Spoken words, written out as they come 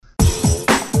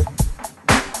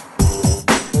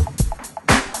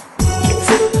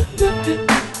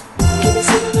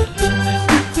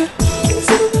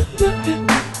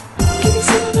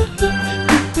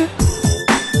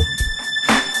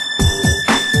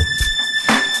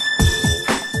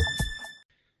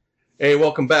Hey,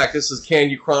 welcome back. This is Can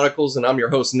You Chronicles, and I'm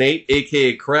your host, Nate,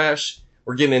 a.k.a. Crash.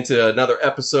 We're getting into another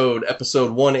episode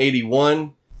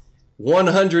 181.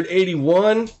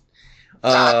 181.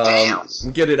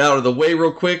 Get it out of the way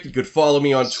real quick. You could follow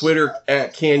me on Twitter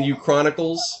at Can You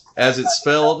Chronicles, as it's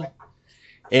spelled.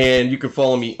 And you can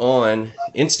follow me on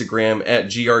Instagram at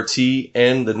GRT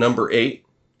and the number 8.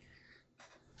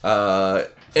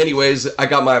 Anyways, I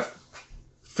got my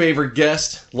favorite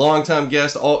guest, longtime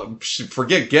guest,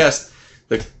 forget guest,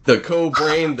 the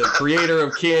co-brain, the creator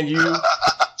of Can You,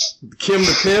 Kim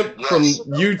the Pimp from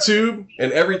YouTube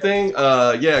and everything.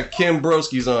 Kim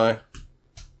Broski's on.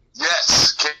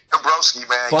 Yes, Kim Broski,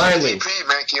 man. Finally. KP,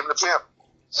 man, Kim the Pimp.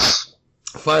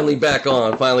 Finally back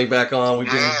on. We've been, what has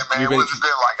it been,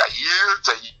 like a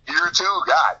year or two?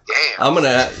 God damn.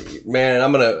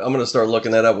 I'm gonna start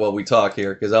looking that up while we talk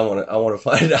here, because I wanna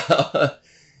find out.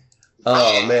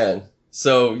 Oh man.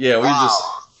 So yeah,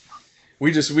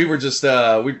 we just been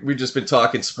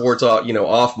talking sports,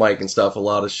 off mic and stuff, a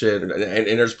lot of shit, and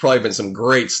there's probably been some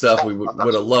great stuff we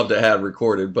would have loved to have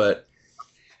recorded, but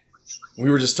we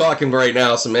were just talking right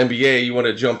now some NBA. You want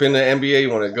to jump into NBA?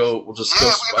 You want to go? We'll just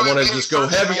go. I want to just go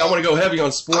heavy. I want to go heavy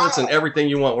on sports and everything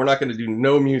you want. We're not going to do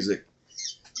no music.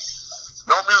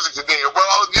 No music today.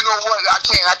 Well, you know what? I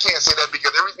can't say that,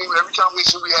 because every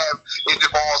conversation we have, it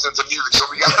devolves into music. So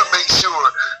we got to make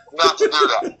sure not to do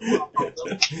that.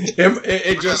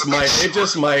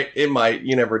 It might.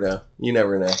 You never know. It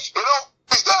always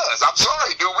does. I'm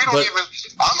sorry, dude.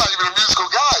 I'm not even a musical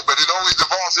guy, but it always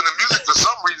devolves into music for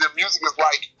some reason. Music is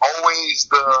like always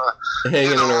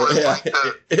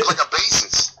it's like a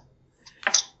basis.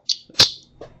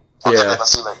 Yeah,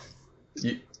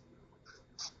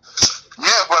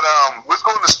 but let's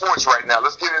go into sports right now.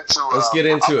 Let's get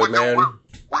into it, man.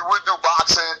 We would do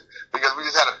boxing because we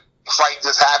just had a fight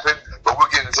just happen, but we'll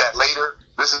get into that later.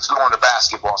 This is going to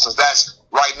basketball, since that's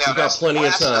right now. You got plenty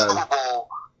of time.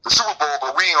 The Super Bowl,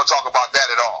 but we ain't gonna talk about that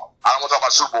at all. I don't want to talk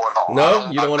about Super Bowl at all. No,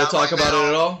 you don't want to talk about it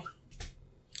at all.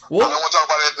 What? I don't want to talk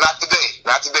about it. Not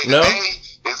today. No? Today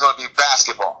is gonna be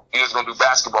basketball. We're just gonna do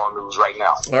basketball news right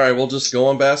now. All right, we'll just go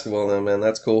on basketball then, man.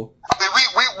 That's cool. I mean,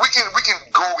 we can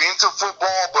go into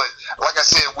football, but like I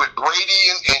said, with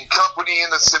Brady and company in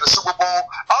the Super Bowl, I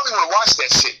don't even want to watch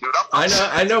that shit, dude.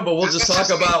 I know, but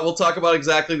we'll talk about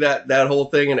exactly that whole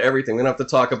thing and everything. We don't have to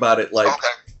talk about it like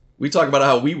we talk about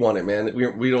how we want it, man.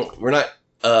 We're not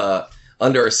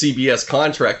under a CBS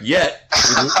contract yet.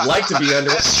 We'd like to be under.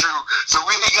 That's true. So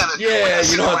we ain't gotta. Yeah,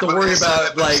 you don't have to worry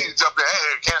about like.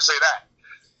 Can't say that.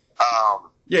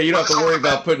 You don't have to worry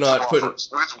about putting.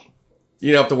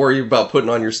 You don't have to worry about putting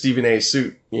on your Stephen A.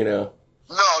 suit, you know.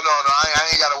 No. I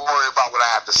ain't got to worry about what I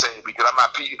have to say, because I'm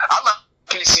not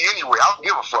PC anyway. I don't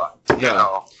give a fuck. You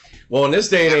know. Well, in this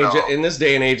day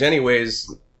and age,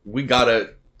 anyways, we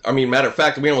gotta. I mean, matter of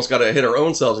fact, we almost gotta hit our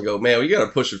own selves and go, man, we gotta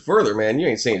push it further, man. You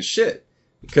ain't saying shit,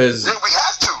 because we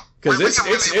have to. Because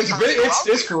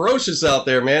it's ferocious out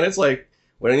there, man. It's like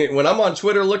when I'm on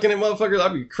Twitter looking at motherfuckers,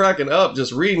 I'll be cracking up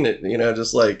just reading it,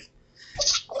 just like.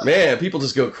 Man, people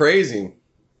just go crazy. Man,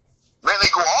 they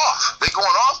go off. They're going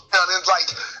off now. And it's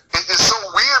like, it's so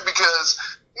weird, because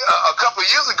a couple of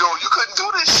years ago, you couldn't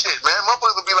do this shit, man.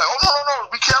 Motherfuckers would be like, oh, no,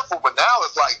 be careful. But now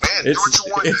it's like, man, do what you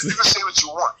want. You can say what you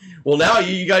want. Well, now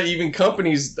you got even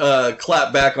companies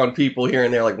clap back on people here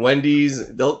and there, like Wendy's.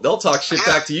 They'll talk shit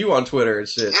back to you on Twitter and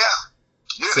shit.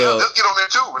 Yeah, so they'll get on there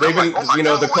too. They've been,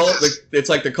 it's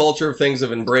like the culture of things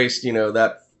have embraced,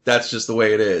 that's just the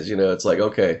way it is. It's like,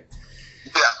 okay.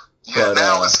 Yeah. But,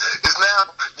 now it's now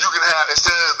you can have,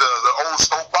 instead of the old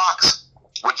soapbox,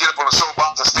 we get up on the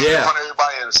soapbox and stand in front of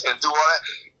everybody and do all that.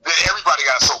 Everybody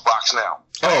got a soapbox now.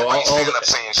 Standing up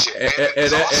saying shit.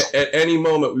 At any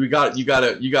moment, you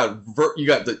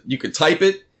could type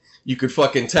it. You could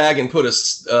fucking tag and put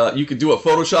you could do a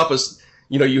Photoshop.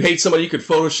 You hate somebody, you could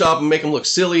Photoshop and make them look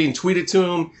silly and tweet it to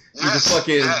them.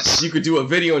 You could do a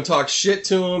video and talk shit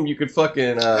to them. You could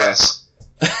fucking.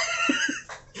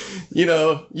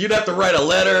 You'd have to write a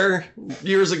letter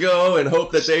years ago and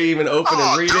hope that they even open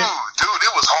and read it. Dude,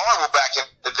 it was horrible back in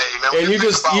the day, man. And it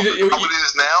is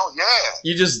now, yeah.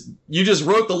 You just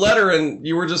wrote the letter, and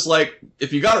you were just like,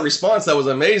 if you got a response that was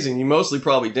amazing, you mostly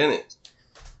probably didn't.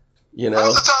 Most of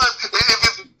the time,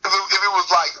 if it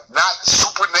was like not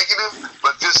super negative,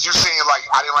 but just you saying like,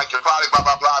 I didn't like your product, blah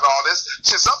blah blah, and all this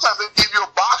shit. Sometimes they give you a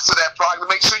box of that product to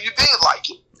make sure you did like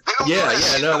it. They don't do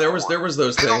that no, there was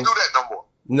those things. They don't do that no more.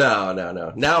 No.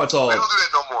 Now it's all. They don't do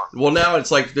that no more. Well, now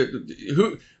it's like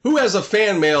who has a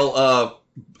fan mail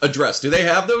address? Do they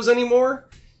have those anymore?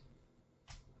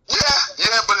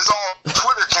 Yeah, but it's all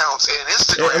Twitter accounts and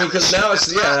Instagram I mean, because now it's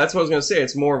that's what I was gonna say.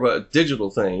 It's more of a digital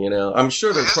thing, you know. I'm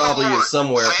sure there probably is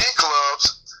somewhere. Fan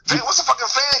clubs. What's a fucking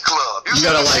fan club? You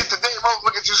gotta shit today,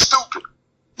 look at you stupid.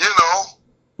 You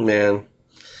know. Man.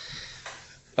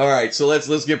 All right, so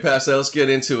let's get past that. Let's get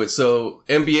into it. So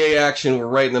NBA action. We're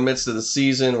right in the midst of the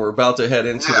season. We're about to head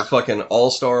into the fucking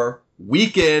All-Star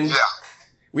weekend. Yeah.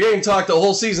 We ain't talked the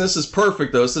whole season. This is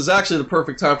perfect, though. This is actually the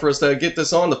perfect time for us to get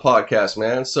this on the podcast,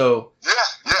 man. So. Yeah.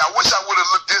 I wish I would have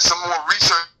looked at some more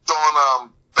research on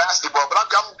basketball, but I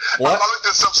looked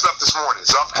at some stuff this morning,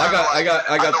 so I know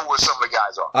where some of the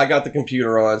guys are. I got the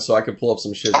computer on, so I can pull up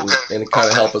some shit and kind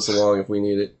of help us along if we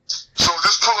need it. So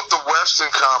just pull up the Western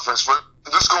Conference.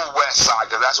 Let's go West side,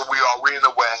 because that's what we are. We're in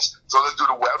the West, so let's do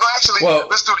the West. No, actually,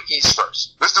 let's do the East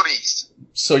first. Let's do the East.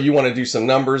 So you want to do some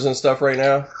numbers and stuff right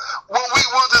now? Well,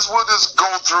 we'll just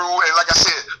go through, and like I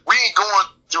said, we ain't going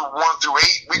through 1 through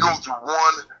 8. We go through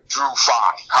 1 through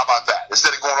 5. How about that?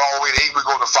 Instead of going all the way to 8, we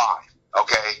go to 5.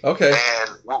 Okay.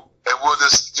 And we'll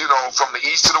just, from the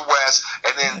East to the West,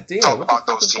 and then talk about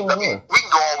those teams. I mean, we can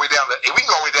go all the way down to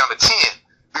 10,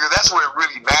 because that's where it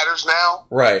really matters now.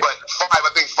 Right. But 5, I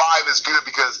think 5 is good,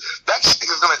 because that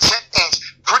is going to change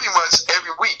pretty much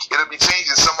every week. It'll be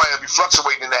changing. Somebody will be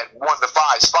fluctuating in that 1 to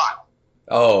 5 spot.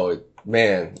 Oh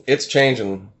man, it's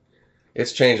changing.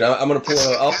 It's changing. I'm gonna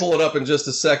I'll pull it up in just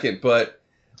a second, but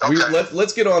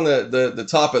let's get on the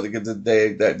topic of the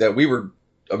day that we were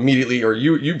immediately, or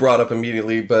you brought up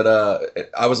immediately, but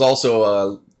I was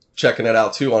also checking it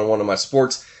out too on one of my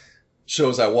sports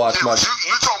shows I watch. You told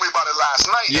me about it last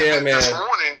night. Yeah, man. This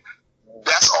morning,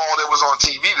 that's all that was on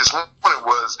TV this morning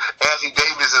was Anthony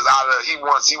Davis is out of, he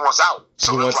wants out.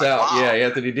 So he wants out. Wow. Yeah,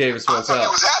 Anthony Davis wants out. I thought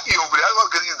he was happy over there. I don't know,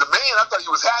 because he's the man. I thought he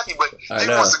was happy, but he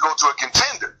wants to go to a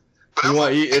contender. But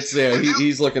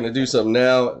he's looking to do something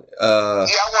now. I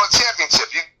want a championship.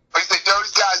 You think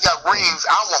these guys got rings?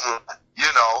 I want one.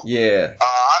 Yeah.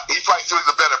 He probably feels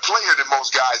a better player than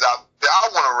most guys out there. I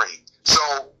want a ring. So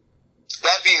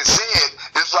that being said,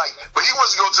 it's like, but he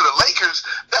wants to go to the Lakers.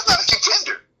 That's not a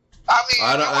contender. I mean,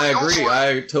 I agree.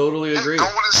 I totally agree.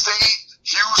 Golden State,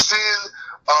 Houston,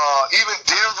 even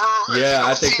Denver. Yeah,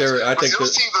 I think they're. The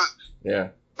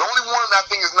only one I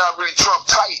think is not really Trump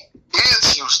tight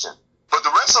is Houston. But the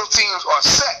rest of those teams are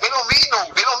set. They don't need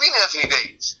Anthony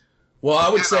Davis. Well, I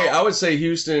would say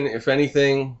Houston, if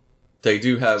anything, they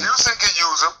do have. Houston can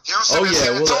use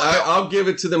them. I'll give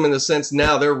it to them in the sense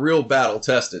now they're real battle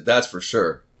tested. That's for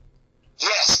sure.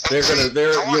 Yes,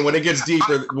 when it gets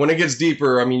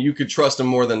deeper. I mean, you could trust them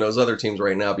more than those other teams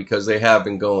right now because they have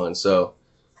been going. So.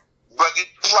 But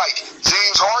it's like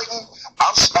James Harden.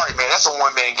 I'm sorry, man. That's a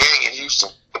one-man gang in Houston.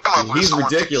 He's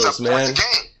ridiculous, man.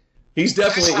 He's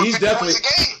definitely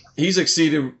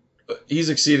exceeded.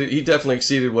 He definitely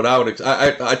exceeded what I would.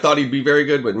 I thought he'd be very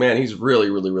good, but man, he's really,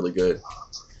 really, really good.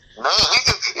 Man,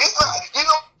 he's not. And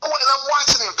I'm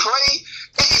watching him play,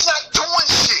 and he's not doing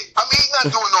shit. I mean, he's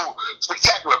not doing no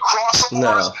spectacular crossovers.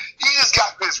 No. He just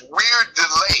got this weird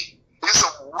delay. It's the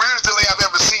weirdest delay I've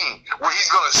ever seen, where he's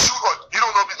gonna shoot, or you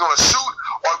don't know if he's gonna shoot,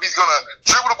 or if he's gonna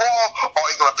dribble the ball, or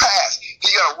he's gonna pass.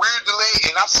 He got a weird delay,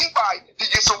 and I've seen why he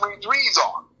gets so many threes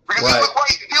on. Because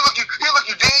he'll look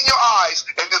you dead in your eyes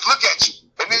and just look at you.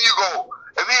 And then you go,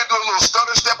 and then you do a little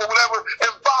stutter step or whatever,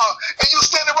 and foul, and you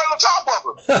standing right on top of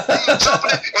him. And you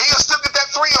jumping it, and he'll still get that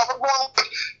 3 off. I'm going,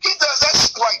 he does that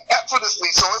like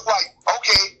effortlessly. So it's like,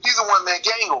 okay, he's a one-man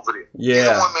gang over there. Yeah.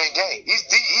 He's a one-man gang. He's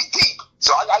deep.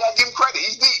 So I gotta give him credit.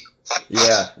 He's deep.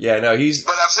 No, he's.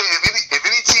 But I'm saying, if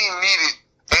any team needed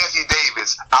Anthony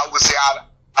Davis, I would say out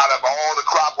of all the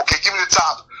crop, okay, give me the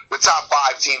top 5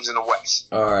 teams in the West.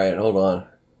 All right, hold on.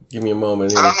 Give me a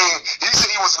moment. But I mean, he said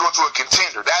he wants to go to a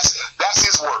contender. That's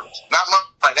his words, not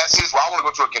mine. That's his word. I want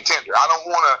to go to a contender. I don't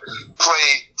want to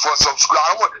play for some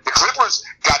squad. The Clippers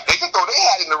they can throw their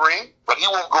hat in the ring, but he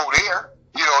won't go there.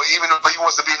 Even though he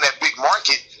wants to be in that big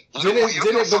market. But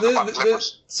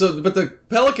the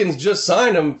Pelicans just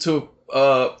signed him to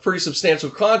a pretty substantial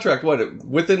contract.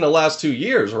 Within the last 2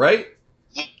 years, right?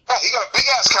 Yeah, he got a big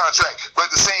ass contract, but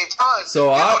at the same time,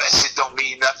 that shit don't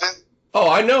mean nothing. Oh,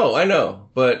 I know.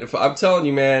 But if I'm telling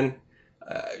you, man,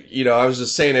 I was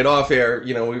just saying it off air.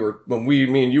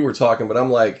 Me and you were talking, but I'm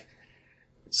like,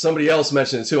 somebody else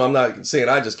mentioned it too. I'm not saying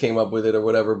I just came up with it or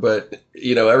whatever, but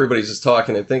everybody's just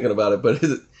talking and thinking about it. But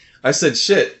I said,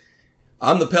 shit,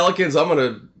 I'm the Pelicans.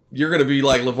 You're gonna be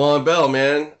like LeVon Bell,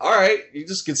 man. All right, you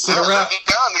just can sit around. You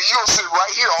don't sit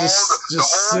right here just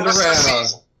sit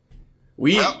around.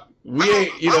 We ain't.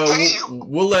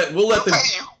 We'll let them.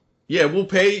 Yeah, we'll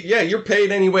pay. Yeah, you're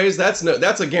paid anyways. That's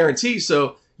a guarantee.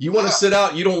 So you want to sit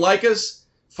out? You don't like us?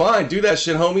 Fine, do that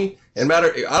shit, homie. And I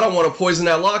don't want to poison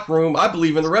that locker room. I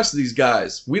believe in the rest of these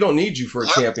guys. We don't need you for a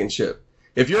championship.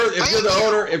 If you're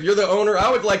the owner, I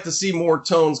would like to see more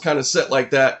tones kind of set like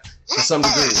that to some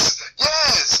degree.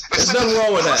 Yes. There's nothing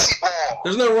wrong with that.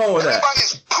 There's nothing wrong with that.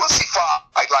 Everybody's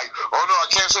pussyfied. Like, oh no, I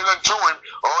can't say nothing to him.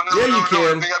 Oh no, yeah, no, you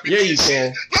can. No, Yeah, you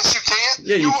can. Yes, you can.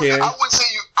 Yeah, you can. I wouldn't say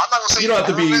you. I'm not gonna say you don't have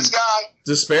to be this guy.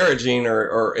 disparaging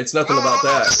or it's nothing about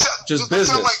that. Just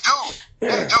business. Like, dude,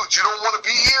 hey, dude, you don't want to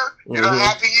be here. You're not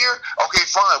happy here. Okay,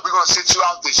 fine. We're gonna sit you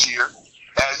out this year.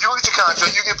 And you get your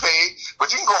contract, you get paid,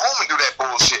 but you can go home and do that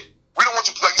bullshit. We don't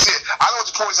want you, like you said, I don't want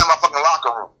you poison my fucking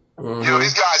locker room. You know,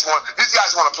 these guys want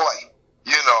to play.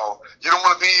 You know, you don't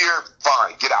want to be here,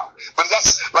 fine, get out. But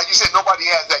that's, like you said, nobody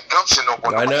has that gumption no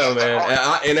more. I know, man.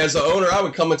 And as the owner, I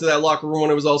would come into that locker room when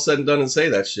it was all said and done and say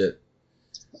that shit.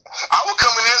 I would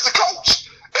come in as the coach.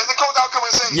 As the coach, I'll come in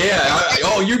and say,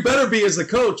 yeah, you better be as the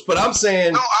coach, but I'm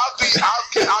saying. No, I'll get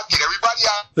everybody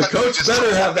out. The coach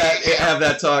better have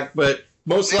that talk, but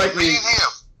most likely. Me and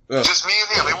him. Just me and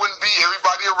him. It wouldn't be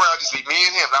everybody around. Just be me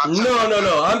and him.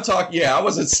 No. I'm talking. Yeah, I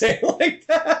wasn't saying like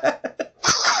that.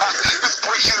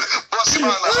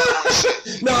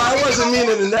 No, I wasn't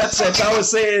meaning in that sense. I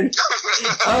was saying,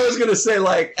 I was gonna say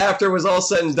like after it was all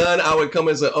said and done, I would come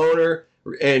as an owner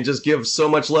and just give so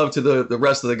much love to the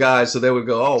rest of the guys, so they would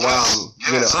go, oh wow,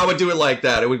 you know, I would do it like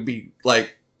that. It would be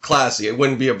like classy. It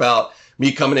wouldn't be about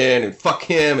me coming in and fuck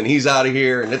him and he's out of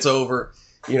here and it's over.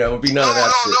 You know, it would be none of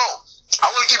that shit. No. I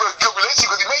want to keep a good relationship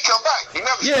because he may come back. He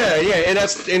never. Yeah, and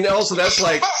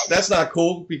that's not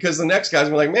cool because the next guy's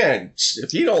gonna be like, man,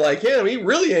 if he don't like him, he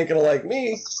really ain't gonna like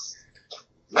me.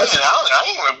 Man, I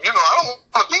don't want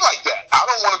to be like that. I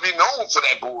don't want to be known for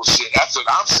that bullshit. That's what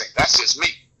I'm saying. That's just me.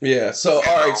 Yeah. So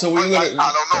all right. So we're gonna.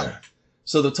 I don't know.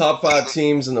 So the top 5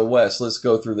 teams in the West. Let's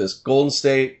go through this. Golden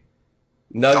State,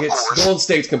 Nuggets. Golden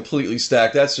State's completely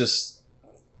stacked. That's just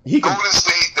Golden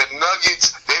State, the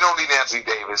Nuggets. They don't need Anthony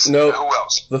Davis. No. Who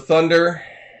else? The Thunder.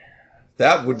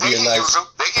 That would be a nice.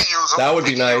 They can use them. That would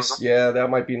be nice. Yeah, that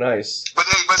might be nice. But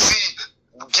see,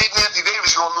 getting Anthony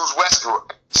Davis, you're gonna lose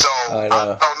Westbrook. So I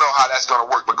don't know how that's gonna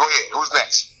work. But go ahead. Who's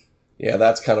next? Yeah,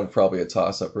 that's kind of probably a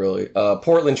toss-up, really.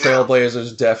 Portland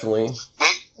Trailblazers, definitely.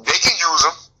 They can use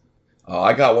them. Oh,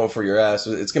 I got one for your ass.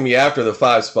 It's gonna be after the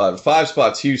 5 spot. 5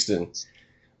 spot's Houston.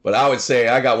 But I would say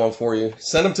I got one for you.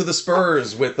 Send them to the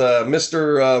Spurs with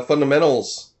Mr.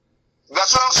 Fundamentals.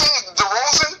 That's what I'm saying.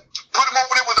 DeRozan, put him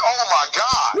over there with, oh my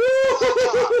God.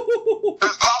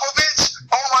 Popovich,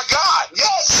 oh my God.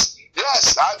 Yes.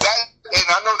 And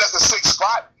I know that's a 6th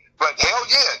spot, but hell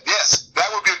yeah, yes. That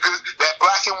would be a good, that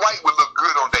black and white would look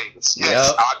good on Davis. Yes,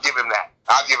 yep. I'll give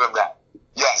him that.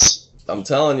 Yes. I'm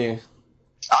telling you.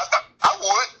 I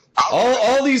would.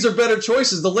 All these are better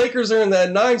choices. The Lakers are in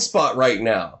that 9 spot right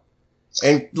now.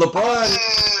 And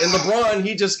LeBron,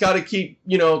 he just got to keep,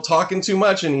 talking too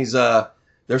much, and he's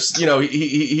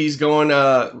he's going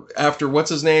after what's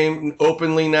his name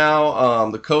openly now,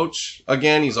 the coach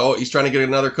again. He's trying to get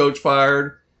another coach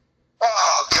fired.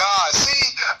 Oh God,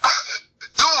 see,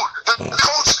 dude, the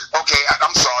coach. Okay,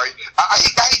 I'm sorry. I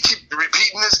keep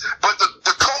repeating this, but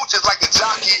the coach is like the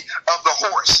jockey of the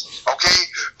horse. Okay,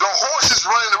 the horse is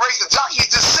running the race. The jockey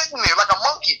is just sitting there like a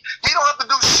monkey. He don't have to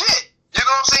do shit. You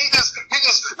know what I'm saying? He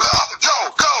just go.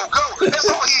 That's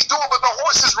all he's doing, but the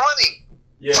horse is running.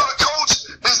 Yeah. So the coach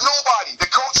is nobody. The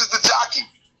coach is the jockey.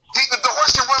 The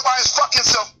horse can run by his fucking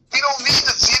self. He don't need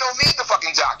the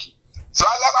fucking jockey. So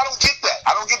I don't get that.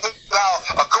 I don't get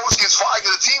how a coach gets fired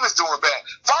because the team is doing bad.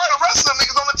 Fire the rest of them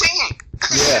niggas on the team.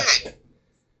 Yeah.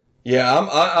 Yeah,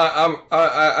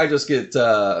 I just get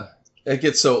it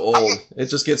gets so old. It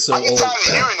just gets so old. I'm tired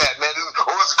of hearing that, man.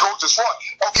 Or it's the coach's fault.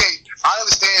 Okay, I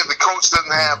understand if the coach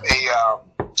doesn't have a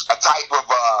type of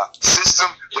system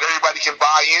that everybody can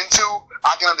buy into.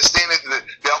 I can understand it.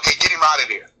 Okay, get him out of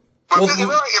there. But if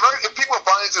people are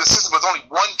buying into the system with only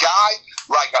one guy,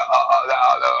 like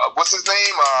what's his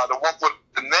name? The one for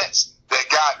the Nets that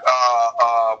got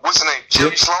what's his name?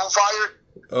 Jerry Sloan fired.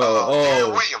 Darren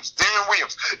Williams.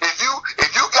 If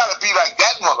you gotta be like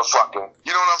that motherfucker,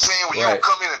 you know what I'm saying? When you don't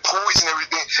come in and poison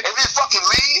everything and then fucking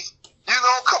leave,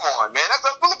 come on, man.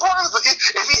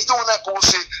 If he's doing that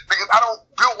bullshit, because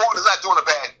Bill Walton's not doing a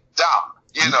bad job,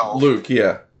 Luke,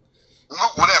 yeah.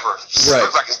 Luke, whatever. Right.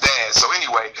 Looks like his dad. So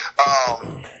anyway,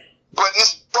 but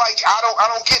it's like I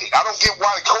don't get it. I don't get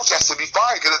why the coach has to be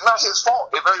fired because it's not his fault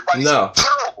if everybody's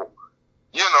terrible.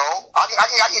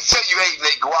 I can tell you,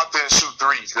 hey, go out there and shoot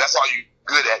threes. That's all you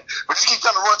good at. But you keep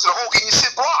trying to run to the hole, getting your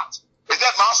shit blocked. Is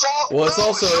that my fault? Well,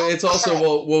 it's also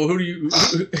well, who do you,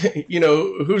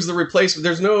 who's the replacement?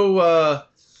 There's no,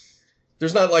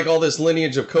 there's not like all this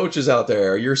lineage of coaches out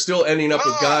there. You're still ending up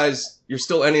with guys. you're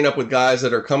still ending up with guys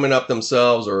that are coming up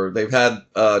themselves, or they've had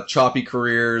choppy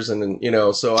careers, and you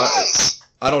know. So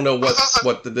I don't know it's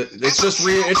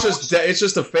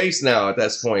just a face now at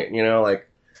this point, you know. Like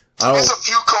there's a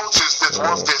few coaches that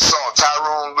once they saw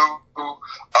Tyrone Lue,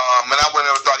 and I went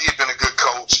and thought he'd been a good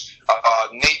coach.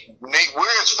 Nate,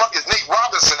 where is Nate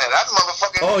Robinson at? That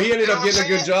motherfucker. Oh, he ended up getting a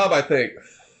good job, I think.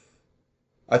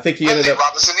 He ended Nate up.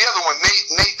 Robinson, the other one,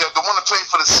 Nate, the one that played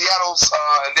for the Seattle's,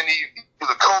 and then he was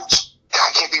a coach. God,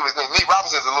 I can't think of his name. Nate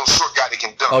Robinson's a little short guy that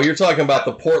can dunk. Oh, you're talking about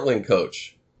the Portland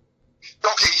coach.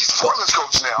 Okay, he's Portland's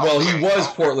coach now. Well, he was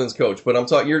Portland's coach, but I'm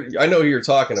talking. I know who you're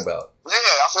talking about. Yeah,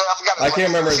 I forgot. I can't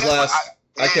remember his last.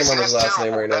 I can't remember his last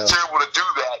name right now. That's terrible to do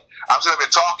that. I'm just been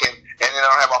talking, and then I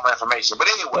don't have all my information. But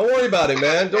anyway, don't worry about it,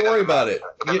 man. Don't worry about it.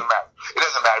 It doesn't matter. It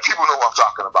doesn't matter. People know what I'm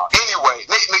talking about. Anyway,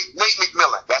 Nate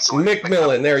McMillan. That's who.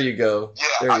 McMillan. There you go. Yeah,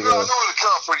 there you go. I know it'll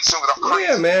come pretty soon. I'm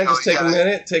crazy. Yeah, man. Just take a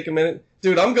minute. Take a minute,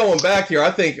 dude. I'm going back here.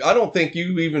 I don't think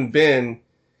you've even been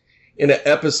in an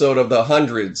episode of the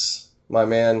hundreds, my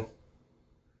man.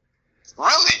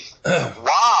 Really?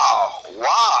 Wow.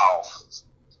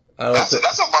 That's a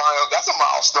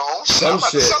milestone. Some I'm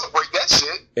shit. To celebrate that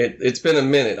shit. It's been a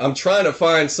minute. I'm trying to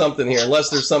find something here, unless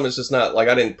there's something that's just not, like,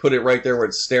 I didn't put it right there where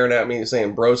it's staring at me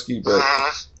saying broski, but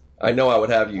I know I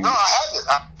would have you. No,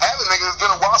 I haven't, nigga. It's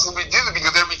been a while since we did it,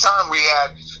 because every time we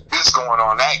had this going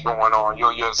on, that going on,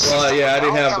 well, yeah, I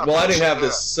didn't have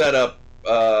this set up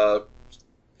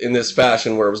in this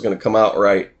fashion where it was going to come out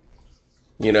right,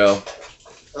 you know.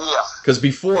 Yeah. Because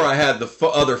before I had the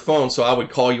other phone, so I would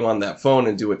call you on that phone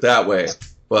and do it that way.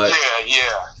 But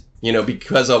yeah. You know,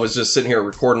 because I was just sitting here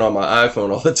recording on my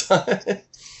iPhone all the time.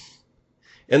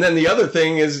 And then the other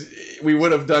thing is, we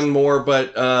would have done more,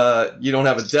 but you don't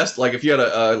have a desk. Like if you had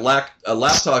a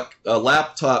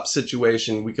laptop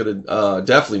situation, we could have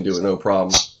definitely do it, no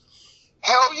problem.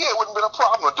 Hell yeah, it wouldn't have been a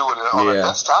problem to do it on a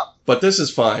desktop. But this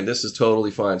is fine. This is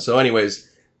totally fine. So, anyways.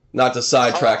 Not to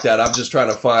sidetrack that, I'm just trying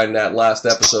to find that last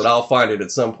episode. I'll find it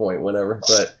at some point, whenever.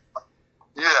 But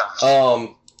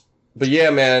but yeah,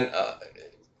 man,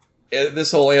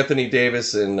 this whole Anthony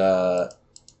Davis and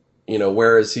you know,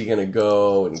 where is he going to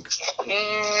go? And like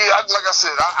I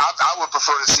said, I would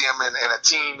prefer to see him in a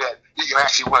team that he can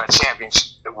actually win a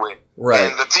championship with. Right.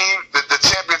 And the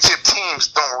championship teams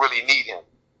don't really need him.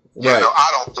 Right. You know,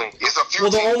 I don't think it's a few.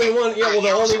 Well, the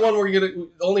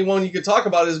only one you could talk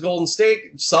about is Golden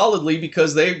State solidly,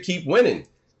 because they keep winning.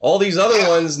 All these other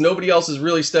ones, nobody else is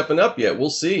really stepping up yet. We'll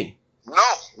see. No,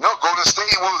 Golden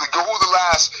State. Who was the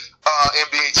last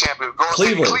NBA champion?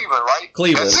 Cleveland, right?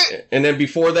 Cleveland. That's it. And then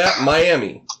before that,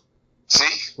 Miami.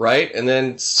 See? Right? And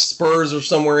then Spurs are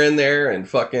somewhere in there, and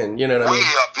fucking, you know what I mean? Way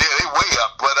up, yeah, they way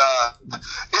up. But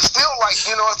it's still like,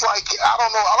 you know, it's like,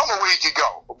 I don't know where he could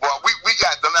go. Well, we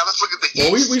got them. Now let's look at the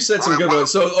East. Well, we said some good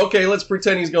ones. So, okay, let's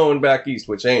pretend he's going back east,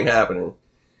 which ain't happening.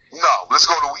 No, let's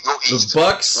go east.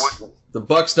 The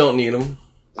Bucks don't need him.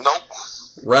 Nope.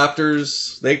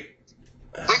 Raptors, they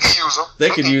could use them. They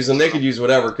could use them. They could use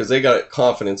whatever, because they got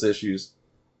confidence issues.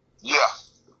 Yeah.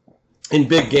 In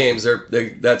big games,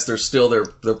 they're still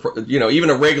you know, even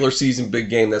a regular season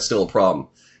big game, that's still a problem.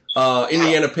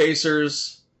 Indiana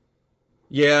Pacers,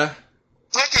 yeah.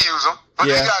 They could use them. But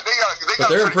but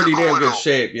they're in pretty damn good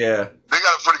shape, yeah. They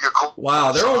got a pretty good core.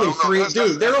 Wow, they're only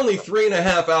they're only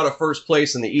 3.5 out of first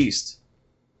place in the East.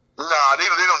 Nah, they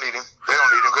don't need him. They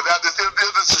don't need him, because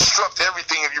they'll just disrupt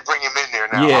everything if you bring him in there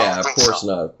now. Yeah, of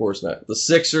course not. The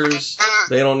Sixers,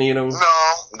 they don't need him.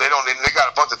 No, they don't need him. They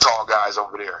got a bunch of tall guys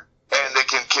over there, and they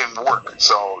can work,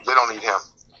 so they don't need him.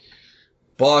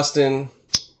 Boston.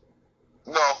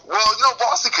 No,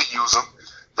 Boston could use him.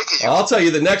 They could use I'll tell you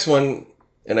the next one.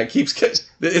 And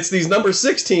it's these number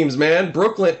 6 teams, man.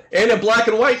 Brooklyn, and a black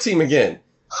and white team again.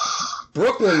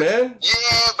 Brooklyn, man.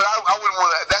 Yeah, but I wouldn't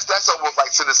want to. That's almost like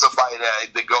sending somebody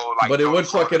to go like. But it would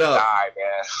fuck it up. Die,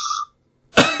 man.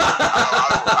 I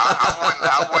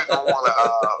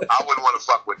wouldn't want to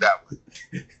fuck with that one.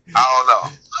 I don't know.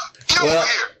 Get over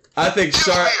here. I think Get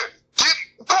over here.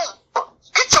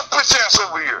 Get your bitch ass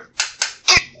over here.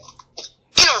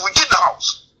 Get over. Get in the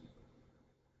house.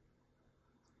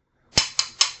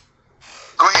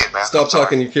 Go ahead, man. Stop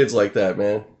talking to your kids like that,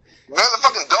 man. Man, the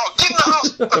fucking dog. Get in the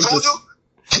house. I told you.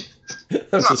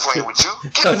 I'm not playing with you.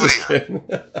 Get over here.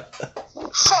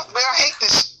 Fuck, man. I hate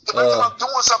this. If I'm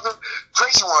doing something,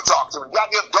 Tracy want to talk to me.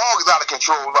 Goddamn dog is out of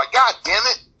control. Like, God damn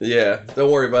it. Yeah,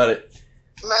 don't worry about it.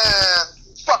 Man,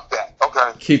 fuck that.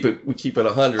 Okay. We keep it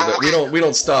 100. Okay. We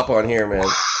don't stop on here, man.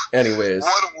 Anyways.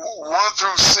 1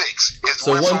 through 6.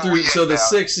 So the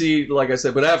 6 seed, like I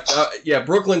said, but after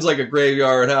Brooklyn's like a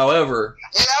graveyard. However,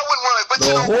 I wouldn't want to.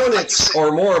 The Hornets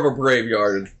are more of a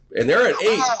graveyard. and they're at 8. No,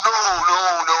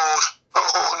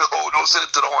 don't send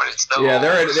it to the Hornets. No. Yeah,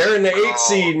 they're in the 8th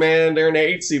seed, man. They're in the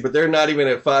 8th seed, but they're not even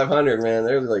at 500, man.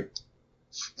 They're like,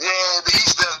 yeah, the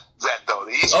East does that though.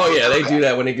 The East oh yeah, they do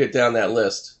that when they get down that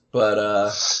list. But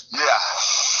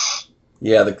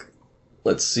yeah.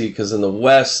 Let's see, because in the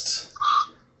West,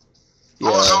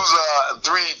 who's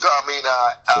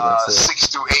 6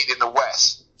 through 8 in the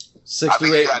West? 6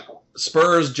 through 8.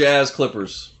 Spurs, Jazz,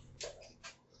 Clippers.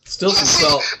 Still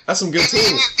that's some good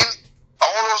teams.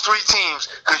 All those 3 teams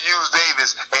could use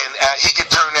Davis, and he could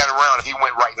turn that around if he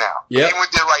went right now. Yep. If he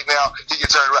went there right now, he could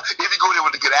turn it around. If he go there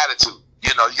with a good attitude.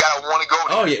 You know, you gotta want to go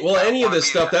there. Oh yeah, well, any of this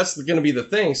stuff, that's going to be the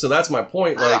thing. So that's my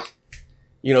point. Like,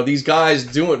 you know, these guys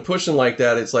pushing like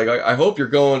that. It's like I hope you're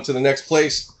going to the next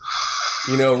place,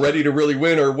 you know, ready to really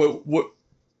win, or what?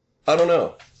 I don't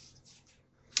know.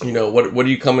 You know, what are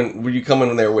you coming? What are you coming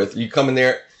in there with? You coming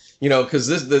there, you know, because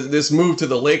this move to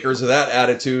the Lakers of that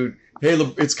attitude. Hey,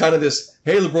 it's kind of this.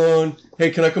 Hey, LeBron.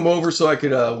 Hey, can I come over so I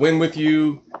could win with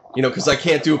you? You know, because I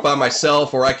can't do it by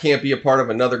myself, or I can't be a part of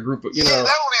another group of, you know. Yeah,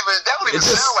 that don't even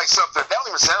sound like something. That don't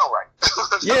even sound right.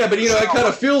 Yeah, but you know, it kind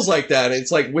of feels like that.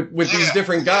 It's like with these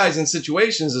different guys and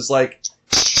situations, it's like,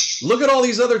 look at all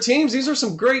these other teams. These are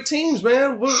some great teams,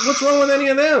 man. What's wrong with any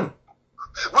of them?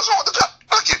 What's wrong with the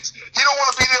Pelicans? You don't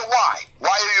want to be there. Why?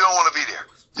 Why do you don't want to be there?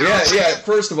 You know yeah.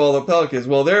 First of all, the Pelicans.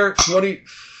 Well, they're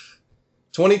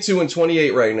 22 and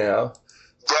 28 right now.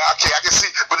 Yeah, okay, I can see.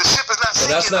 But the ship is not sinking.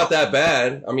 But that's not that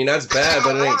bad. I mean, that's bad,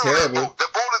 but it ain't terrible.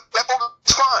 That boat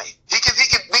is fine. He can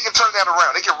turn that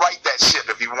around. He can right that ship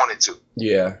if he wanted to.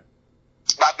 Yeah.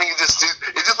 I think it's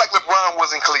just like LeBron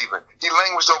was in Cleveland. He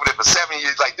languished over there for 7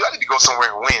 years. Like, dude, I need to go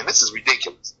somewhere and win. This is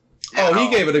ridiculous. He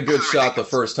gave it a good shot the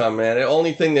first time, man. The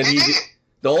only thing that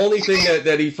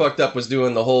that he fucked up was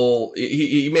doing the whole.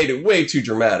 He made it way too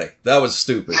dramatic. That was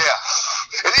stupid. Yeah.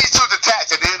 And he's too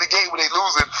detached at the end of the game when they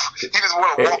losing. He just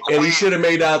want to walk away. And he should have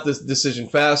made out this decision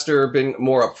faster, been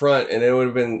more upfront, and it would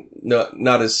have been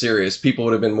not as serious. People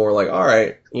would have been more like, all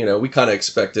right, you know, we kind of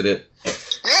expected it.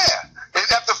 Yeah. And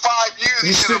after 5 years,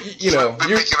 he should have been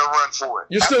making a run for it.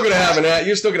 You're still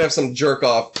gonna have some jerk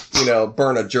off, you know,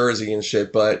 burn a jersey and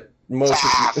shit, but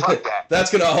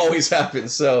that's gonna always happen.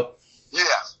 So yeah.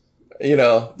 You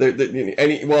know,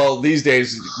 these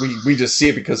days we just see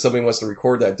it because somebody wants to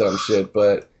record that dumb shit,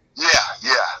 but yeah.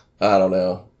 I don't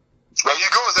know. There you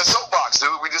go, it's that soapbox, dude.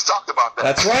 We just talked about that.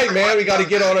 That's right, man. We got to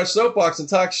get on our soapbox and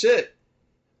talk shit.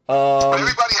 But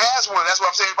everybody has one. That's what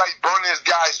I'm saying. Everybody's burning this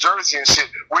guy's jersey and shit,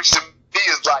 which to me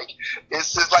is like,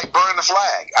 it's like burning the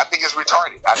flag. I think it's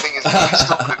retarded. I think it's really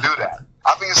stupid to do that.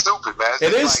 I think it's stupid, man.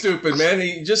 It is stupid, man.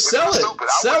 You just sell it.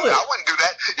 Sell it. I wouldn't do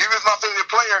that. Even if my favorite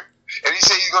player, and he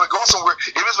said he's going to go somewhere,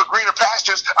 if it's for greener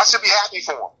pastures, I should be happy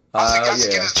for him. I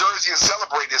should get his jersey and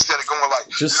celebrate instead of going like,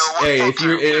 just,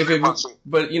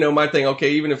 but you know, my thing,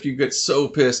 okay, even if you get so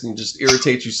pissed and just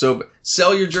irritate you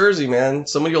sell your jersey, man.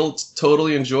 Somebody will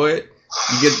totally enjoy it.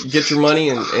 You get your money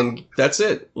and that's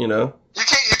it, you know. You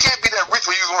can't be that rich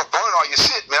where you want to burn all your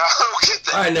shit, man. I don't get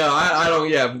that. I know, I don't,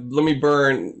 yeah, let me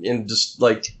burn and just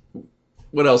like,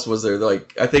 what else was there?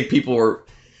 Like, I think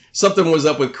something was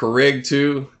up with Carrig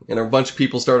too, and a bunch of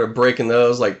people started breaking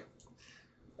those, like,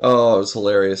 oh, it was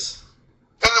hilarious.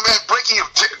 And man, breaking your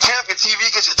TV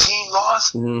because your team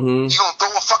lost? Mm-hmm. You gonna throw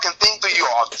a fucking thing through you,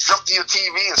 or jump to your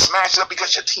TV and smash it up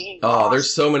because your team lost? Oh,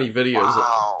 there's so many videos.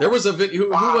 Wow. There was a video,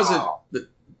 who was it?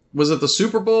 Was it the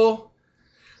Super Bowl?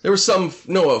 There was a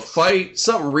fight,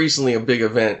 something recently, a big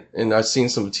event, and I've seen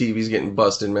some TVs getting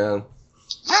busted, man.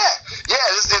 Yeah,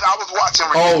 I was watching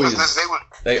Ridiculous.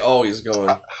 They always going.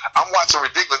 I'm watching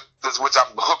Ridiculous, which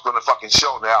I'm hooked on the fucking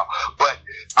show now. But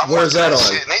where's that on?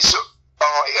 Shit, and they show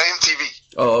MTV.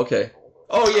 Oh, okay.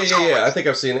 Oh yeah. I think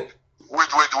I've seen it. With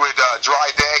Dry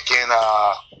Deck and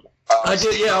I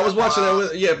did. Yeah, I was watching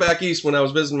that back east when I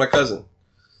was visiting my cousin.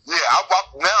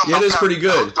 Yeah, it is pretty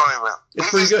good. It's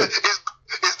pretty good.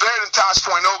 It's better than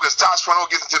Tosh.0 because Tosh.0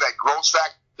 gets into that gross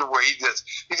factor where he's just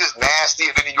nasty,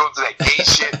 and then he goes to that gay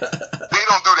shit. They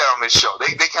don't do that on this show. They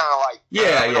kind of like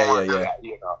yeah. That,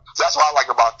 you know. So that's what I like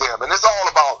about them, and it's all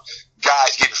about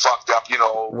guys getting fucked up, you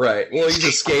know. Right. Well, he's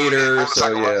a skater,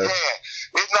 so yeah.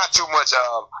 It's not too much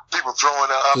people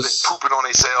throwing up and pooping on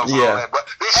themselves and all that, but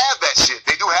they have that shit.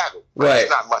 They do have it. But right.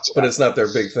 It's not much. But it's not their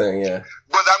big thing, yeah.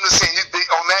 But I'm just saying,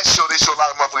 on that show, they show a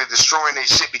lot of motherfuckers destroying their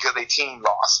shit because their team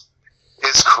lost.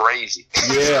 It's crazy.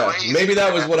 Yeah, crazy, maybe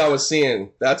that was what I was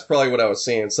seeing. That's probably what I was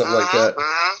seeing, something like that.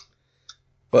 Mm-hmm.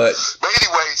 But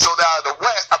anyway, so now the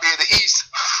East,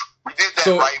 we did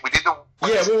that, right? We did the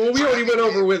West. Yeah, well, we already went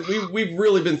over with. We've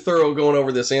really been thorough going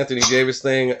over this Anthony Davis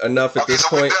thing enough at this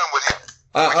point. We're done with him.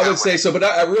 I would say so, but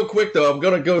real quick though, I'm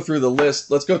going to go through the list.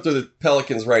 Let's go through the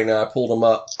Pelicans right now. I pulled them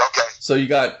up. Okay. So you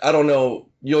got, I don't know,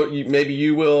 maybe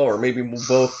you will, or maybe we'll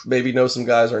both maybe know some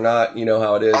guys or not. You know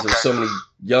how it is. Okay. There's so many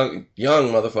young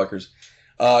motherfuckers.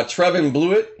 Trevin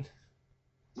Blewett.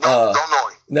 No, don't know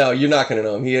him. No, you're not going to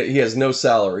know him. He has no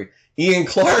salary. Ian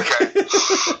Clark. Okay.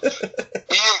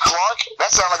 Ian Clark? That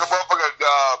sounds like a motherfucker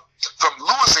from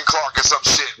Lewis and Clark or some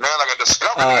shit, man. Like a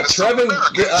Discovery.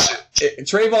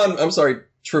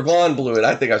 Trevon Blewett.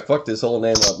 I think I fucked his whole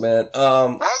name up, man.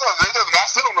 I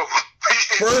still don't know.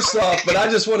 First off, but I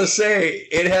just want to say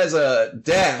it has a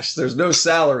dash. There's no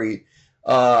salary.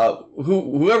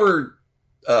 Whoever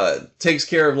takes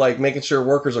care of like making sure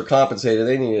workers are compensated,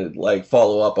 they need to like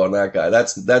follow up on that guy.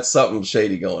 That's something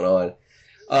shady going on.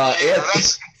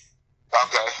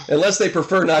 Okay. Unless they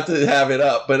prefer not to have it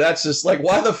up, but that's just like,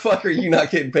 why the fuck are you not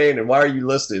getting paid and why are you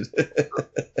listed? Really?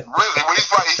 Well,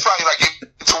 he's probably like in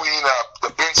between the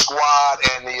bench squad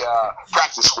and the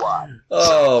practice squad.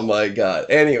 Oh my god.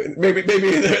 Anyway, maybe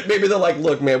they're like,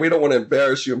 look, man, we don't want to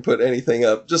embarrass you and put anything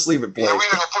up. Just leave it blank. Yeah, we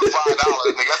didn't put $5. That's all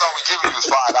we giving you is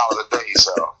 $5 a day.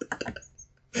 So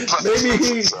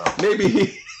maybe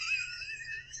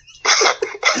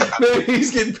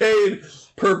he's getting paid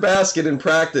per basket in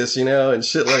practice, you know, and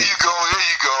shit like. There you go.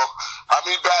 How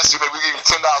many baskets? We give you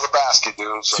 $10 a basket,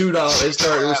 dude. So $2.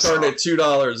 We're starting at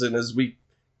 $2, and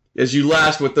as you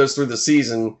last with us through the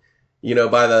season, you know,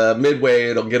 by the midway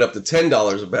it'll get up to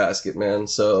 $10 a basket, man.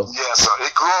 So yeah, so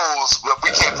it grows, but we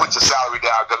can't put your salary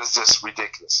down because it's just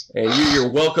ridiculous. And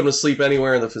you're welcome to sleep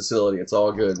anywhere in the facility. It's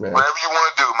all good, man. Whatever you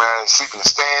want to do, man. Sleep in the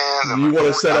stands. You want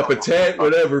to set up a tent,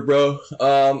 whatever, bro.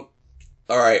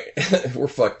 All right, we're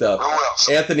fucked up. Who else?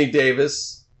 Anthony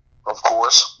Davis. Of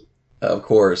course.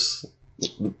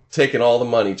 Taking all the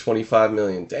money, $25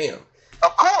 million. Damn.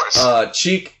 Of course.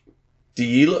 Cheek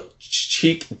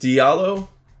Diallo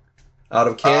out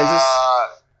of Kansas.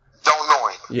 Don't know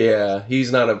him. Yeah,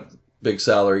 he's not a big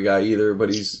salary guy either,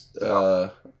 but he's.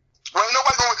 Well,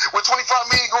 nobody going with $25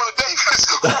 million going to Davis.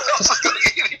 Who else is going to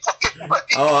get any fucking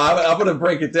money? Oh, I'm going to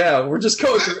break it down. We're just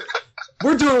going through.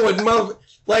 We're doing what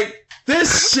like.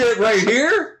 This shit right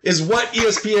here is what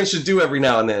ESPN should do every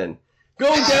now and then.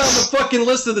 Go down the fucking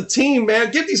list of the team,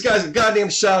 man. Give these guys a goddamn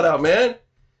shout out, man.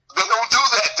 They don't do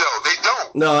that, though. They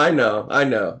don't. No, I know.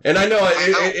 And I know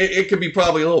it could be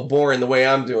probably a little boring the way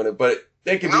I'm doing it, but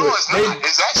they can do it. No, it's not.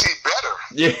 It's actually better.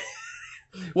 Yeah.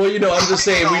 Well, you know, I'm just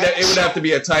saying it would have to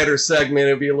be a tighter segment.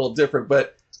 It would be a little different,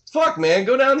 but fuck, man.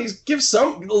 Go down give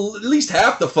at least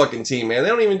half the fucking team, man. They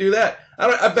don't even do that.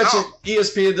 I bet you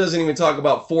ESPN doesn't even talk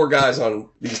about 4 guys on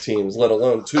these teams, let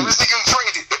alone 2. Unless they get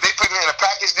traded. If they put me in a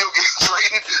package deal, get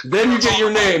traded. Then you get your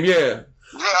name, yeah. Yeah, other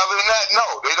than that, no.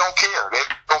 They don't care. They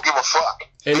don't give a fuck.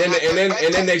 And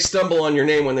then they stumble on your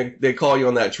name when they call you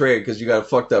on that trade because you got a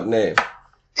fucked up name. Yeah,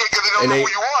 because they don't know who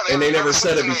you are. And they never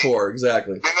said it before,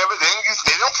 exactly. They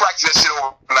don't practice that shit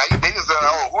overnight. They just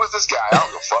who is this guy? I don't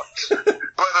give a fuck.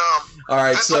 But all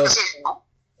right, so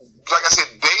like I said,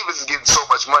 Davis is getting so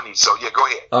much money. So yeah, go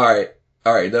ahead.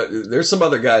 All right. There's some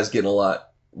other guys getting a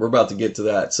lot. We're about to get to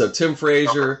that. So Tim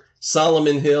Frazier,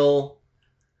 Solomon Hill,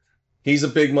 he's a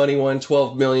big money one,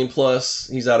 $12 million plus.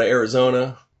 He's out of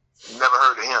Arizona. Never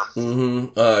heard of him.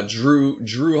 Mm-hmm.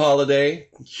 Drew Holiday,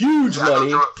 huge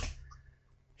money.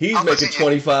 He's making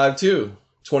 25 too,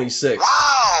 26.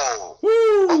 Wow.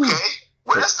 Woo. Okay.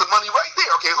 Well, that's the money right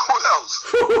there. Okay, who else?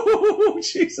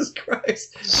 Jesus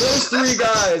Christ. Those 3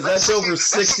 guys, that's over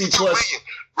 60 plus. Million.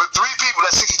 With 3 people,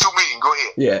 that's 62 million. Go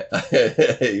ahead.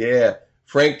 Yeah. Yeah.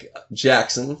 Frank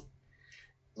Jackson.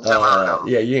 Never heard of him.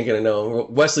 Yeah, you ain't going to know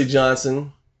him. Wesley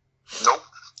Johnson. Nope.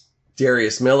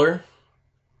 Darius Miller.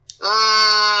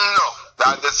 No.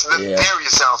 Darius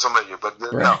sounds familiar, but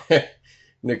no.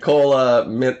 Nikola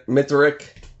Mitrovic.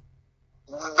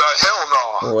 Hell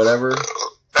no. Or whatever.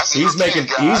 He's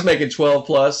making 12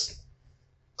 plus.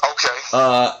 Okay.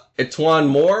 Etwan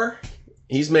Moore,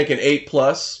 he's making 8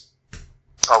 plus.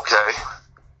 Okay.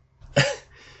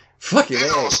 Fucking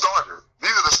These are the starters.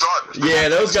 Yeah,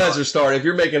 those guys are starting. If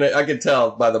you're making it, I can tell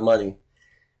by the money.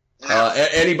 Yeah.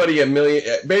 Anybody $1 million,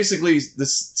 basically the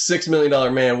 $6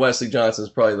 million man, Wesley Johnson is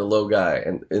probably the low guy,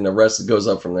 and the rest goes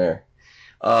up from there.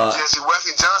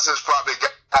 Wesley Johnson is probably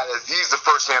he's the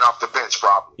first man off the bench,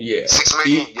 probably. Yeah. $6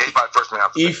 million. He's probably first man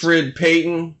off the bench. Efred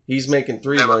Payton, he's making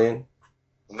 $3 million.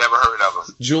 Never heard of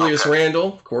him. Julius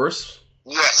Randle, of course.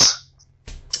 Yes.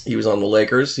 He was on the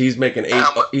Lakers. He's making 8.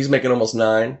 He's making almost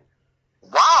 9.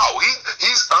 Wow,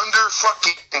 he's under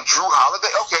fucking Drew Holiday.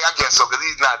 Okay, I guess so because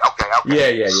he's not. Okay.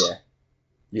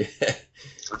 Yeah.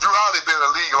 Drew Holiday been in the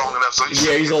league long enough, so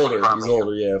he's older. He's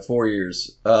older. Yeah, 4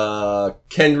 years.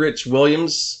 Kendrick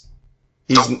Williams.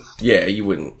 You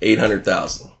wouldn't.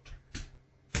 800,000.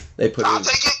 They put I'll in.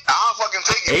 take it. I'll fucking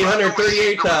take it.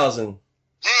 838,000. You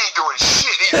ain't doing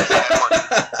shit either for that money.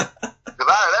 Because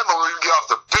that money you get off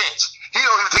the bench. He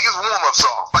don't even take his warm-ups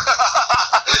off.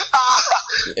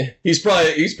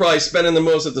 He's probably spending the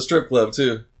most at the strip club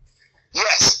too.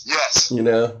 Yes. You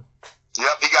know.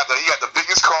 Yep, he got the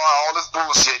biggest car, all this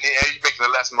bullshit, and he's making the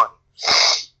less money.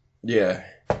 Yeah,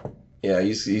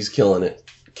 he's killing it.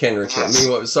 Kendrick. Yes.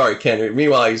 Meanwhile, Kendrick.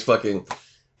 Meanwhile,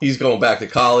 he's going back to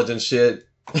college and shit.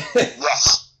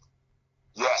 Yes.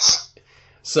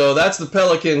 So that's the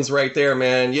Pelicans right there,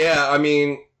 man. Yeah, I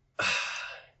mean.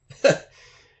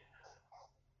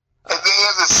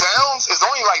 As it sounds, it's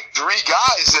only like 3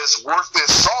 guys that's worth their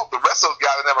salt. The rest of those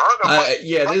guys I never heard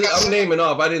of. I'm naming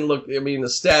off. I didn't look. I mean, the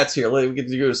stats here. Let me get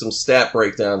to go to some stat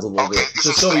breakdowns a little bit,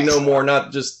 just so we know more.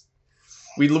 Not just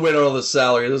we went on all the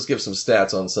salary. Let's give some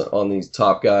stats on these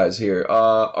top guys here.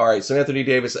 All right. So Anthony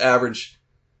Davis average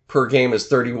per game is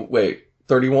 31.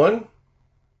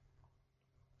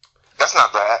 That's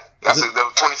not bad. That's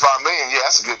 25 million. Yeah,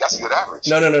 that's a good average.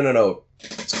 No.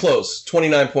 It's close.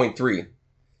 29.3.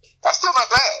 That's still not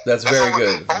bad. That's very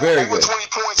good. Very good. 20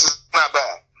 points is not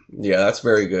bad. Yeah, that's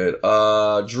very good.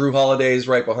 Drew Holiday's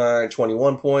right behind,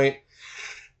 21 point.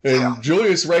 And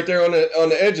Julius right there on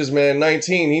the edges, man,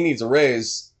 19. He needs a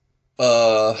raise. $8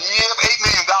 million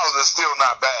is still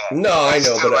not bad. No, I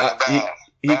know, but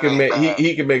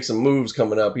he can make some moves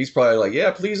coming up. He's probably like, yeah,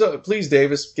 please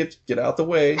Davis, get out the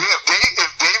way. Yeah,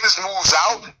 if Davis moves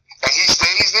out and he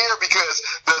stays there, because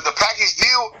the package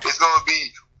deal is going to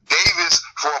be Davis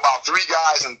for about 3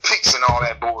 guys and picks and all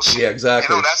that bullshit. Yeah,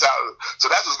 exactly. You know, that's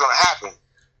what's going to happen.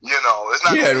 You know, it's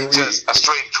not going to be just a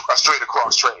straight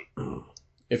across trade.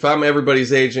 If I'm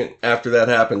everybody's agent, after that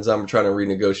happens, I'm trying to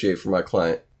renegotiate for my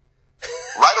client.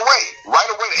 Right away.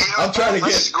 I'm trying to go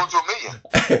to $1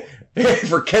 million.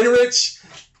 For Kenrich,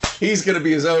 he's going to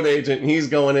be his own agent. And he's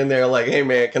going in there like, hey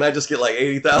man, can I just get like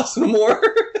 80,000 more?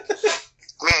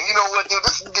 Man, you know what, dude?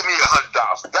 Just give me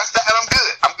 $100,000. That's that, and I'm good.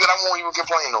 I won't even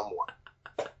complain no more.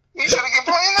 You should have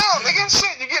complained now, nigga.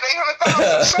 Shit, you get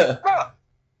 800,000.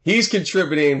 He's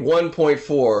contributing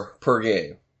 1.4 per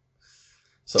game.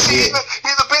 So he's a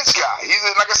bench guy.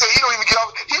 Like I said, he don't even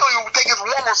take his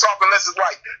warm-ups off unless it's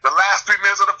like the last 3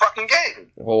 minutes of the fucking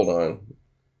game. Hold on.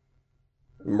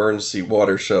 Emergency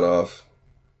water shut off.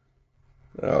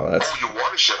 Oh, that's. Oh, your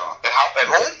water shut off at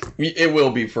home? It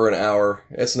will be for an hour.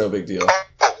 It's no big deal.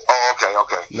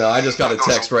 Okay. No, I just got a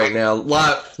text right now.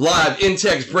 Live in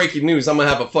text breaking news. I'm gonna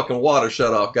have a fucking water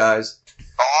shut off, guys.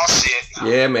 Oh shit.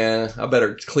 Yeah, man. I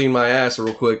better clean my ass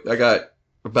real quick. I got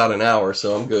about an hour,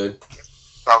 so I'm good.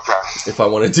 Okay. If I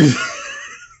want to do that.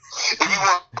 If you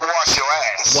want to wash your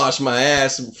ass. Wash my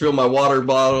ass, fill my water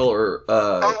bottle, or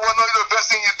Oh, well, no, the best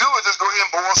thing you do is just go ahead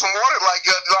and boil some water like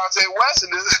Delonte West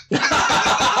and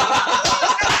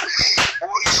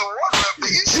boil some water up.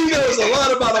 He knows a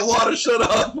lot about a water shut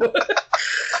off. Oh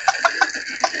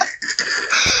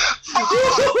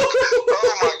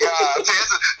my God!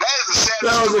 That is a sad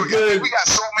story. We got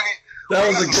so many. That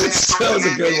was a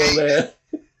good one, man.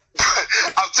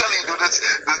 I'm telling you, dude,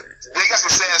 they got some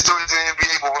sad stories in the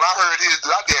NBA, but when I heard his, I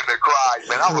damn near cried,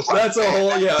 man. I was like, that's a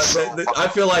whole,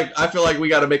 I feel like we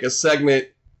got to make a segment.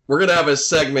 We're gonna have a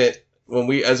segment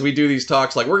as we do these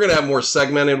talks. Like, we're gonna have more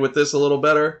segmented with this a little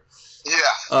better. Yeah.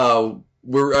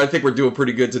 I think we're doing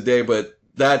pretty good today, but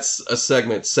that's a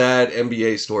segment, sad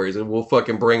NBA stories, and we'll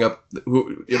fucking bring up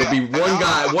it'll be one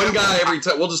guy every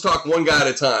time. We'll just talk one guy at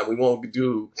a time. We won't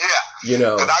do, you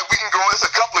know. We can go, there's a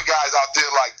couple of guys out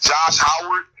there like Josh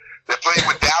Howard that played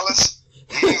with Dallas.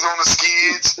 He's on the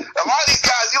skids. A lot of these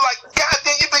guys, you're like, God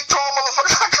damn, you big tall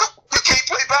motherfucker. You can't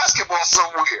play basketball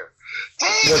somewhere.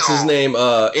 Damn. What's his name?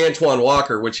 Antoine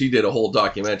Walker, which he did a whole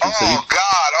documentary. Oh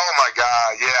my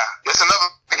God, yeah. There's another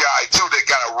guy too that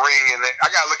got a ring, and I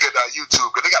gotta look at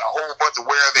YouTube because they got a whole bunch of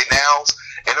Where Are They Nows,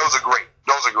 and those are great.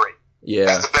 Yeah,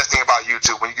 that's the best thing about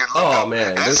YouTube when you get.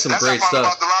 Man, there's some great stuff. That's how I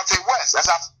found about Delonte West. That's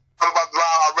how I found about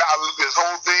this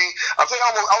whole thing. I'm telling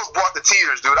you, I was brought to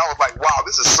tears, dude. I was like, wow,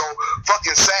 this is so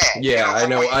fucking sad. Yeah, I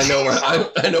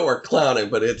know we're clowning,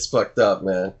 but it's fucked up,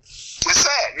 man. It's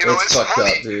sad, you know. It's fucked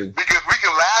funny up, dude. Because we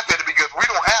can laugh at it because we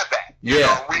don't have that. And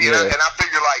I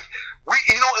figure like. And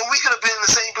we could have been in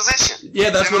the same position.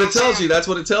 Yeah, that's what it tells you. That's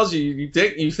what it tells you. You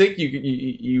think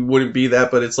you wouldn't be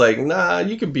that, but it's like, nah,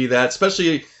 you could be that,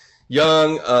 especially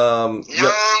young.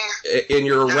 And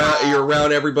you're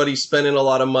around everybody spending a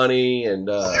lot of money, and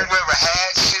you never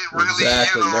had shit, really.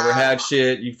 Exactly, never had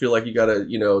shit. You feel like you gotta,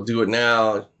 do it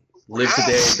now, live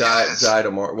today, die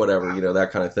tomorrow, whatever,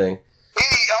 that kind of thing.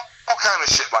 All kind of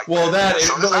shit like that. Well,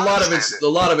 so a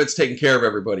lot of it's taking care of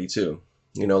everybody too.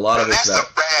 You know, a lot of it's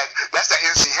that's the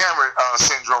MC Hammer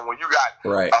syndrome when you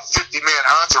got right. a 50-man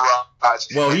entourage.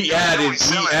 Well, he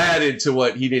added to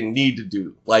what he didn't need to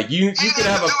do. Like you could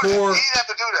have a core. He didn't have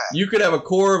to do that. You could have a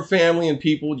core of family and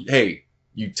people. Hey,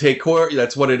 you take core.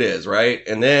 That's what it is, right?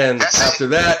 And then after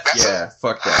that,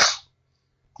 fuck that.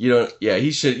 You don't. Yeah,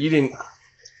 he should. You didn't.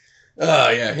 Oh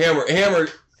yeah, Hammer.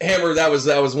 That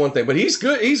was one thing, but he's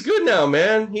good. He's good now,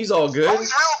 man. He's all good. Oh, he's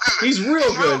real good. He's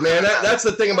real good, man. That's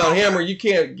the thing about Hammer. You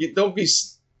can't get. Don't be.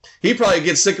 He probably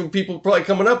gets sick of people probably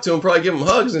coming up to him, probably giving him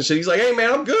hugs and shit. He's like, "Hey,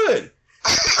 man, I'm good."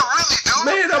 Really, dude?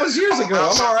 Man, that was years ago.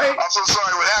 I'm all right. I'm so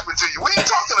sorry what happened to you. What are you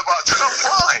talking about, dude? I'm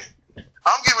fine.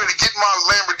 I'm getting ready to get my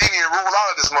Lamborghini and roll out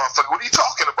of this motherfucker. What are you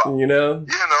talking about? You know.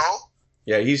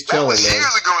 Yeah, he's chilling, man. That was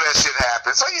years ago that shit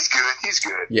happened. So he's good. He's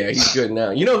good. Yeah, he's good now.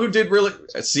 You know who did really?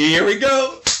 See, here we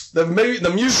go. The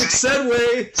music segue.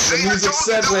 The music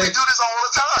segue. We do this all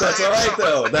the time. That's all right,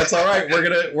 though. That's all right.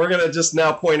 We're gonna just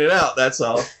now point it out. That's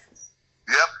all. Yep.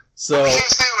 So we can't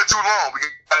stay on it too long. We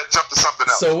gotta jump to something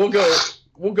else. So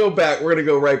we'll go back. We're gonna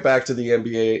go right back to the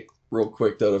NBA real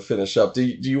quick though to finish up. Do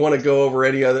you want to go over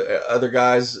any other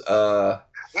guys? No,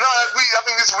 I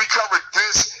think we covered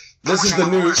this. This is the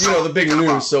news, the big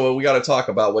news. So we got to talk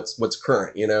about what's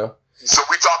current, So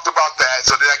we talked about that.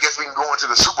 So then I guess we can go into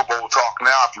the Super Bowl talk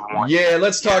now if you want. Yeah,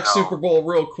 let's talk Super Bowl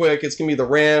real quick. It's gonna be the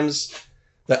Rams,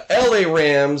 the LA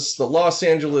Rams, the Los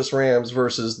Angeles Rams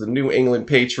versus the New England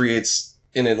Patriots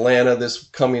in Atlanta this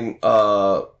coming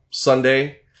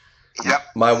Sunday. Yep.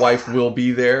 My wife will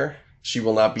be there. She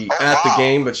will not be at the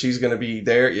game, but she's going to be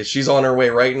there. Yeah, she's on her way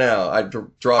right now. I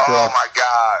dropped her off. Oh, my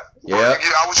God. Yeah.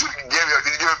 I wish you could give her a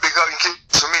big hug and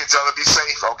kiss for me and tell her to be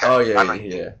safe. Okay. Oh,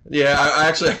 yeah. Yeah,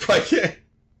 I probably can't.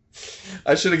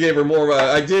 I should have gave her more.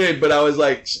 I did, but I was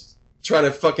like trying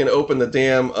to fucking open the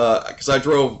damn, because I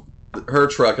drove her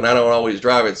truck and I don't always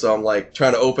drive it. So I'm like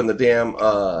trying to open the damn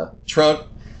trunk.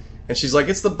 And she's like,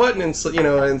 it's the button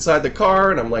inside the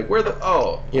car. And I'm like,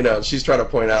 she's trying to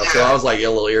point out. So I was like a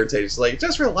little irritated. She's like,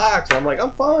 just relax. And I'm like,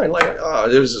 I'm fine. Like,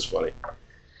 it was just funny.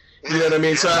 You know what I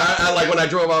mean? So I like when I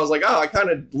drove, I was like, I kind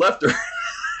of left her. Didn't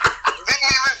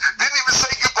even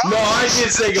say goodbye. No, I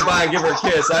did say goodbye and give her a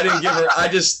kiss. I didn't give her, I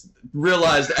just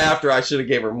realized after I should have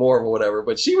gave her more or whatever.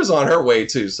 But she was on her way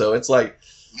too. So it's like,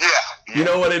 you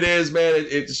know what it is, man?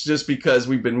 It's just because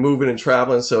we've been moving and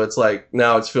traveling, so it's like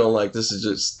now it's feeling like this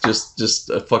is just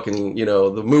a fucking,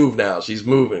 the move now. She's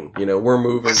moving, we're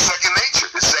moving. It's second nature.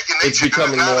 It's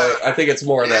becoming more. I think it's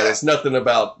more of that. It's nothing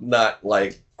about not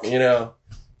like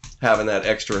having that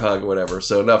extra hug or whatever.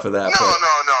 So enough of that. No.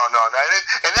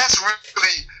 And that's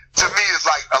really, to me, it's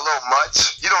like a little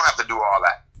much. You don't have to do all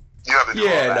that. You don't have to do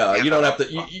all that. You don't have to.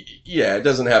 It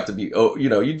doesn't have to be. Oh, you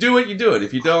do it. You do it.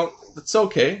 If you don't, it's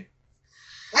okay.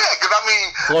 Yeah, because I mean,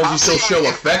 as long as you still show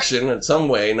affection in some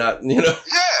way, not Yeah.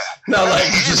 Not like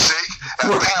you just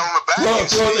throw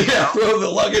the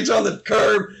luggage on the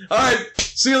curb. All right,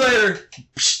 see you later. Yep,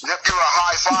 give her a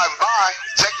high five, bye.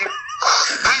 Check you,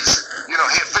 peace.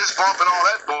 Hit fist bump and all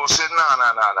that bullshit.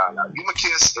 No. Give him a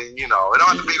kiss, and it don't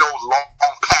have to be those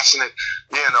long, passionate,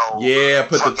 Yeah,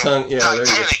 put the tongue. Yeah,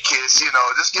 Titanic kiss.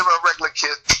 Just give her a regular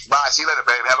kiss. Bye. See you later,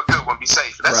 baby. Have a good one. Be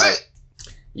safe. That's it.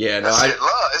 Yeah,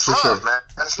 it's love, man.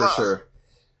 That's for sure.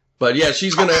 But yeah,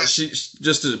 she's gonna.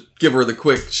 Just to give her the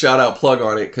quick shout out plug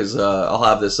on it because I'll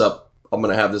have this up. I'm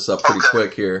gonna have this up pretty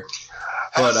quick here.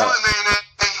 Have fun, man.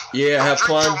 Yeah, have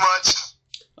fun. Too much.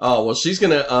 Oh well, she's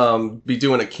gonna be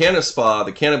doing the cannabis spa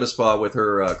with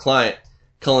her client,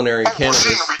 Culinary Cannabis. She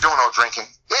ain't gonna be doing no drinking.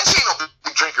 Yeah, she ain't no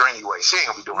big drinker anyway. She ain't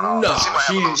gonna be doing all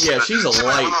that. She's a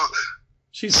light.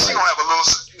 She's gonna have a little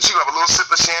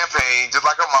sip of champagne, just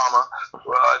like her mama.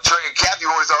 Kathy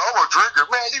always said, "I'm a drinker,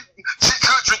 man." She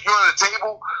could drink you under the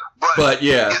table, but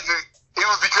yeah, it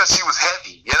was because she was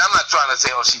heavy. And I'm not trying to say,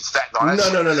 she's fat. No.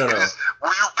 No.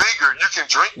 When you bigger, you can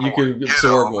drink more. You can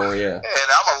absorb more, yeah. And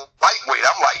I'm a lightweight.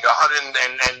 I'm like 100,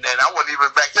 and I wasn't even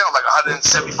back then. I'm like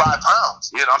 175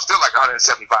 pounds. I'm still like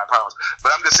 175 pounds.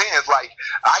 But I'm just saying, it's like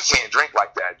I can't drink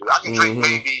like that, dude. I can drink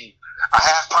maybe a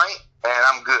half pint, and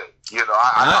I'm good.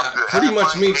 I'm good. Pretty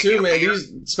much me too, man.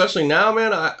 Especially now,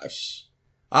 man.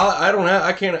 I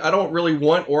don't really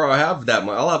want, or I have that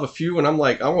much. I'll have a few, and I'm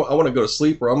like, I want to go to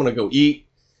sleep, or I'm gonna go eat.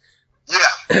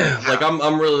 Yeah. Like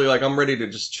I'm really like I'm ready to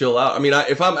just chill out. I mean,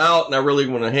 if I'm out and I really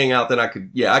want to hang out, then I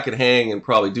could hang and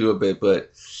probably do a bit,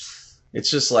 but it's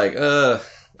just like I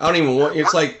don't even want.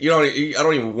 It's like I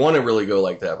don't even want to really go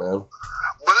like that, man.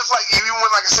 But it's like even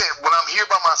when, like I said, when I'm here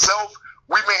by myself,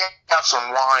 we may have some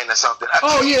wine or something.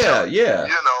 Yeah.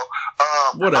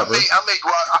 Whatever. I may go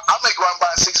out and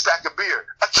buy a 6-pack of beer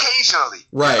occasionally.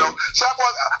 Right. So I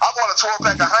bought a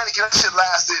 12-pack of Heineken. That shit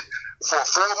lasted for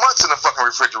 4 months in the fucking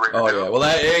refrigerator. Oh, yeah. Well,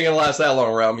 that ain't going to last that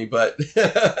long around me, but.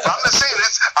 I'm just saying,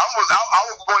 I was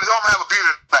going home and have a beer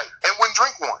tonight and wouldn't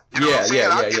drink one. You know what I'm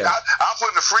saying? I'll put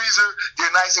it in the freezer,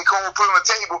 get it nice and cold, put it on the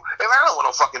table, and I don't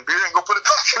want no fucking beer and go put it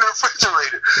back in the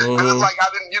refrigerator. But it's like I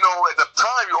didn't, at the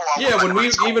time,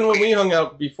 when we hung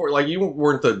out before, like, you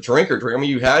weren't the drinker. I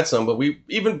mean, you had some, but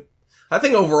I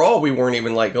think overall we weren't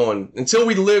even like going, until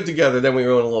we lived together, then we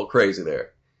were going a little crazy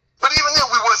there. But even then,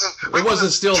 it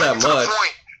wasn't still that much.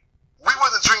 We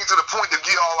wasn't drinking to the point to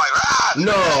get all like,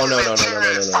 no.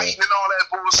 Fighting and all that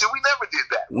bullshit. We never did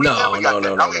that. No.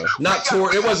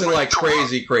 It wasn't like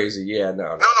crazy. Yeah,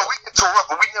 no. No, we get tore up,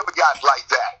 but we never got like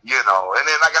that, And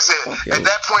then, like I said, at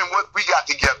that point, when we got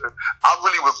together, I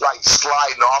really was like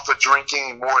sliding off of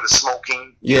drinking, more to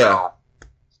smoking. Yeah.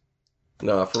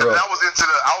 No, for real. I was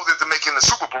into making the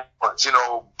Super Bowl punch, getting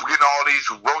all these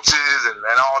roaches and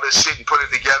all this shit and putting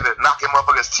it together and knocking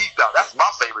motherfuckers' teeth out. That's my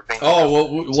favorite thing.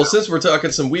 Oh, well, since we're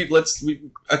talking some weed,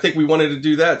 I think we wanted to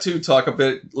do that too. Talk a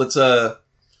bit. Let's,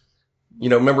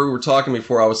 remember we were talking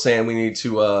before. I was saying we need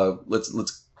to, let's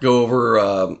go over,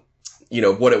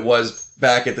 what it was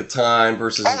back at the time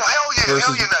versus. Oh, hell yeah.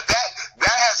 Now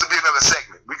that has to be another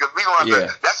segment because we gonna have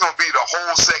to, that's gonna be the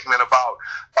whole segment about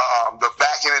the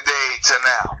back in the day to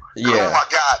now. Yeah. Oh my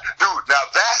God, dude! Now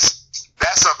that's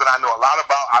something I know a lot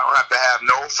about. I don't have to have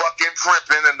no fucking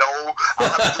primping and I don't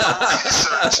have to do no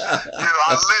research.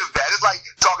 I live that. It's like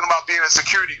talking about being a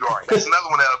security guard. That's another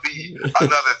one that'll be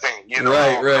another thing.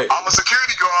 Right. I'm a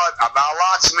security guard. I'm not a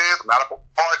locksmith. I'm not a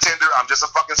bartender. I'm just a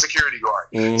fucking security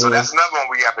guard. Mm-hmm. So that's another one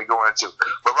we have to go into.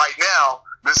 But right now,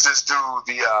 let's just do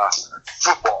the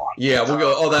football. Yeah, we'll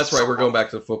go. Oh, that's right. We're going back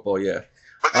to the football. Yeah.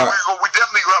 But then we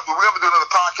definitely we're going to do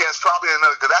another podcast, probably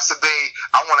another, because that's the day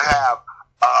I want to have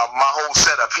my whole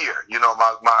setup here.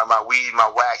 My weed, my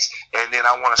wax, and then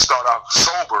I want to start off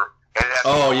sober. And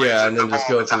then just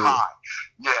go to high.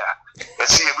 Yeah. And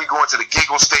see if we go into the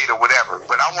giggle state or whatever.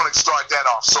 But I want to start that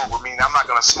off sober. Meaning I'm not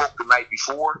going to smoke the night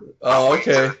before. Oh,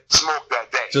 okay. Smoke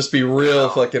that day. Just be real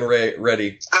fucking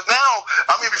ready. Because now,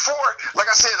 before, like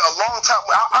I said, a long time,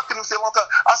 I couldn't say a long time.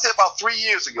 I said about 3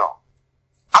 years ago.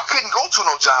 I couldn't go to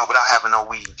no job without having no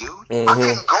weed, dude. Mm-hmm. I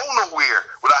couldn't go nowhere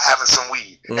without having some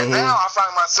weed. Mm-hmm. And now I find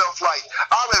myself like,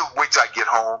 I'll wait till I get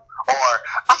home. Or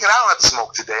I don't have to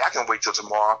smoke today. I can wait till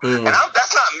tomorrow. Mm. And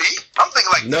that's not me. I'm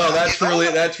thinking like, no, that really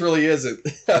isn't.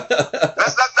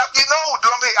 That's dude.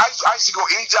 I used to go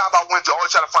any job I went to,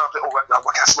 always try to find I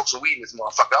can smoke some weed in this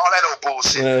motherfucker. All that old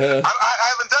bullshit. Uh-huh. I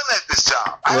haven't done that at this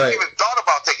job. I haven't even thought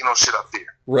about taking no shit up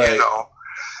there. Right.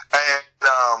 And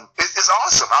it's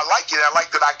awesome. I like it. I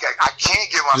like that I can't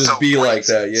give myself just be breaks. like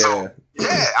that. Yeah. So,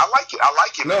 yeah, I like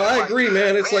it. No, I agree,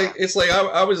 man. It's like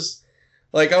I was.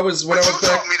 Like I was when I was back. You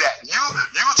taught me that.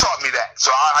 You taught me that.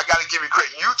 So I got to give you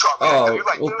credit. You taught me that. You're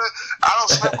like, I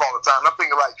don't smoke all the time. And I'm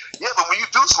thinking like, yeah, but when you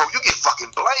do smoke, you get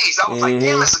fucking blazed. I was like,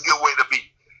 damn, that's a good way to be.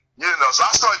 So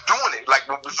I started doing it like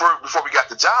before we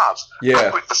got the jobs. Yeah.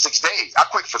 I quit for 6 days. I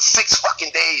quit for 6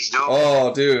 fucking days, dude.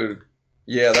 Oh, dude.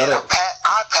 Yeah,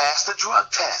 I passed the drug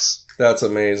test. That's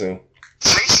amazing.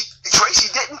 Tracy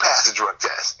didn't pass the drug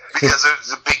test because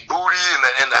there's a big booty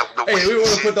and the hey, we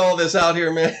want to put all this out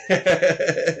here, man. I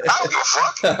don't give a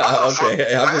fuck.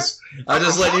 Okay, I'm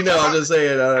just letting you know. I'm just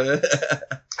saying. Hey,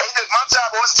 my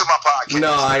job was to my podcast.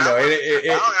 No, I know. I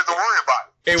don't have to worry about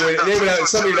it.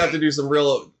 Somebody would have to do some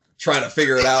real trying to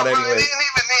figure it out anyway. Even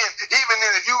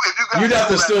then, if you got you'd have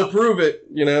to still prove it,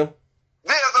 Yeah,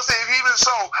 as I say, even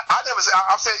so,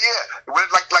 I said, yeah,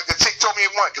 like the chick told me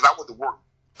it once because I went to work.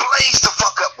 Blazed the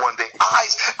fuck up one day. I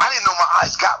didn't know my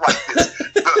eyes got like this.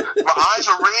 My eyes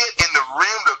were red, and the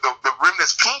rim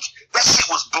that's pink. That shit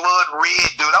was blood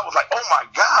red, dude. I was like, oh my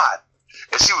God.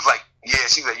 And she was like,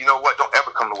 you know what? Don't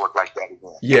ever come to work like that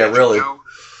again. Yeah, really.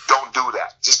 Don't do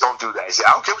that. Just don't do that. She said,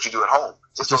 I don't care what you do at home.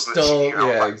 Just don't do that shit here.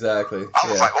 Yeah, exactly. I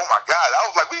was like, oh my God. I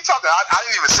was like, what are you talking about? I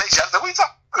didn't even say shit. I said, what are you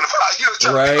talking about?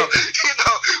 Right. What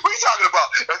are you talking about?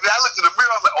 And then I looked in the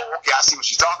mirror. I was like, oh, okay, I see what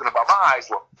she's talking about. My eyes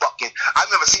were fucking. I've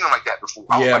never seen them like that before.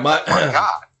 Oh my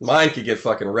God. Mine could get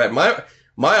fucking red. My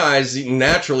eyes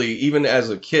naturally, even as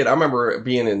a kid, I remember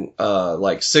being in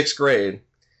like 6th grade,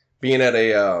 being at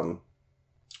a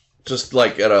just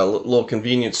like at a little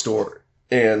convenience store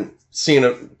and seeing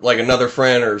another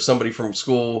friend or somebody from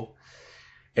school.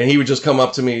 And he would just come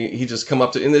up to me.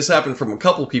 And this happened from a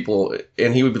couple people.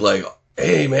 And he would be like,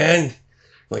 hey, man,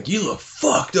 like, you look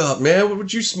fucked up, man. What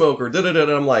would you smoke? Or da-da-da.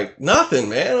 And I'm like, nothing,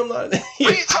 man. I'm not. What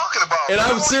are you talking about? And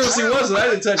I seriously wasn't. I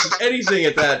didn't touch anything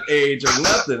at that age or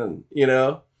nothing,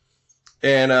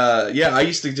 And, I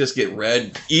used to just get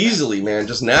red easily, man,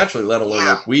 just naturally, let alone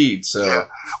with weed. So. Yeah.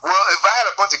 Well, if I had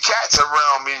a bunch the cats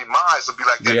around me, my eyes will be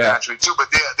like that naturally too,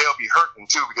 but they'll be hurting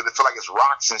too because they feel like it's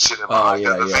rocks and shit in my eyes.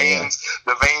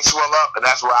 The veins swell up, and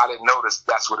that's where I didn't notice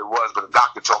that's what it was. But the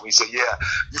doctor told me, he said, "Yeah,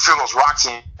 you feel those rocks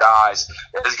in your eyes.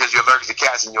 It's because you're allergic to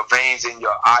cats, and your veins in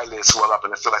your eyelids swell up,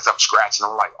 and it feel like something scratching."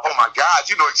 I'm like, "Oh my God,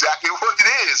 you know exactly what it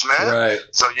is, man." Right.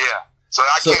 So yeah,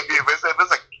 I can't be if it's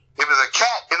a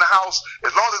cat in the house,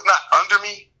 as long as it's not under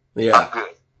me, I'm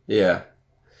good. Yeah.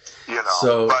 You know.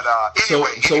 So, but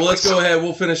anyway, let's go ahead.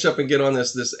 We'll finish up and get on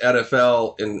this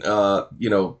NFL and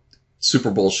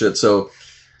Super Bowl shit. So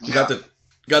you got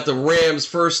the Rams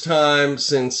first time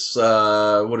since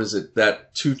what is it?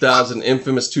 That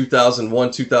infamous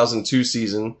 2001, 2002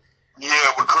 season. Yeah,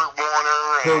 with Kurt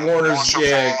Warner.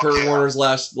 Kurt Warner's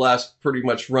last pretty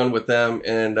much run with them,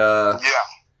 and that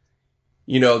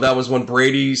was when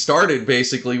Brady started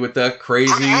basically with that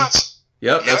crazy.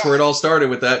 Yep, that's where it all started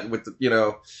with that.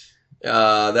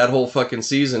 That whole fucking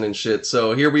season and shit.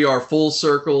 So here we are, full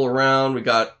circle around. We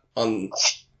got on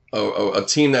a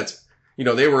team that's,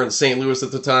 they were in St. Louis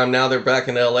at the time. Now they're back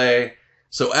in L.A.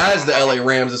 So as the L.A.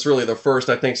 Rams, it's really the first,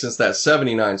 I think, since that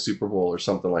 79 Super Bowl or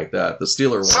something like that. The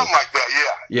Steelers one. Something like that,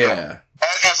 yeah.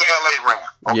 As an L.A. Ram.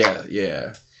 Okay.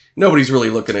 Yeah. Nobody's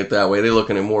really looking at it that way. They're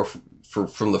looking at more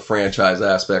from the franchise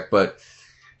aspect. But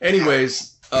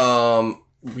anyways,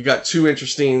 we got two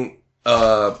interesting...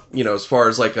 as far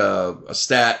as like a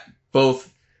stat,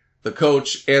 both the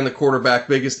coach and the quarterback,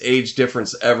 biggest age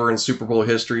difference ever in Super Bowl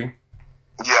history.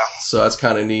 Yeah. So that's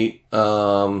kind of neat.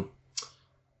 I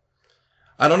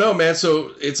don't know, man.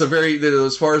 So it's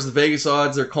as far as the Vegas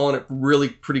odds, they're calling it really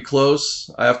pretty close.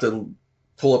 I have to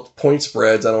pull up the point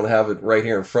spreads. I don't have it right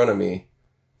here in front of me,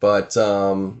 but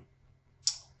I'm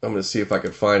going to see if I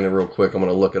can find it real quick. I'm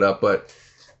going to look it up. But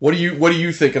what are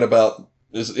you thinking about?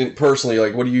 Personally,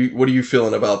 like, what are you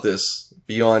feeling about this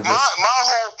beyond just... My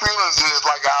whole feelings is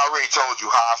like I already told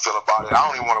you how I feel about it. I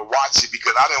don't even want to watch it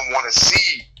because I didn't want to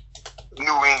see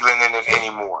New England in it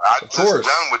anymore. I'm just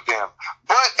done with them.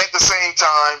 But at the same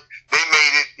time, they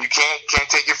made it. You can't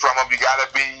take it from them. You gotta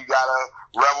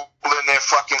revel in their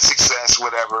fucking success,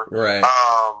 whatever. Right.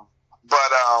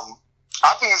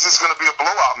 I think it's just gonna be a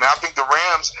blowout, man. I think the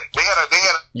Rams, they had a.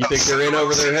 You think they're in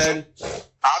over their head?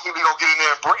 I think they're gonna get in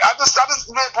there.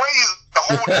 Brady's a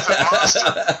whole different monster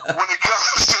when it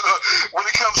comes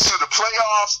to the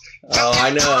playoffs.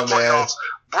 I know, man.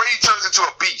 Brady turns into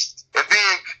a beast, and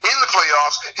then in the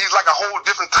playoffs, he's like a whole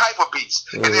different type of beast.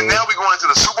 And then now we're going into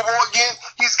the Super Bowl again.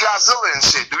 He's Godzilla and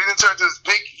shit. Dude, he didn't turn into this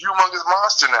big, humongous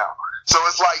monster now. So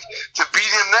it's like, to beat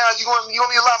him now, you're gonna need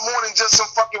a lot more than just some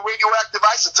fucking radioactive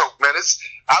isotope, man.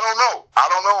 I don't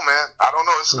know, man. I don't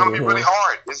know. It's gonna be really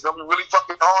hard. It's gonna be really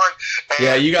fucking hard.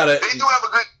 And you gotta. They do have a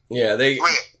good. Yeah, they.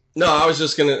 No, I was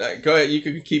just gonna go ahead. You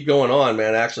could keep going on,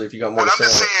 man. Actually, if you got more to say. I'm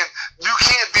just saying, you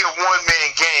can't be a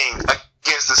one-man game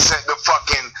against the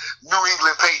fucking New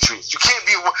England Patriots. You can't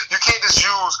just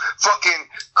use fucking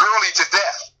Gurley to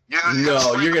death.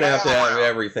 You're gonna have to have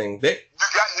everything.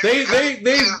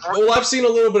 Well, I've seen a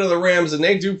little bit of the Rams, and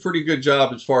they do a pretty good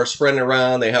job as far as spreading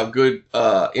around. They have good,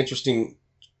 interesting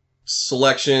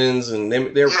selections, and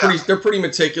they're pretty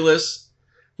meticulous.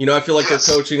 I feel like their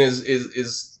coaching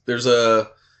is there's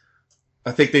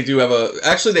I think they do have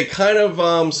actually they kind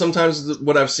of sometimes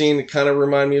what I've seen kind of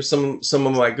remind me of some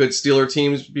of my good Steeler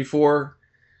teams before.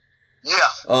 Yeah.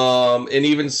 And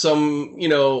even some,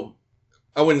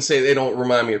 I wouldn't say they don't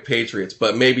remind me of Patriots,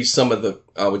 but maybe some of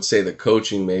I would say the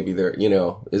coaching maybe there,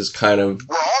 is kind of.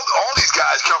 Well, all these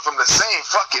guys come from the same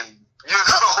fucking,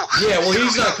 Yeah, well,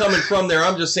 he's not coming from there.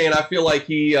 I'm just saying I feel like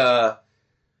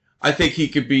I think he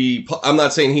could be, I'm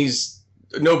not saying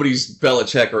nobody's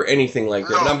Belichick or anything like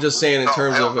that, but I'm just saying in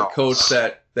terms of a coach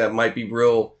that might be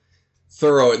real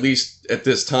thorough, at least at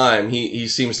this time, he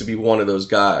seems to be one of those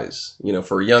guys,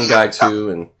 for a young guy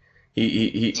too, and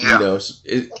he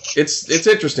it's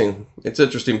interesting. It's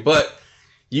interesting, but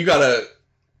you gotta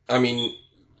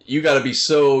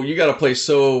play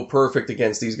so perfect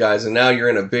against these guys, and now you're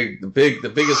in the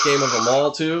biggest game of them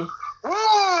all too.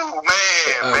 Ooh,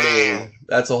 man.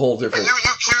 That's a whole different. You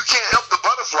can't help the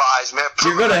butterflies, man.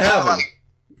 You're gonna have them.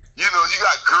 You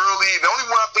got Gurley. The only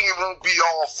one I think it won't be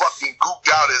all fucking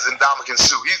gooped out is Ndamukong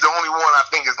Suh. He's the only one I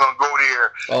think is gonna go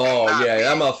there. Oh yeah,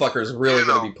 that motherfucker's really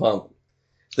gonna be pumped.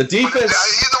 The defense.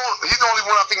 He's the only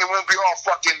one I think it won't be all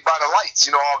fucking by the lights.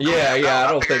 I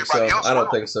don't think so. I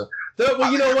don't think so.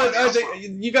 Well, you know what? I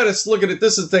think you got to look at it.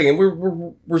 This is the thing, and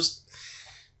we're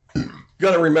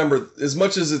got to remember, as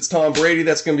much as it's Tom Brady,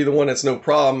 that's going to be the one that's no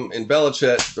problem. And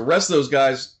Belichick, the rest of those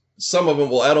guys, some of them,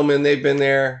 Edelman, they've been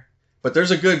there. But there's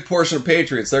a good portion of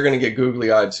Patriots. They're going to get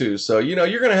googly-eyed, too. So, you're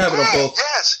going to have it on both.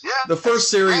 Yes. the first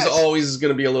series always is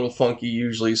going to be a little funky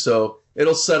usually, so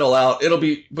it'll settle out. It'll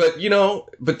be, but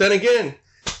then again,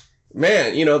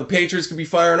 man, the Patriots could be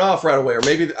firing off right away, or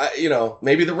maybe,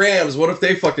 maybe the Rams. What if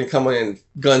they fucking come in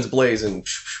guns blazing?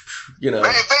 Man,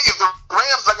 if the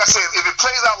Rams, like I said, if it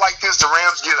plays out like this, the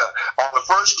Rams get on the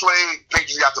first play,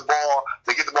 Patriots got the ball,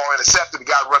 they get the ball intercepted, the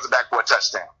guy runs it back for a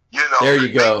touchdown. There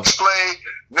you go.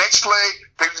 Next play,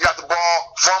 Patriots got the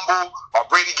ball, fumble, or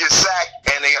Brady gets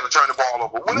sacked, and they have to turn the ball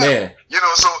over. Whatever. Man.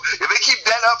 So if they keep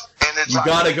that up, and it's you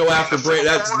got to go after Brady.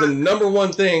 That's the number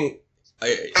one thing.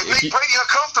 If make Brady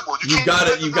uncomfortable. You got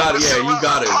it. You got it. You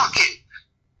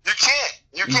can't.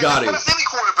 You got it. That's any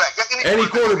quarterback. Any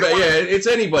quarterback. Yeah, it's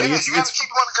anybody. Yeah, you got to keep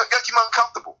him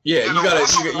uncomfortable. Yeah,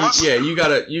 you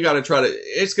got to try to.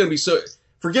 It's gonna be so.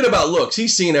 Forget about looks.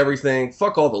 He's seen everything.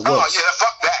 Fuck all the looks. Oh yeah,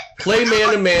 fuck that. Play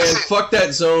man to man. Fuck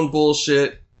that zone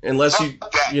bullshit. Unless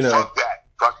fuck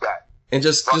that. And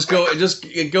just go.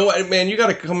 Man, you got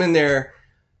to come in there.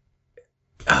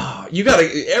 You got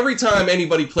to every time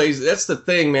anybody plays. That's the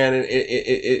thing, man. And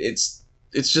it's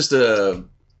just a.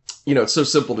 It's so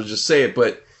simple to just say it,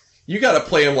 but you got to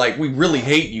play them like we really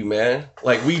hate you, man.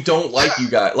 Like we don't like you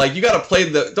guys. Like you got to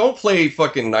play don't play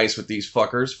fucking nice with these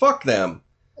fuckers. Fuck them.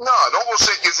 No, don't go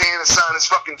shake his hand and sign his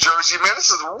fucking jersey, man.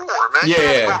 This is war, man. Yeah.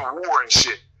 You gotta go to war and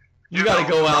shit. You got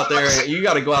to go out there. You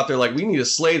got to go out there like we need to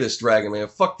slay this dragon, man.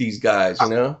 Fuck these guys, I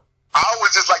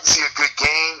always just like to see a good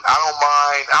game. I don't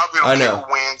mind. I don't really care who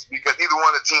wins because neither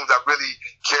one of the teams I really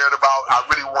cared about. I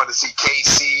really wanted to see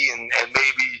KC and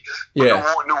maybe New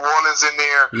Orleans in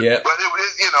there. Yeah. But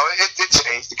it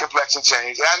changed. The complexion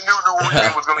changed. I knew New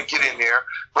Orleans was going to get in there.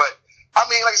 But, I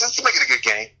mean, like I said, just make it a good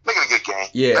game. Make it a good game.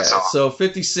 Yeah. That's all. So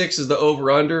 56 is the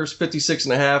over-unders,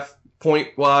 56.5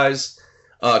 point-wise.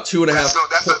 2.5. That's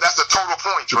the total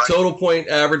points, right? Total point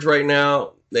average right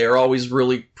now. They are always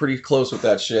really pretty close with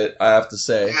that shit, I have to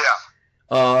say.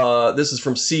 Yeah. This is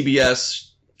from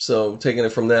CBS, so taking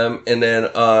it from them. And then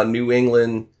New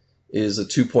England is a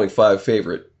 2.5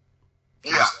 favorite.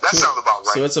 Yeah, that sounds about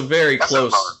right. So it's a very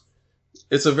close.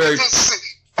 It's a very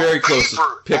close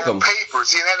pick 'em. On paper,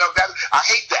 see, I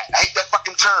hate that. I hate that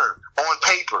fucking term, on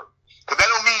paper. But that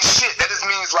don't mean shit. That just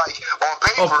means like on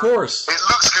paper. Of course. It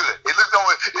looks good.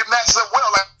 It matches up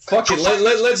well. Fuck it.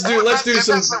 Let's do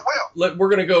some. We're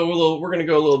gonna go a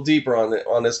little deeper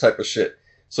on this type of shit.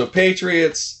 So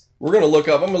Patriots. I'm gonna look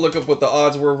up what the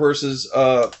odds were versus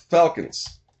Falcons.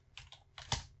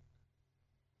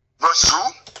 Versus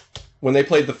who? When they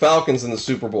played the Falcons in the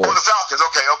Super Bowl. Oh, the Falcons.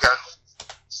 Okay.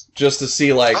 Just to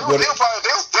see like what. They'll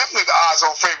definitely the odds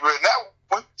on favorite in that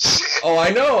one. Shit. Oh,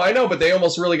 I know, but they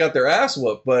almost really got their ass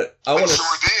whooped. But did.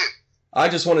 I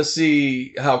just want to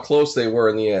see how close they were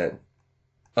in the end.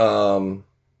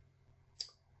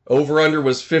 Over-under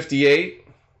was 58.5.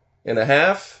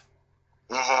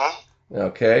 Mm-hmm.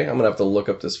 Okay, I'm going to have to look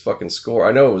up this fucking score.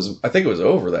 I think it was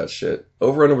over that shit.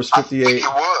 Over-under was 58. I think it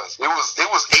was. It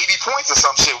was 80 points or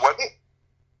some shit, wasn't it?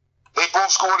 They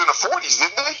both scored in the 40s,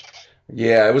 didn't they?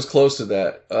 Yeah, it was close to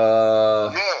that.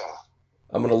 Yeah.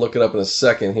 I'm going to look it up in a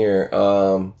second here.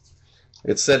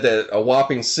 It said that a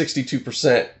whopping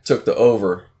 62% took the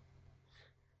over.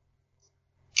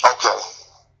 Okay.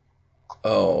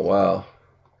 Oh, wow.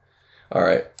 All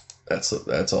right.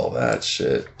 That's all that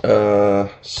shit.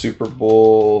 Super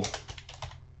Bowl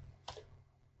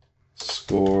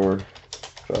score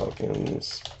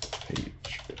Falcons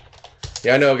Patriots.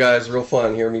 Yeah, I know, guys. Real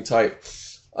fun. Hear me type.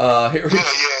 Yeah.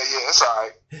 It's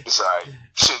all right.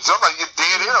 Shit, somebody get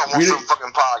dead in on some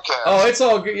fucking podcast. Oh, it's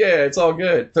all good. Yeah, it's all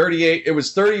good. 38. It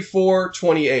was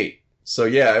 34-28. So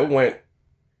yeah, it went.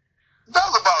 That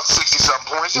was about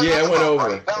 60-something points. Yeah, it went over.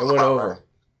 Right. It went over. Right.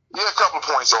 Yeah, a couple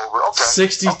points over. Okay.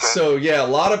 60. Okay. So yeah, a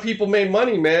lot of people made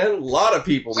money, man. A lot of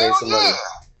people made some money.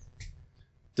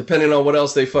 Depending on what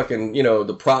else they fucking,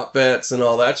 the prop bets and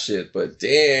all that shit. But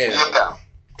damn. Yeah.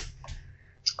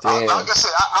 Like I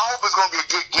said, I hope it's going to be a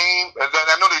good game. And then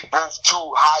I know they both two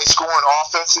high-scoring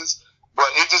offenses, but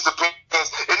it just depends.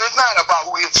 And it's not about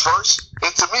who hits first.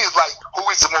 To me, it's like who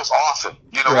hits the most often.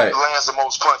 Right. Who lands the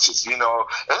most punches. And it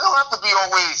don't have to be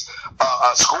always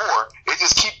a score. It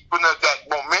just keeping that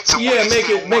momentum.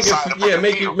 Yeah,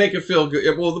 make it feel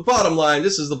good. Well, the bottom line.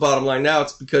 This is the bottom line now.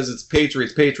 It's because it's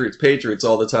Patriots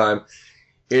all the time.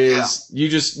 You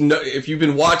just know, if you've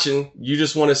been watching, you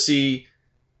just want to see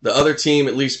the other team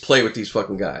at least play with these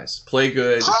fucking guys. Play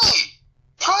good.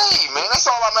 Play, man. That's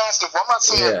all I'm asking for. I'm not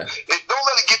saying don't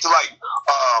let it get to like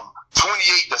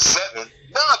 28-7.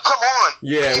 No, come on.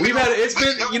 Yeah,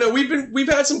 we've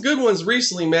had some good ones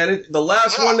recently, man. The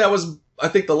last one that was, I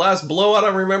think the last blowout I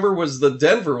remember was the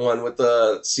Denver one with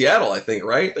Seattle, I think,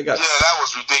 right? That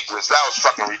was ridiculous. That was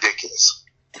fucking ridiculous.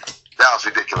 That was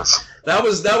ridiculous. That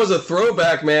was a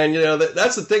throwback, man. You know,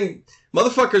 that's the thing.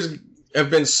 Motherfuckers have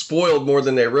been spoiled more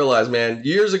than they realize, man.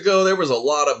 Years ago, there was a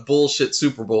lot of bullshit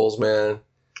Super Bowls, man.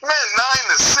 Man,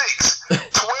 9-6,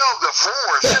 12-4,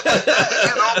 shit like that.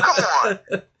 You know, come on.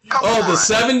 Come on. The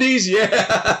 70s, yeah.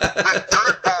 The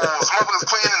dirt balls, motherfuckers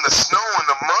playing in the snow and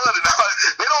the mud and all.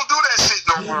 They don't do that shit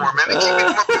no more, man. They keep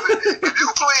making motherfuckers. If you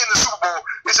play in the Super Bowl,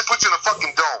 they should put you in a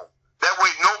fucking dome. That way,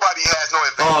 nobody has no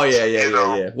advantage.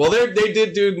 Oh yeah. Well, they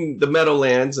did do the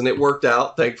Meadowlands, and it worked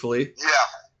out, thankfully. Yeah.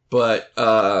 But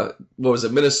what was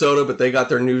it, Minnesota? But they got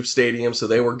their new stadium, so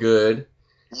they were good.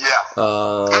 Yeah.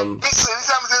 Anytime it's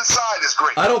inside is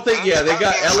great. I don't think. Yeah, they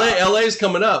got LA. LA's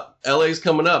coming up. LA's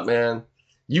coming up, man.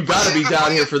 You got to be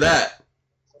down here for that.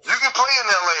 You can play in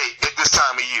LA at this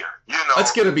time of year. You know.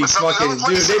 That's gonna be fucking,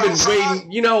 dude. They've been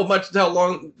waiting. You know how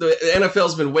long the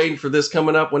NFL's been waiting for this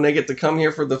coming up when they get to come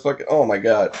here for the fucking. Oh my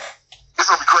god. It's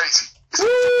gonna be crazy.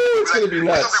 It's gonna be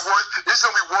nuts. It's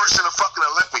gonna be worse than the fucking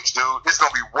Olympics, dude. It's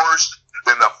gonna be worse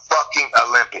than the fucking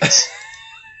Olympics.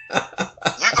 You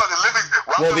thought the Olympics?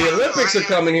 Well, the Olympics are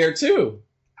coming here too.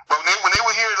 But when they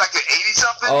were here, like the 80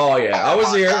 something. Oh yeah, I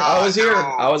was here. God, I was here.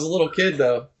 dude. I was a little kid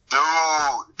though.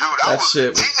 Dude,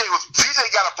 shit. TJ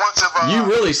got a bunch of. You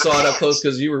really saw it up close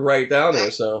because you were right down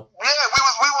there. So. Yeah,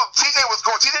 TJ was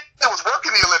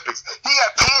working the Olympics. He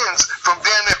had pins from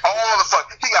damn near all the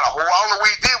fuck. He got a whole. I don't know what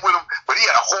he did with them, but he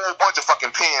had a whole bunch of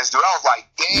fucking pins, dude. I was like,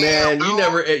 damn. Man,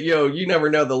 dude. You never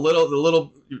know the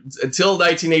little until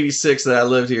 1986 that I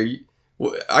lived here.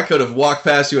 I could have walked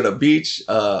past you at a beach,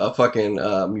 a fucking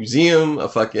museum, a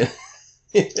fucking.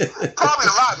 Probably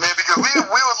a lot, man, because we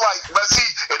was like, but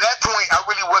see, at that point, I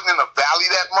really wasn't in the valley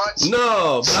that much.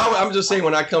 No, but I'm just saying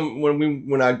when I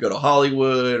go to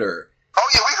Hollywood or. Oh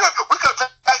yeah, we could have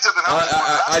in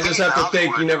Hollywood. I just have to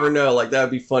think. You never know. Like that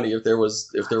would be funny if there was.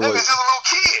 Yeah, you're a little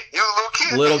kid. You're a little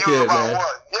kid. Little kid, man.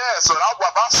 What? Yeah, so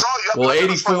I saw you. Well,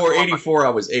 84, I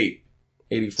was 8.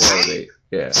 84, I was 8.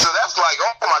 Yeah. So that's like,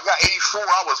 oh my God, 84,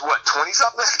 I was what, 20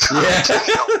 something? Yeah.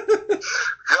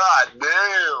 God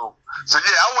damn. So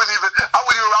yeah, I'll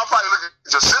probably look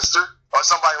at your sister or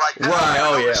somebody like that. Right.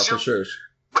 Oh yeah, for sure.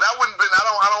 But I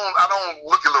don't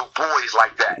look at little boys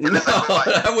like that. No,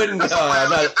 I wouldn't.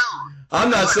 No, I'm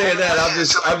not saying that.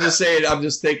 I'm just saying. I'm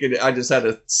just thinking. I just had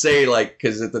to say like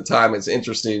because at the time it's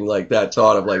interesting like that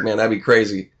thought of like man that'd be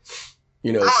crazy.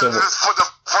 You know. No, the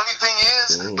funny thing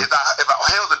is if I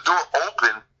held the door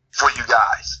open for you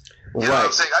guys. You know what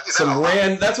I'm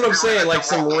saying? That's what I'm saying. Like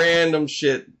some random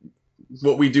shit.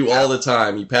 What we do all the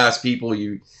time. You pass people.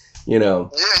 You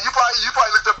know. Yeah, you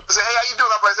probably looked up and said, "Hey, how you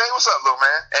doing?" I'm like, "Hey, what's up, little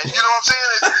man?" And you know what I'm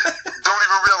saying? Don't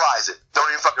even realize it. Don't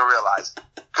even fucking realize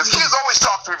it. Because kids always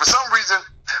talk to me. For some reason,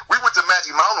 we went to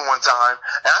Magic Mountain one time,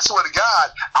 and I swear to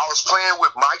God, I was playing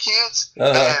with my kids,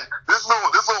 and this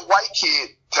little white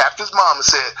kid tapped his mom and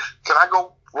said, "Can I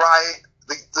go ride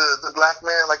the black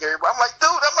man like everybody?" I'm like,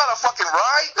 "Dude, that's not a fucking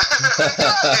ride." Get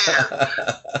out of here.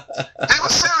 He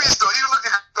was serious though. He was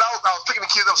looking. I was picking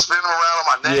the kids up, spinning them around on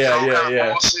my neck.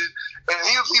 Yeah. Bullshit. And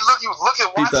he was looking, watching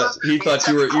us. He thought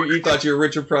you were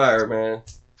Richard Pryor, man.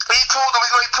 He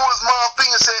pulled his mom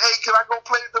thing and said, "Hey, can I go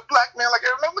play with the black man like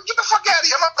everybody?" Get the fuck out of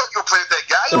here! I'm not gonna go play with that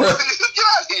guy. Get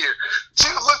out of here! She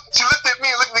looked at me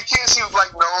and looked at the kid. She was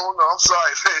like, "No, I'm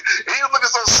sorry." And he was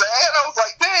looking so sad. I was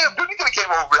like, "Damn, dude, he could have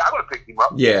came over. I would have picked him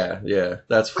up." Yeah,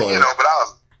 that's funny. But I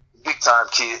was a big time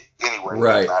kid anyway.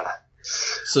 Right.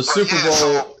 So Super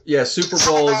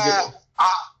Bowl is good.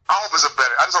 I hope it's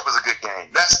I just hope it's a good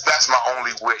game. That's my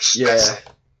only wish. Yeah. That's it.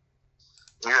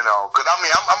 You know, because I'm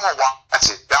gonna watch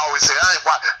it. I always say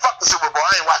fuck the Super Bowl.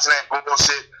 I ain't watching that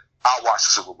bullshit. I'll watch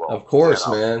the Super Bowl. Of course,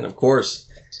 man. Of course.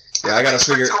 Yeah, I gotta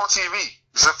figure. It's on TV.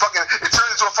 It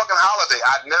turned into a fucking holiday.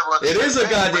 I never. It is a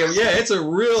goddamn it's a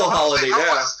real holiday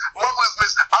now.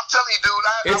 I'm telling you, dude.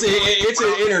 It's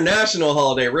an international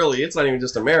holiday, really. It's not even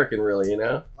just American, really. You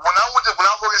know. When I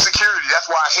was working security, that's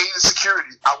why I hated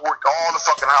security. I worked all the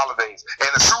fucking holidays, and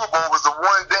the Super Bowl was the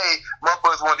one day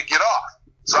motherfuckers wanted to get off.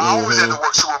 So I always had to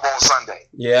work Super Bowl Sunday.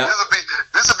 Yeah. This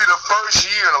will be the first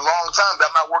year in a long time that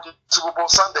I'm not working Super Bowl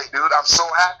Sunday, dude. I'm so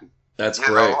happy. That's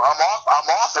great. I'm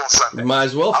off on Sunday. You might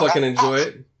as well fucking enjoy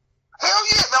it. Hell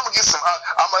yeah, man, I'm gonna get some.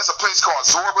 It's a place called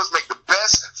Zorba's. Make the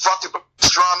best fucking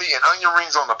pastrami and onion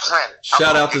rings on the planet.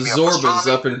 Shout out to Zorba's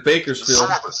up in Bakersfield.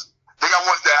 Zorba's. They got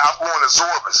one that I'm going to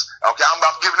Zorba's. Okay, I'm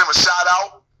giving them a shout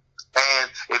out. And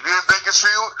if you're in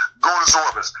Bakersfield, go to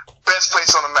Zorba's. Best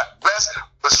place on the map. Best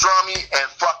pastrami and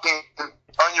fucking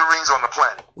onion rings on the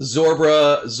planet.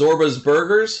 Zorba's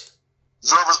Burgers?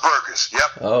 Zorba's Burgers,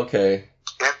 yep. Okay.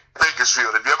 In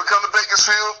Bakersfield. If you ever come to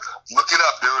Bakersfield, look it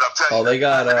up, dude. I'm telling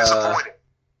you.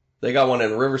 They got one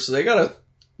in Riverside.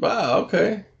 Wow.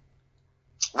 Okay.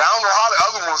 Now, I don't know how the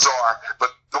other ones are, but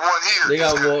the one here. They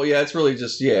got well. Yeah, it's really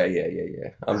just yeah.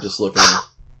 I'm just looking.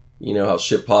 You know how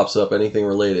shit pops up. Anything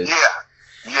related.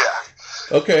 Yeah.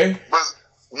 Okay. But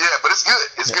it's good.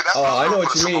 It's good. That's I know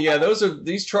what you mean. Yeah, those are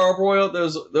these charbroiled.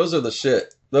 Those are the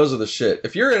shit. Those are the shit.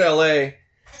 If you're in LA,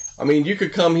 I mean, you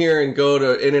could come here and go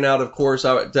to In-N-Out. Of course,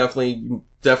 I would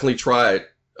definitely try it.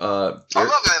 I love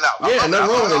In-N-Out. Yeah, nothing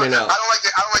wrong with In-N-Out. I don't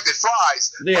like the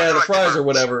fries. Yeah, the fries or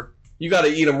whatever. You got to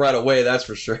eat them right away. That's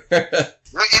for sure. They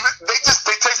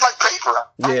taste like paper.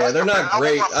 Yeah, they're not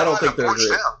great. I don't think they're great.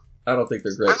 They're not good.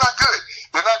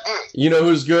 They're not good. You know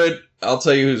who's good? I'll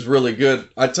tell you who's really good.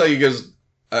 I tell you because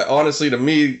honestly, to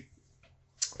me,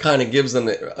 kind of gives them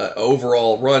the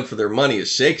overall run for their money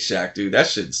is Shake Shack, dude. That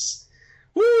shit's,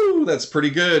 woo, that's pretty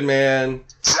good, man.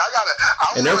 See,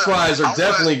 and their fries are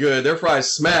definitely good. Their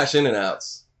fries smash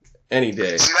In-N-Outs any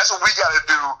day. See, that's what we got to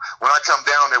do when I come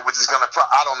down there, which is going to,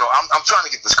 I don't know. I'm trying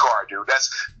to get this car, dude.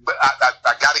 But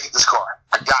I got to get this car.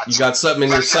 I got to. You got something in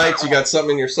your sights? You got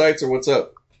something in your sights, or what's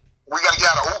up? We got to get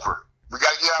out of Uber. We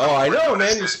got to get out of Uber. Oh, I know,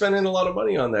 man. You're spending a lot of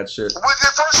money on that shit. At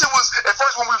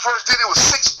first when we first did it was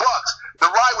 $6. The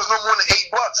ride was no more than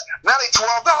 $8. Now they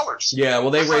 $12. Yeah,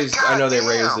 well, they raised. Like, I know they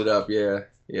raised it up. Yeah.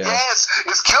 Yes,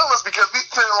 it's killing us because we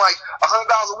spend like $100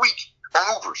 a week on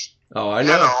Ubers. Oh, I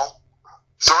know. You know?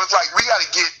 So it's like we got to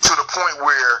get to the point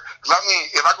where, I mean,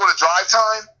 if I go to drive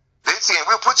time, they're saying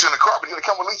we'll put you in the car, but you're gonna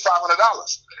come with at least $500,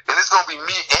 and it's gonna be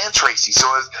me and Tracy. So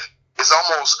it's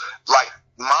almost like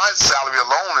my salary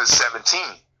alone is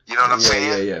 $17. You know what I'm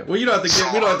saying? Yeah. Well, you don't have to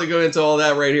we don't have to go into all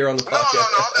that right here on the podcast. No.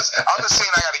 I'm just saying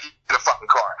I got to get a fucking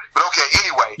car. But okay,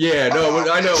 anyway. Yeah,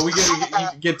 no, I know. We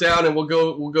get down and we'll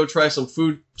go try some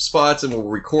food spots and we'll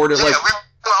record it. Yeah,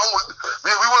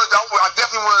 I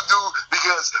definitely want to do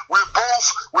because we're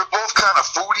both kind of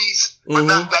foodies, but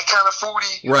not that kind of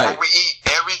foodie. Right. Where we eat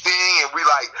everything and we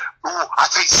like, ooh, I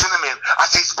taste cinnamon, I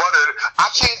taste butter. I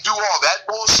can't do all that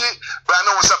bullshit, but I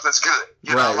know when something's good.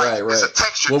 You know, right. It's a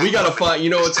texture. Well, we gotta find. You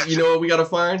know what we gotta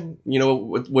find. You know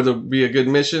what would be a good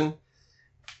mission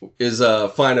is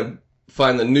find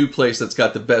the new place that's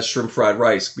got the best shrimp fried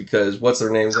rice because what's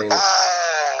their name's name?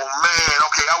 Oh man,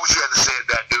 okay, I wish you hadn't said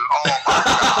that, dude. Oh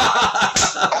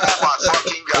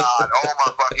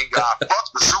my fucking god.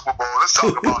 Fuck the Super Bowl. Let's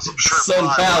talk about some shrimp Sun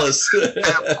Palace. Man,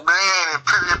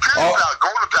 Imperial Palace,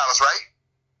 Golden Palace, right?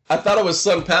 I thought it was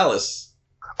Sun Palace.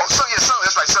 Oh,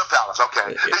 that's right, Sun Palace.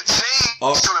 Okay, it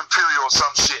changed to Imperial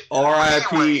some shit.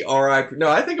 R.I.P. No,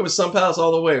 I think it was Sun Palace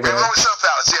all the way, man. It was Sun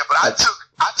Palace, yeah. But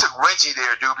I took Reggie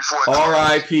there, dude. Before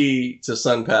R.I.P. to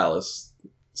Sun Palace.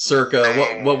 Circa,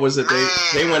 man, what was it?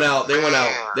 They went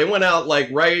out like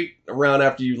right around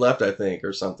after you left, I think,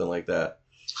 or something like that.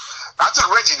 I took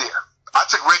Reggie there.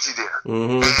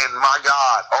 Mm-hmm. And my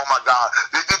God, oh my God,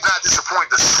 they did not disappoint.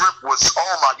 The shrimp was,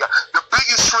 oh my God, the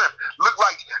biggest shrimp looked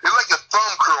like your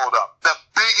thumb curled up. The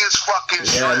biggest fucking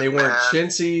shrimp. Yeah, and they weren't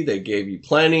chintzy. They gave you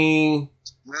plenty.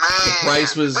 Man, the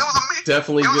price was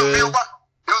definitely good. It was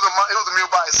a meal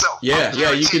by itself.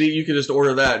 Yeah, you could just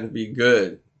order that and be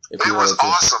good. It was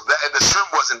awesome. And the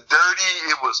shrimp wasn't dirty.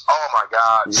 It was, oh my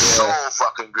God, so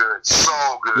fucking good.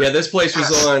 So good. Yeah, this place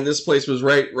was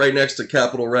right next to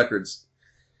Capitol Records.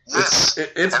 Yes.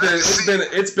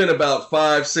 It's been about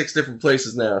 5-6 different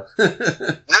places now. Yeah. It turned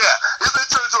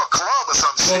into a club or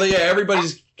something. Well, yeah,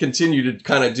 everybody's continued to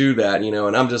kind of do that, you know,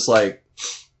 and I'm just like,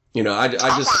 you know, I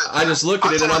just look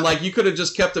at it and I'm like, you could have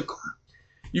just kept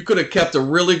a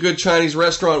really good Chinese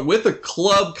restaurant with a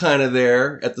club kind of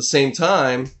there at the same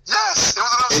time. Yes,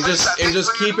 it was and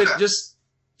just keep it just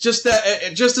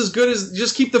as good as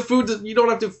just keep the food that you don't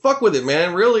have to fuck with it,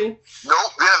 man. Really. Nope,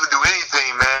 you have to do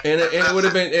anything, man. And it would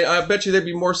have been. I bet you they'd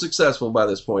be more successful by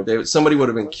this point. Somebody would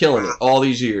have been killing it all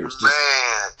these years. Man,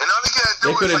 and all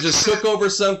they could have just took over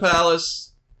Sun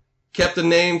Palace, kept the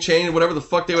name, changed whatever the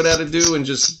fuck they would have to do, and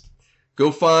just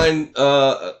go find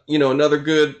another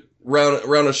good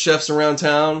round of chefs around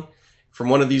town from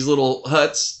one of these little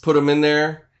huts, put them in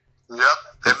there. Yep.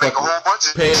 They make a whole bunch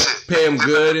of shit. Pay them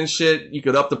good and shit. You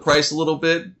could up the price a little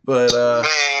bit, but man,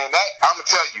 I'm gonna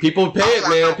tell you, people would pay it,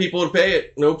 man. People would pay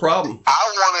it, no problem.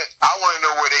 I want to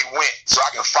know where they went so I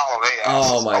can follow their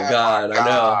asses. Oh my God, I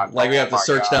know. Like we have to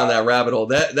search down that rabbit hole.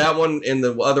 That one and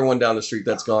the other one down the street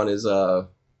that's gone is that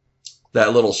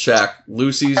little shack,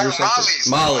 Lucy's or something.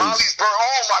 Molly's.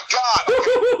 Oh my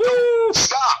God.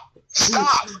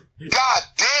 Stop. God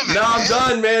damn it. No, I'm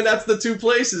done, man. That's the two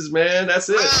places, man. That's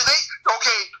it.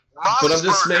 Okay, but I'm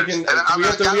just making. We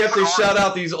have to shout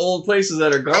out these old places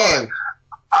that are gone. Man,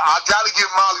 I gotta give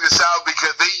Molly the shout out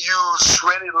because they use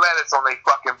shredded lettuce on their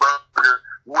fucking burger,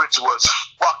 which was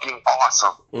fucking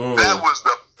awesome. That was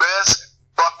the best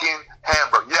fucking fucking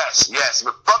hamburger. Yes.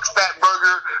 But fuck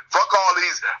Fatburger. Fuck all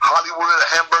these Hollywood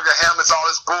hamburger helmets, all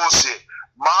this bullshit.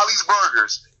 Molly's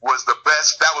Burgers was the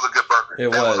best. That was a good burger. It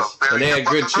was. And they had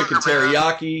good chicken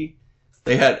teriyaki.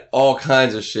 They had all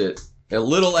kinds of shit. A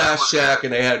little ass shack,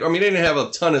 and they had, I mean, they didn't have a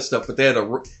ton of stuff, but they had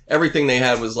everything they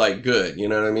had was like good. You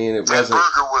know what I mean? It that wasn't.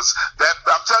 Burger was that.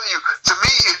 I'm telling you, to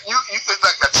me, if you it's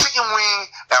like a chicken wing,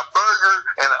 a burger,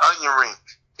 and an onion ring.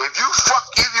 If you fuck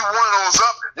either one of those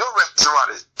up, your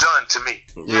restaurant is done to me.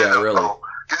 Yeah, really.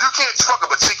 Because you can't fuck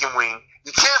up a chicken wing,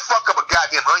 you can't fuck up a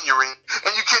goddamn onion ring,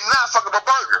 and you cannot fuck up a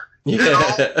burger. You know?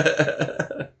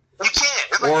 You can't.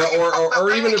 It's like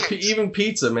or even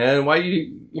pizza, man. Why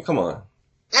you come on?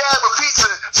 Yeah, but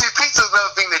pizza's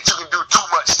another thing that you can do too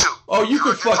much too. Oh, you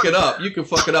can fuck it up. You can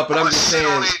fuck it up, but I'm just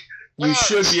saying you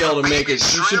should be able to make it.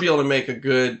 You should be able to make a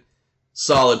good,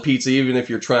 solid pizza, even if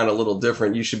you're trying a little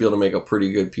different. You should be able to make a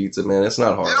pretty good pizza, man. It's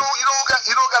not hard. You don't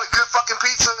got a good fucking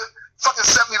pizza. Fucking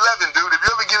 7-Eleven, dude. If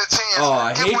you ever get a chance. Oh,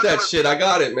 I hate that shit. I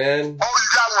got it, man. Oh, you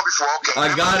got one before? Okay.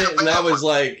 I got it, and that was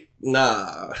like,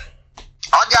 nah.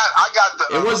 I got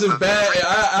the. It wasn't bad.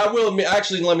 I will admit.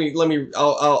 Actually, let me.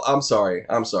 I'm sorry.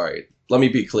 Let me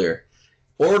be clear.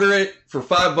 Order it for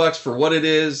 $5 for what it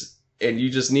is, and you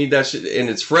just need that shit, and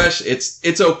it's fresh. It's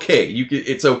okay.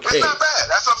 It's okay. It's not bad.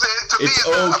 That's what I'm saying. To it's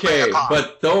me, it's okay,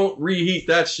 but don't reheat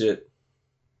that shit.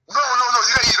 No.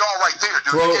 You gotta eat it all right there,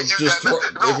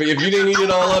 dude. If you didn't eat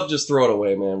it all up, just throw it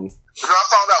away, man. You know, I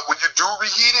found out when you do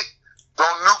reheat it,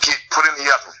 don't nuke it. Put it in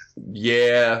the oven.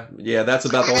 Yeah. That's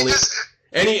about the only.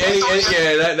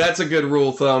 That's a good rule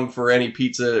of thumb for any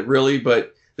pizza, really.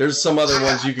 But there's some other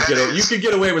ones you could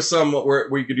get away with some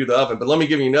where you could do the oven. But let me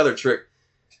give you another trick.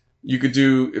 You could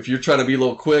do, if you're trying to be a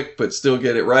little quick but still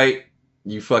get it right.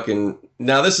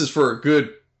 Now this is for a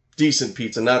good, decent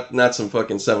pizza, not some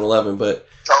fucking 7-Eleven. But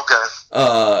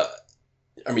okay.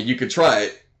 I mean, you could try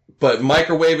it, but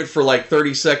microwave it for like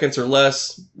 30 seconds or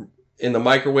less in the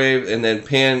microwave, and then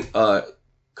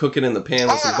cook it in the pan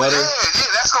with some butter. Yeah,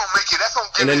 that's gonna make it. That's gonna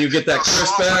give and then you get that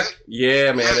crisp back.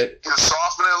 Yeah, man. You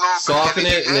soften it a little bit. Soften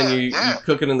it, and then you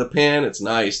cook it in the pan. It's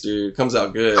nice, dude. It comes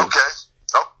out good. Okay.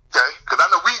 Because I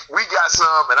know we got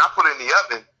some, and I put it in the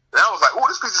oven, and I was like, "Oh,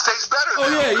 this pizza tastes better." Oh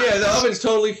yeah. The oven's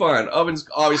totally fine. Oven's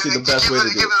obviously the best way to do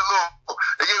it. It gave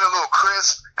it a little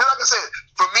crisp. Because like I said,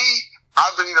 for me,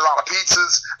 I've been eating a lot of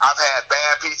pizzas. I've had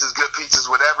bad pizzas, good pizzas,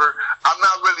 whatever. I'm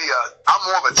not really I'm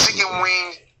more of a chicken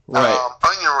wing,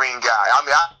 onion ring guy. I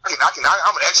mean,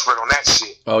 I'm an expert on that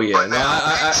shit. Oh yeah,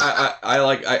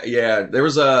 there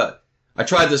was I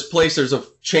tried this place. There's a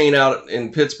chain out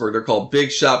in Pittsburgh. They're called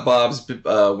Big Shot Bob's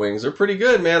Wings. They're pretty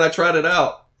good, man. I tried it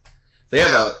out. They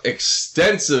have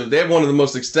they have one of the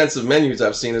most extensive menus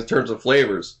I've seen in terms of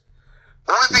flavors.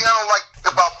 The only thing I don't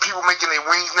like about people making their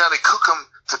wings now, they cook them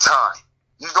to time.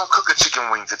 You don't cook a chicken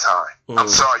wing to time. I'm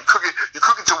sorry. You cook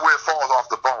it to where it falls off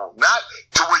the bone. Not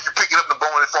to where you pick it up the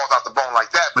bone and it falls off the bone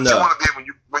like that. But you want to be able,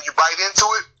 when you bite into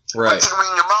it, right. Chicken wing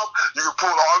in your mouth, you can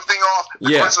pull everything off.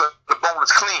 The bone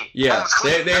is clean. Yeah.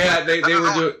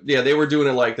 They were doing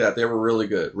it like that. They were really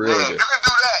good. Really good. You can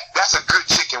do that. That's a good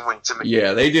chicken wing to me.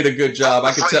 Yeah, they did a good job.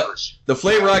 I could tell. The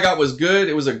flavor I got was good.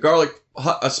 It was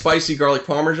a spicy garlic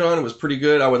parmesan. It was pretty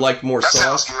good. I would like more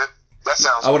sauce. That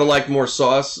sounds good. I would have liked more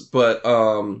sauce, but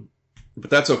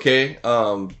that's okay.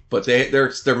 But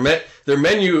their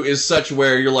menu is such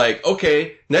where you're like,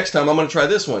 okay, next time I'm gonna try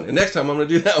this one, and next time I'm gonna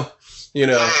do that one. You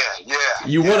know,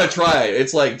 you want to try it.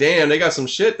 It's like, damn, they got some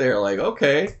shit there. Like,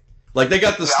 okay, like they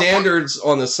got the standards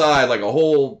on the side, like a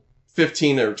whole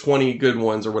 15 or 20 good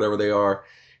ones or whatever they are,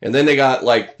 and then they got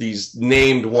like these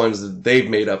named ones that they've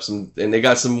made up and they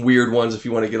got some weird ones if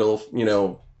you want to get a little, you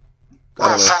know.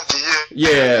 Funky,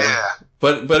 yeah.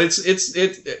 But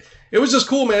it was just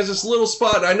cool, man. It's this little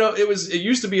spot. I know it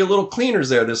used to be a little cleaners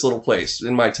there, this little place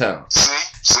in my town.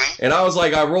 See? And I was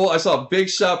like, I saw Big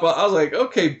Shot Bob. I was like,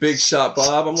 okay, Big Shot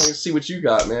Bob. I'm gonna see what you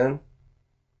got, man.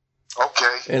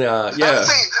 Okay. And a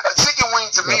chicken wing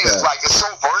to me is like, it's so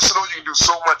versatile. You can do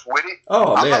so much with it.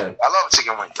 Oh man, I love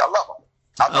chicken wings. I love them.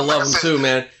 I love them too,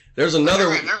 man. There's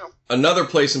another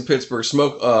place in Pittsburgh,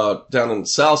 down in the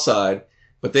South Side.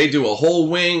 But they do a whole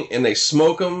wing and they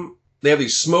smoke them. They have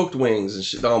these smoked wings and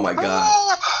shit. Oh my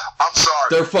god! I'm sorry.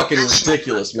 They're fucking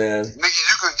ridiculous, man. Nigga,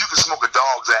 you can smoke a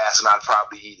dog's ass and I'd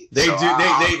probably eat it. They do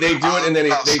it, and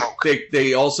then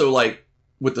they also like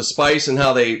with the spice and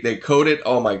how they coat it.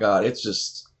 Oh my god, it's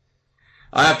just.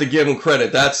 I have to give them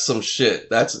credit. That's some shit.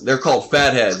 They're called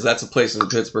Fatheads. That's a place in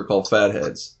Pittsburgh called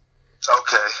Fatheads.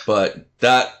 Okay. But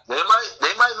that they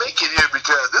might make it here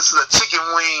because this is a chicken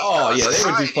wing. Oh yeah, they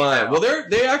would be fine. Well,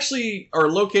 they actually are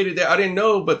located there. I didn't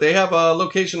know, but they have a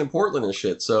location in Portland and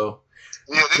shit. So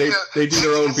Yeah, they do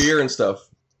their own beer and stuff.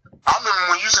 I remember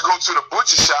when you used to go to the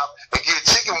butcher shop and get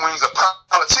chicken wings, a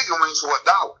pound of chicken wings for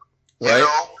 $1. You Right.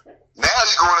 know? Now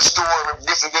you go in the store and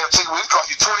get some damn chicken wings, it costs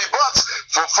you $20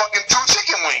 for fucking 2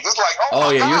 chicken wings. It's like, oh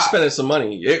my yeah, God. you're spending some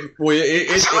money.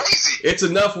 It's crazy. It's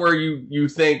enough where you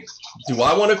think, do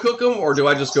I want to cook them or do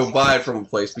I just go buy it from a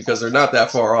place because they're not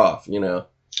that far off, you know?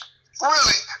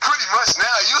 Really, pretty much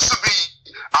now. It used to be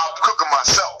I'll cook them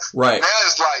myself. Right. Now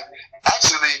it's like,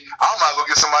 actually, I might as well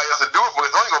get somebody else to do it, but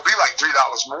it's only going to be like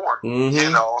 $3 more. Mm-hmm. You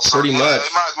know? So, Pretty much.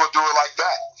 They might as well do it like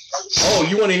that. Oh,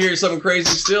 you want to hear something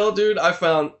crazy still, dude? I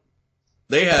found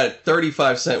they had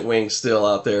 35-cent wings still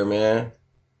out there, man.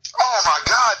 Oh my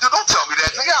God, dude, don't tell me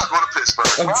that. Nigga, I'll go to Pittsburgh.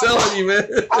 I'm telling you, man.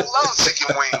 I love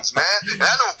chicken wings, man. And I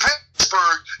know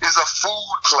Pittsburgh is a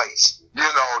food place. You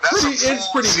know, that's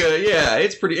It's pretty good. Yeah,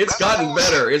 it's gotten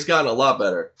better. It's gotten a lot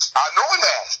better. I know it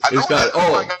has. I know It's got- it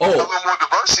has. Like, oh. a little more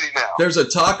diversity now. There's a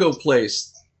taco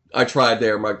place I tried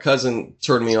there. My cousin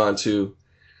turned me on to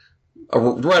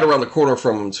right around the corner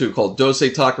from him too, called Dose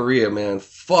Taqueria, man.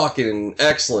 Fucking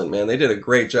excellent, man. They did a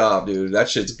great job, dude. That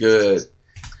shit's good.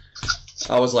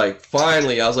 I was like,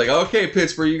 finally, okay,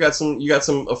 Pittsburgh, you got some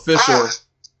official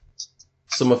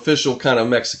kind of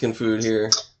Mexican food here.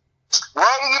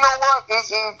 Well, you know what?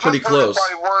 Pretty close.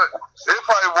 They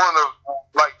probably want to,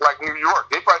 like New York.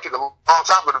 They probably take a long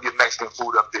time for them to get Mexican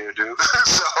food up there, dude.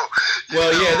 So,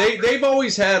 well, yeah, they've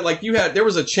always had, like, there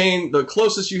was a chain, the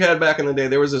closest you had back in the day,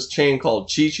 there was this chain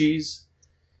called Chi-Chi's.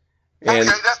 And,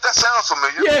 okay, that sounds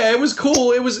familiar. Yeah, it was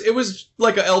cool. It was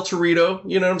like a El Torito,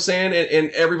 you know what I'm saying? And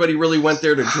everybody really went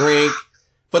there to drink.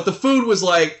 But the food was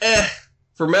like,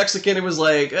 for Mexican, it was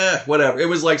like, whatever. It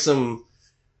was like some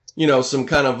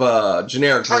kind of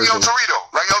generic version. Like El Torito.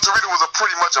 Like El Torito was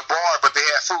pretty much a bar, but they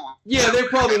had food. Yeah, they're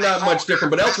probably not much different,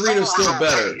 but El Torito's still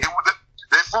better.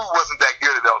 Their food wasn't that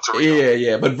good at El Torito.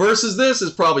 Yeah, but versus this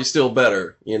is probably still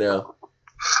better, you know.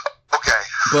 Okay.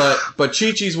 But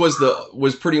Chi-Chi's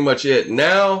was pretty much it.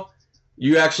 Now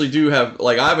you actually do have,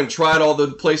 like, I haven't tried all the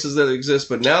places that exist,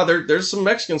 but now there's some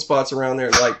Mexican spots around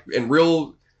there, like, and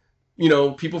real, you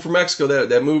know, people from Mexico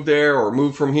that moved there or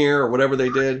moved from here or whatever they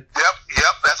did. Yep,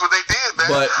 that's what they did, man.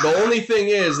 But the only thing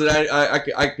is that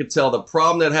I could tell the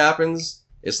problem that happens,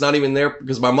 it's not even there,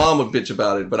 because my mom would bitch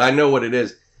about it, but I know what it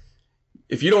is.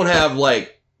 If you don't have,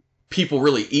 like, people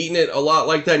really eating it a lot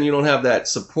like that, and you don't have that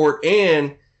support,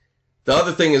 and the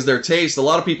other thing is their taste. A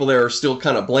lot of people there are still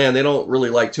kind of bland. They don't really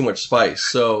like too much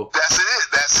spice. So that's it.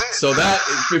 So that,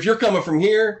 if you're coming from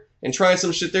here and trying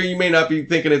some shit there, you may not be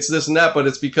thinking it's this and that, but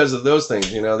it's because of those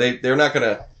things. You know, they're not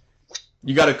gonna.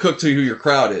 You got to cook to who your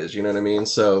crowd is. You know what I mean?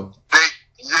 So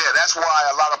that's why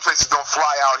a lot of places don't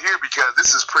fly out here, because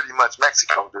this is pretty much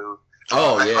Mexico, dude.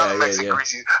 Oh, like, yeah. A lot of Mexican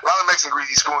greasy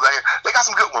spoons out here. They got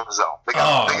some good ones though. They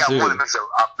got one to make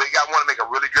a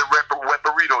really good wet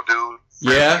burrito, dude.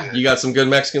 Yeah, you got some good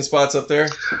Mexican spots up there?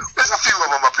 There's a few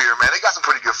of them up here, man. They got some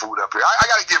pretty good food up here. I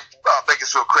got to give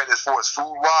Bakersfield credit as far as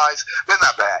food-wise. They're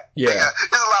not bad. Yeah.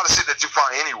 There's a lot of shit that you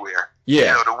find anywhere. Yeah.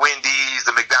 You know, the Wendy's,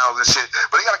 the McDonald's and shit.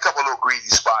 But they got a couple of little greasy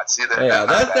spots. You know, yeah,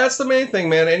 that's the main thing,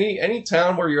 man. Any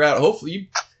town where you're at, hopefully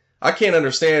I can't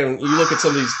understand. You look at some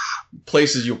of these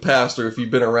places you'll pass through if you've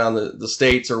been around the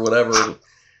States or whatever. And,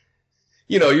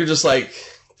 you know, you're just like,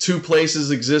 2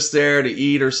 places exist there to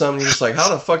eat or something. You're just like, how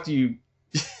the fuck do you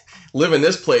live in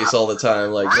this place all the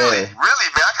time? Like, really, man.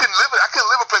 I couldn't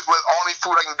live a place where only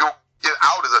food I can go get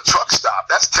out is a truck stop.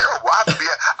 That's terrible.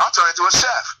 I'll turn into a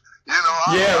chef. You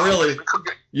know? Really.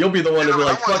 You'll be the one to be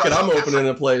like, fuck it, I'm opening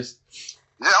a place.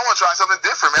 Yeah, I want to try something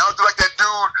different, man. I want to do like that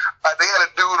dude. They had a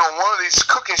dude on one of these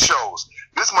cooking shows.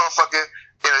 This motherfucker,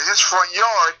 in his front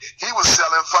yard, he was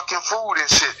selling fucking food and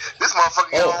shit. This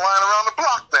motherfucker got a line around the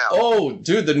block now. Oh,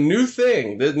 dude, the new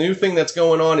thing that's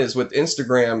going on is with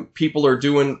Instagram, people are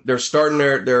they're starting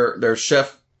their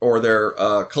chef or their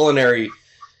culinary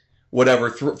whatever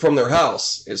from their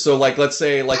house. So like, let's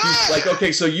say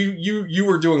okay, so you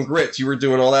were doing grits, you were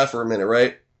doing all that for a minute,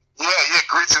 right? Yeah,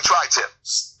 grits and tri-tip.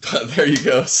 There you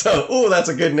go. So, that's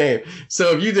a good name.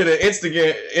 So if you did an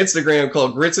Instagram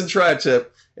called Grits and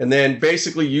Tri-Tip, and then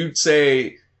basically you'd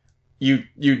say,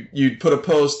 you'd put a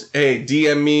post, hey,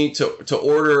 DM me to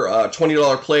order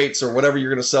 $20 plates or whatever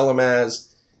you're going to sell them as.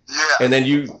 Yeah. And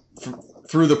then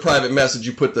through the private message,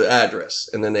 you put the address,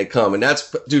 and then they come. And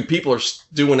dude, people are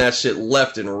doing that shit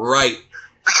left and right.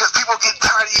 Because people get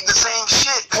tired of eating the same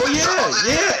shit. Oh yeah.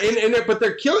 But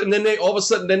they're killing. And then they all of a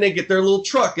sudden, they get their little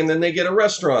truck, and then they get a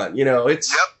restaurant. You know,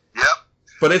 it's. Yep.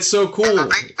 But it's so cool. The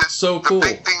big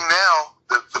thing now,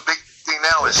 the big thing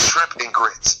now is shrimp and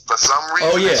grits. For some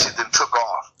reason, that shit then took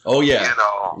off. Oh yeah. You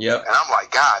know. Yep. And I'm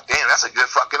like, God damn, that's a good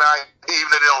fucking idea.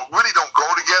 Even though they don't go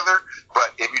together,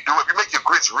 but if you make your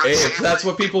grits really Hey, if that's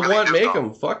what people really want, make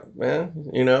them. Fuck, man.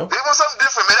 You know. They want something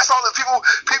different, man. That's all that people.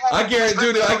 I guarantee,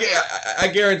 dude. I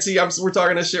guarantee. We're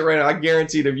talking this shit right now. I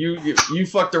guarantee that if you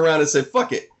fucked around and said,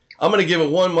 "Fuck it, I'm gonna give it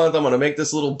 1 month. I'm gonna make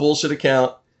this little bullshit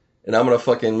account, and I'm gonna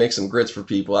fucking make some grits for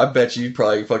people." I bet you'd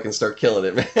probably fucking start killing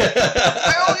it, man. Hell yeah,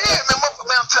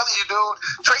 man. I'm telling you, dude.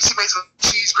 Tracy made some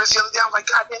cheese grits the other day. I'm like,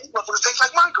 God damn, these motherfuckers taste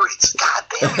like my grits. God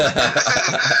damn it.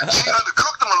 She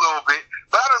undercooked them a little bit,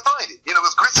 but I don't mind it. You know,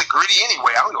 because grits are gritty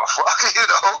anyway. I don't give a fuck, you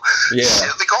know. Yeah.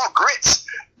 Shit, they call grits.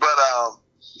 But,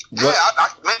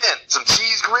 man, some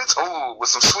cheese grits, with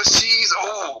some Swiss cheese,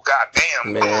 god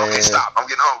damn. Man. Okay, stop. I'm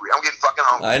getting hungry. I'm getting fucking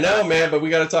hungry. I know, man, but we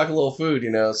got to talk a little food,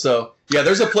 you know. So, yeah,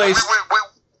 there's a place.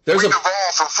 We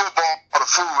evolved from football to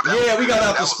food. Yeah, we got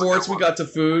out to sports. We got to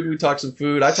food. We talked some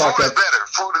food. I talked food is better.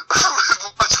 Food is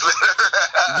much better.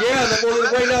 Yeah,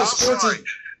 right now sports is.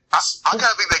 I kind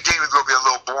of think that game is going to be a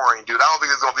little boring, dude. I don't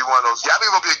think it's going to be one of those. I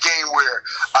think it's going to be a game where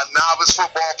a novice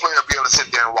football player will be able to sit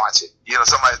there and watch it. You know,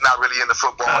 somebody's not really into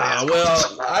football.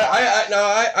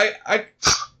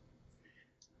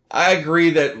 I agree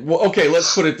that. Well, okay,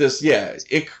 let's put it this. Yeah,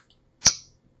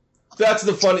 that's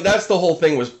the whole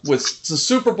thing with the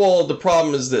Super Bowl. The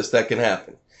problem is this that can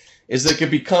happen. Is it could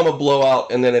become a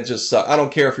blowout and then it just sucks. I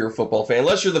don't care if you're a football fan.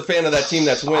 Unless you're the fan of that team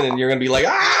that's winning, you're going to be like,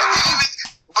 ah!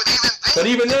 But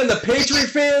even then, the Patriot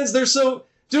fans, they're so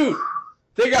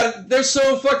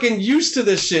fucking used to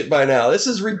this shit by now. This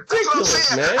is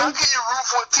ridiculous, man. How can you root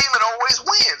for a team that always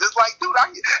wins? It's like, dude,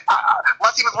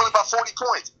 my team is winning by 40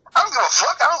 points. I don't give a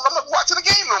fuck. I'm not watching the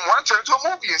game no more. I'm turning to a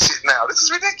movie and shit now. This is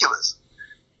ridiculous.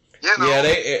 You know? Yeah,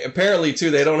 they apparently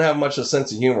too. They don't have much of a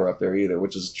sense of humor up there either,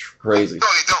 which is crazy. No,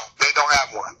 they don't. They don't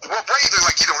have one. Well, Brady is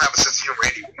like he don't have a sense of humor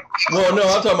anyway. Well, no,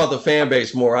 I'm talking about the fan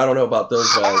base more. I don't know about those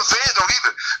guys. Oh, the fans don't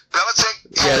either. Belichick.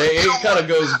 Yeah, it kind of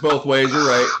goes both ways. You're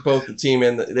right. Both the team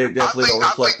and they definitely don't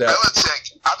reflect that.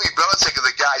 I think Belichick is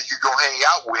a guy you can go hang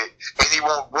out with, and he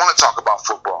won't want to talk about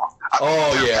football.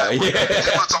 Yeah. He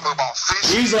want to talk about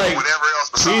fishing, he's like, whatever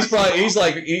else.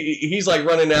 He's like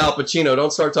running to Al Pacino.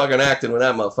 Don't start talking acting with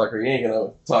that motherfucker. He ain't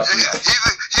gonna talk to you.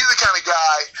 He's the kind of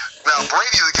guy. Now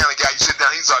Brady's the kind of guy you sit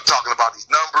down, he start talking about these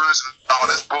numbers and all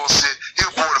this bullshit.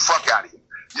 He'll bore the fuck out of you.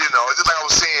 You know, it's just like I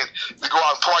was saying, you go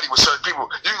out and party with certain people.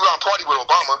 You can go out and party with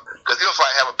Obama because he'll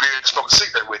probably have a beer and smoke a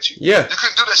cigarette with you. Yeah. You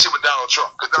couldn't do that shit with Donald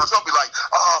Trump because Donald Trump be like,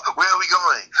 where are we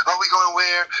going? Are we going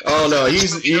where? Oh, no,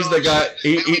 he's the guy.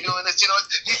 He's doing this, you know,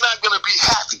 he's not going to be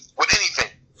happy with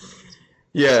anything.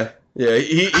 Yeah.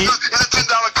 It's a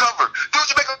 $10 cover. Dude,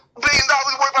 you make $1 billion,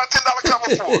 you worry about a $10 cover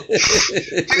for?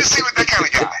 You see what that kind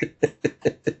of guy.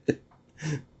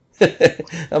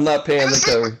 I'm not paying the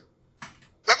cover.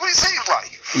 That's what he seems like.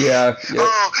 Yeah.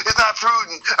 It's not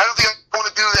prudent. I don't think I want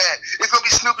to do that. It's gonna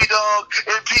be Snoopy Dogg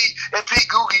and P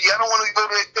Googie. I don't want to go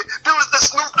there. Dude, it's the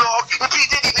Snoop Dogg and P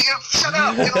Diddy. Nigga, shut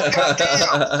up. You know,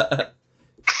 goddamn.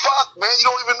 Fuck, man.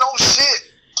 You don't even know shit.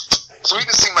 So he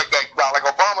just seemed like that. Like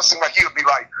Obama seemed like he would be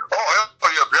like,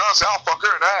 yeah, Beyonce, I'll fuck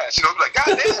her in the ass. You know, be like,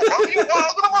 goddamn, bro, you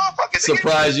wild little motherfucker.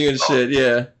 Surprise you and shit.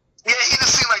 Yeah. Yeah, he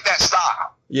just seemed like that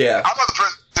style. Yeah. I'm not the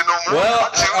president no more. Well,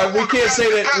 we can't say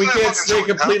that. We can't say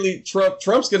completely.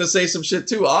 Trump's gonna say some shit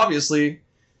too, obviously.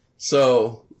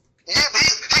 So. Yeah, but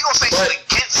he's gonna say shit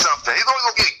against something. He's only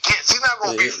gonna get against. He's not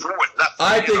gonna be for nothing.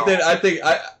 I think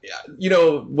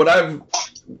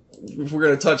if we're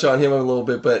gonna touch on him a little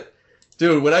bit, but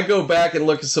dude, when I go back and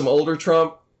look at some older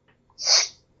Trump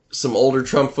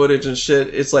footage and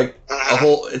shit, it's like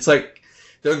it's like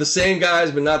they're the same guys,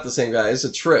 but not the same guys.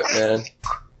 It's a trip, man.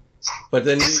 But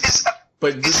then.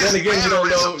 But then again, you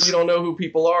don't know who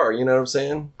people are. You know what I'm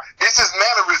saying? It's his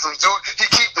mannerisms, dude. He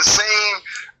keep the same.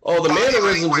 Oh, the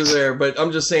mannerisms are there, but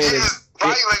I'm just saying his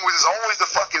body language is always the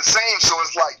fucking same. So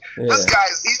it's like this guy.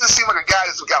 He just seems like a guy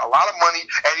that's got a lot of money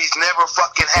and he's never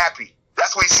fucking happy.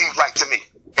 That's what he seems like to me.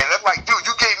 And I'm like, dude,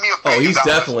 you gave me $1 billion.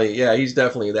 He's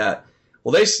definitely that.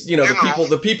 Well,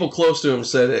 the people close to him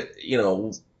said it.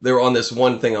 They were on this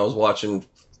one thing I was watching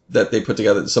that they put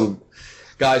together. Some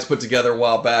guys put together a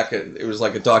while back. It was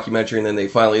like a documentary, and then they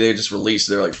just released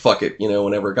it. They're like, fuck it,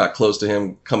 whenever it got close to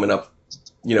him coming up,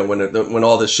 when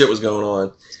all this shit was going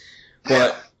on.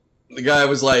 But the guy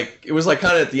was like, it was like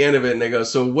kind of at the end of it, and they go,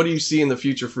 so what do you see in the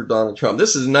future for Donald Trump?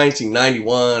 This is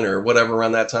 1991 or whatever,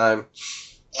 around that time.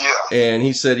 Yeah. And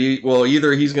he said,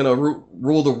 either he's going to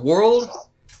rule the world,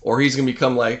 or he's going to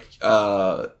become like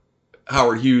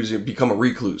Howard Hughes and become a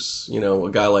recluse, a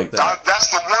guy like that.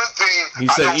 That's the one thing. He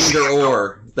said either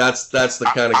or. That's the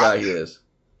kind of guy he is.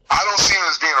 I don't see him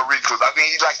as being a recluse. I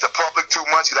think he likes the public too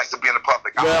much. He likes to be in the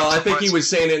public. Well, I think he was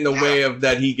saying it in the way of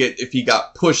that if he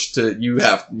got pushed to,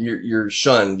 you're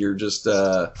shunned. You're just,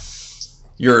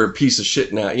 you're a piece of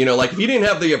shit now. You know, like if he didn't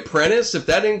have The Apprentice, if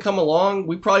that didn't come along,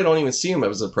 we probably don't even see him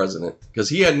as a president because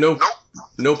he had no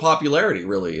popularity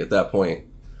really at that point.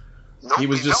 He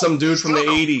was just some dude from the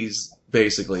 80s,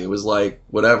 basically. It was like,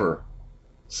 whatever.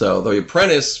 So, The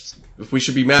Apprentice, if we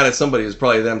should be mad at somebody, it's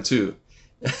probably them too.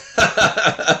 Man,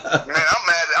 I'm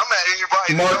mad at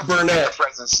anybody Mark that Burnett. get the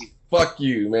presidency. Fuck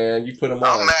you, man. You put him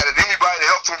I'm on. mad at anybody that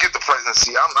helped him get the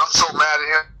presidency. I'm so mad at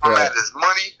him. I'm mad at his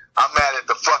money. I'm mad at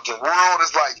the fucking world.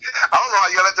 It's like, I don't know how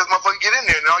you let this motherfucker get in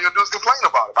there and all you'll do is complain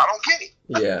about it. I don't get it.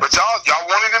 Yeah. But y'all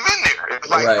wanted him in there.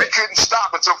 It's like we couldn't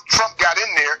stop until Trump got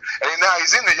in there, and then now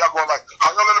he's in there. Y'all going like,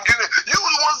 how y'all let him get in there? You was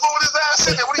the ones voting his ass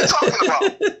in there. What are you talking about?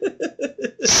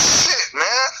 Shit,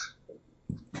 man.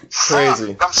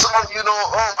 Crazy. I'm sorry, you know,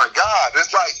 oh my God.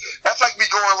 It's like, that's like me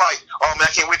going like, oh man,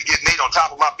 I can't wait to get Nate on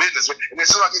top of my business. And then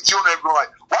soon I get you on there going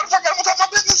like, why the fuck got him on top of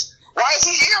my business? Why is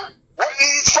he here?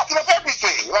 He's fucking up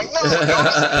everything. Like, no, you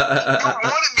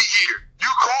wanted me here. You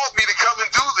called me to come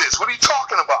and do this. What are you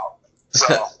talking about? So,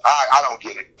 I don't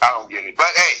get it. I don't get it.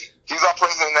 But hey, he's our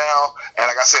president now. And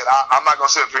like I said, I'm not going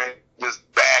to sit up here and just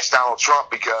bash Donald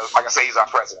Trump because, like I say, he's our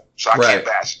president. So I can't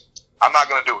bash him. I'm not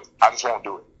going to do it. I just won't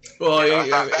do it.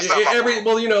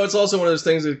 Well, you know, it's also one of those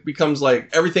things that becomes like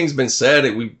everything's been said.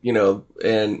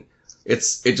 And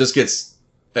it just gets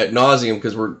ad nauseum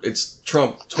because it's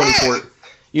Trump 24.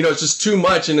 You know, it's just too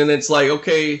much, and then it's like,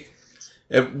 okay,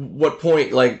 at what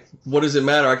point, like, what does it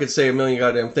matter? I could say a million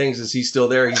goddamn things. Is he still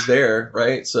there? He's there,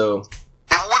 right? So. What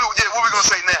are we gonna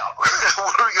say now? What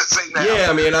are we gonna say now? Yeah,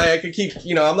 I mean, I could keep.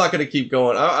 You know, I'm not gonna keep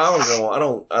going. I don't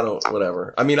go. I don't.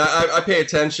 Whatever. I mean, I pay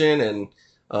attention and.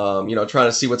 You know, trying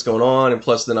to see what's going on, and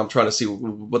plus then I'm trying to see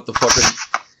what the fuck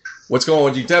what's going on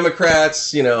with you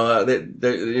Democrats. You know,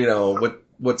 you know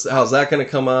how's that going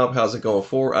to come up? How's it going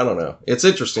forward? I don't know. It's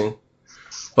interesting,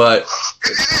 but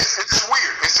it is. It's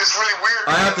weird. It's just really weird.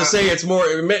 I have to say it's more.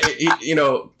 You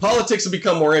know, politics have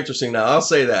become more interesting now. I'll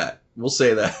say that. We'll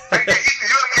say that. You gotta give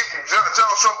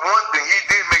Donald Trump one thing.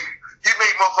 He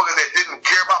made motherfuckers that didn't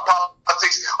care about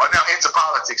politics are now into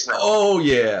politics now. Oh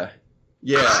yeah.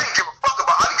 Yeah. I didn't give a fuck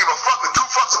two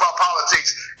fucks about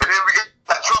politics, and then we got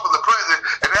Trump as the president,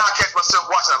 and now I catch myself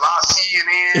watching a lot of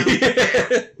CNN.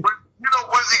 You know,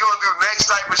 what is he gonna do next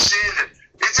type of shit? And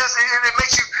it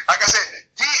makes you, like I said,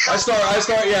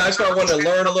 I start wanting to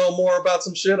learn a little more about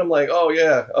some shit. I'm like, oh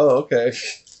yeah, oh okay.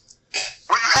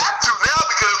 Well, you have to now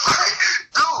because, like,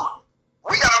 dude,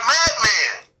 we got a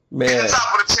madman at the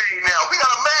top of the chain now. We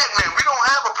got a madman. We don't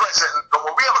have a president no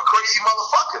more. We have a crazy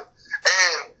motherfucker,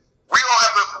 and we all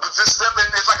have to just step in.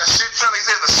 It's like a shit sandwich.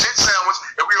 It's a shit sandwich,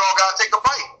 and we all gotta take a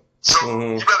bite. So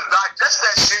you better digest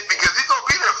that shit because he's gonna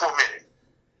be there for a minute.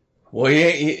 Well,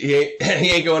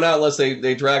 he ain't going out unless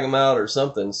they drag him out or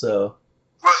something. So.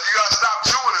 Well, you gotta stop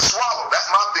chewing and swallow. That's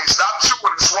my thing. Stop chewing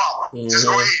and swallow. Just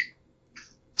go ahead.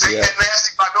 Take that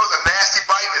nasty bite. I know it's a nasty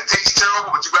bite and it tastes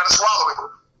terrible, but you gotta swallow it.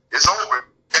 It's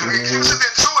over. And if you sit there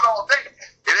and chew it all day,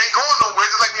 it ain't going nowhere.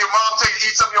 Just like your mom tell you to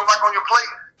eat something you don't like on your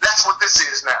plate. That's what this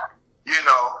is now. You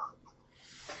know.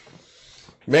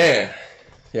 Man.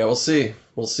 Yeah, we'll see.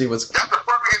 We'll see what's. That's the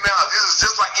perfect analogy. This is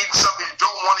just like eating something you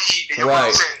don't want to eat. And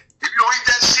you're saying, if you don't eat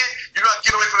that shit, you're not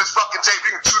getting away from this fucking table.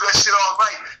 You can chew that shit all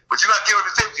night, but you're not getting away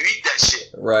from the table. You eat that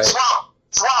shit. Right. Swallow.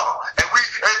 And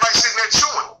everybody sitting there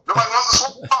chewing. Nobody wants to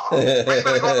swallow. We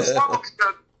better go to swallow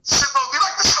because shit don't be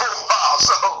like this for a while.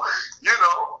 So, you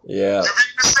know. Yeah. You'll be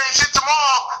eating the same shit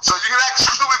tomorrow. So you can act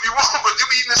stupid if you want, but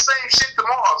you'll be eating the same shit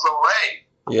tomorrow. So, hey.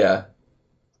 Yeah.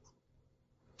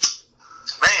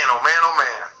 Man, oh man, oh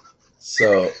man.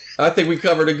 So I think we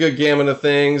covered a good gamut of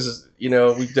things. You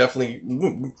know, we definitely,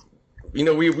 you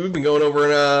know, we've been going over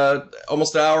in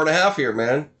almost an hour and a half here,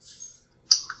 man.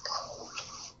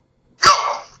 Go,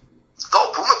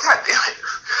 Puma, God damn it.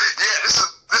 Yeah, this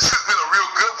has been a real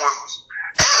good one.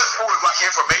 As far as like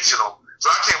informational, so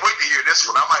I can't wait to hear this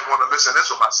one. I might want to listen to this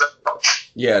one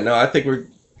myself. Yeah, no, I think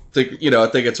I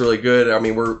think it's really good. I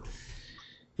mean, we're.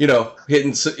 You know,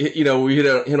 we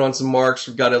hit on some marks.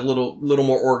 We've got a little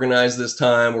more organized this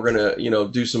time. We're gonna, you know,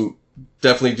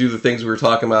 definitely do the things we were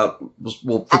talking about.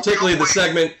 Well, particularly the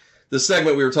segment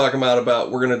we were talking about.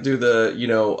 We're gonna do the, you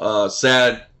know,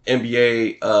 sad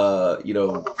NBA. You know,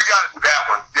 we gotta do that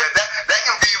one. Yeah, that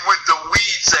can be with the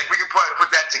weed segment. We can probably put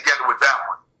that together with that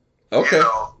one. Okay. You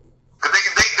know, because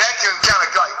that can kind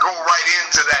of like go right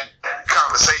into that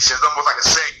conversation. It's almost like a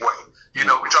segue. You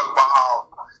know, we talk about how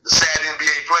the sad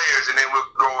NBA players, and then we'll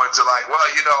go into like, well,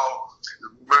 you know,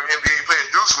 when NBA players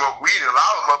do smoke weed, and a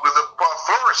lot of them are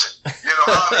flourishing. You know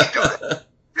how do he do that?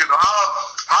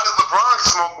 How does LeBron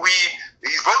smoke weed?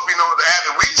 He's supposed to be known as an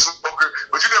avid weed smoker,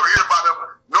 but you never hear about him.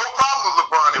 No problem with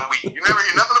LeBron and weed. You never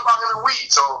hear nothing about him and weed.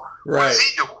 So what is he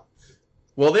doing?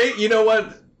 Well, you know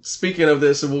what? Speaking of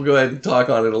this, and we'll go ahead and talk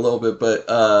on it a little bit, but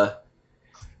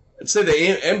I'd say the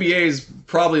NBA is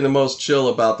probably the most chill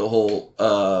about the whole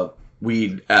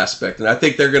weed aspect, and I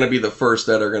think they're going to be the first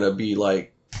that are going to be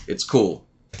like, it's cool.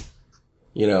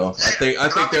 I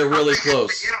think they're really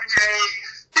close.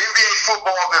 NBA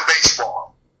football than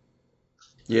baseball.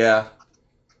 Yeah.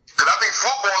 Because I think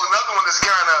football is another one that's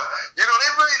kind of, they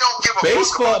really don't give a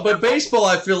baseball. But baseball,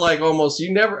 I feel like almost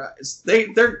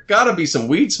there got to be some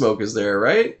weed smokers there,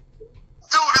 right? Dude,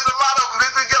 there's a lot of them.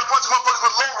 They got a bunch of motherfuckers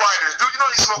with low riders. Dude,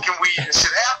 they smoking weed and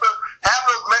shit. Half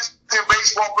the Mexican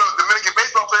baseball players, Dominican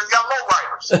baseball players got low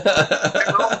riders. So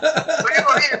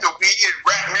they into weed and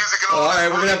rap music and all that. All right,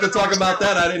 we're gonna have to talk about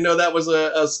that. I didn't know that was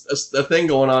a thing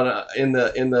going on in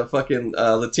the fucking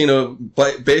Latino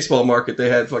baseball market. They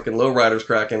had fucking low riders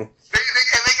cracking. And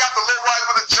they got the low riders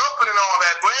with the jumping and all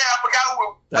that. But yeah, I forgot who it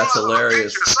was. That's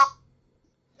hilarious.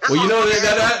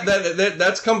 Well,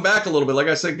 that's come back a little bit. Like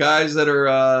I said, guys that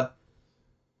are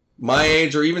my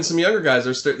age or even some younger guys,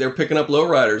 they're picking up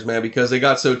lowriders, man, because they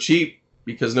got so cheap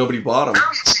because nobody bought them. Yeah,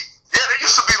 they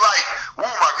used to be like, oh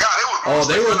my god,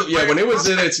 they were. Yeah, when it was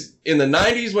in the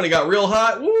 '90s when it got real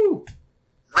hot, woo.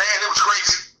 Man, it was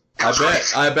crazy.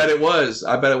 I bet it was.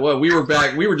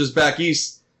 We were just back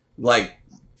east, like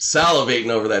salivating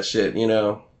over that shit, Man,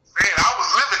 I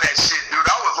was living that shit, dude.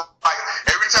 I was like,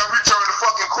 every time we turned the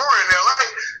fucking corner in LA,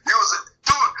 it was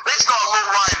dude, they start low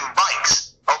riding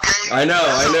bikes, okay? I know.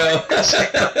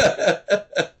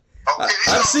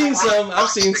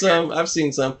 I've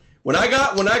seen some. When I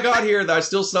got here, I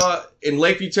still saw in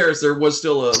Lakeview Terrace there was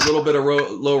still a little bit of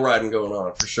low riding going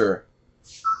on for sure.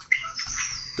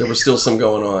 There was still some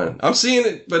going on. I'm seeing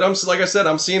it, but like I said,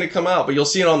 I'm seeing it come out. But you'll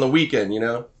see it on the weekend, Yeah,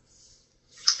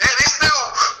 they still.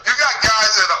 You got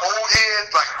guys that are old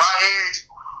heads like my age.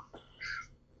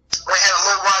 They had a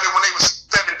low rider when they was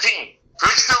 17, so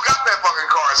they still got that fucking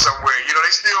car somewhere.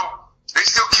 They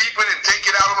still keep it and take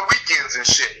it out on the weekends and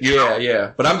shit.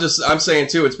 Yeah. But I'm saying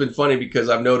too, it's been funny because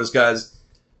I've noticed guys,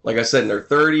 like I said, in their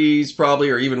 30s probably,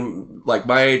 or even like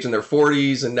my age in their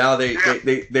 40s, and now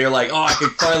they're like, oh, I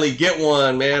could finally get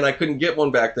one, man. I couldn't get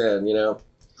one back then, Yeah, now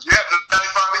they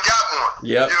finally got one.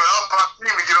 Yep. I was my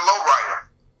team to get a low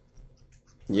rider.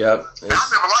 Yep. I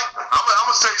never liked them. I'm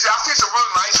gonna say, I've seen some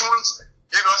really nice ones.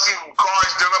 I seen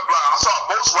cars done up. I saw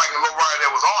a Volkswagen low rider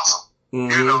that was awesome.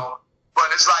 Mm-hmm. But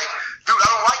it's like, dude, I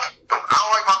don't like them. I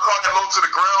don't like my car that low to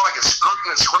the ground, like it's skirting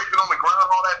and scraping on the ground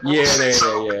and all that.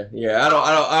 Yeah.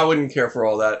 I wouldn't care for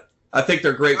all that. I think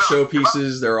they're great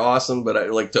showpieces. They're awesome, but I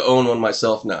like to own one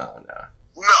myself. Nah.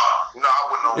 No,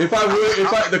 I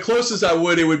wouldn't. The closest I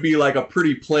would, it would be like a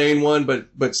pretty plain one,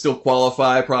 but still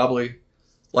qualify probably.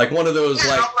 Like one of those,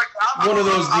 one of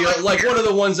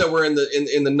the ones that were in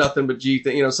the nothing but G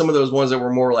thing. Some of those ones that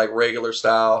were more like regular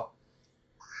style.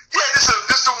 Yeah, this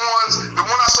the ones. The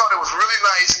one I saw that was really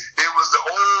nice. It was the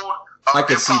old. I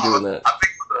could see doing that. I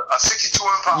think it was a '62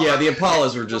 Impala. Yeah, the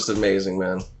Impalas were just amazing,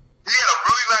 man. He had a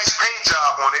really nice paint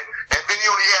job on it, and then he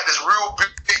only had this real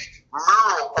big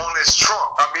mural on his trunk.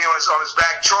 On his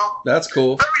back trunk. That's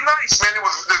cool. Very nice, man. It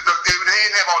was. They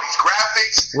didn't have all these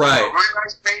graphics. Right. Really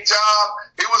nice paint job.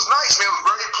 It was nice, man. It was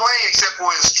very plain, except for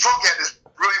his trunk had this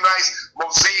really nice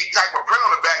mosaic type of print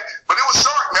on the back. But it was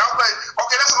sharp, man. I was like,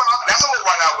 okay, that's a little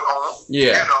right out with home.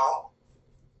 Yeah.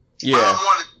 Yeah. I don't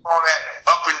want it on that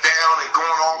up and down and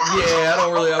going on.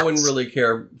 Yeah, I wouldn't really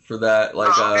care for that.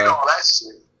 Like, all that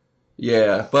shit.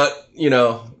 Yeah, but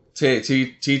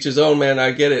teach his own, man.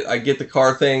 I get it. I get the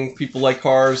car thing. People like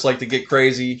cars, like to get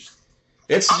crazy.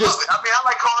 It's I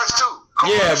like cars too.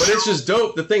 Yeah, but it's just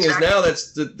dope. The thing is now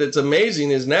that's amazing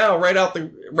is now right off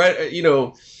the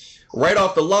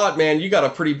lot, man. You got a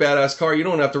pretty badass car. You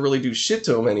don't have to really do shit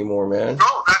to them anymore, man.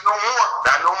 No, not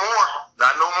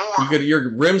no more. Your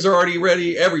rims are already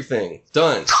ready. Everything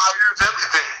done. Tires,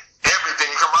 everything.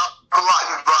 You come out the lot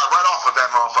and drive right off of that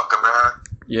motherfucker, man.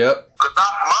 Yep. Cause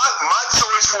my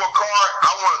choice for a car,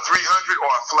 I want a 300 or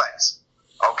a Flex.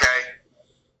 Okay.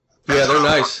 Yeah, they're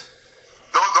nice.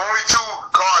 Those are the only two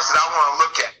cars that I want to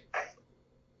look at.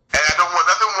 And I don't want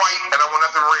nothing white and I want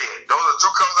nothing red. Those are the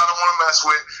two colors I don't want to mess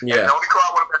with. Yeah. And the only car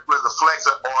I want to mess with is the Flex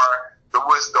or the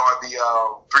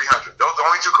 300. Those are the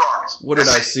only two cars. What did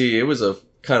I see? It was a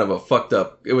kind of a fucked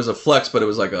up. It was a Flex, but it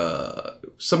was like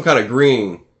some kind of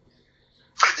green.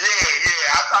 Yeah.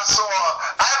 I saw.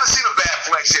 I haven't seen a bad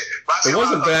Flex yet. It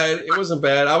wasn't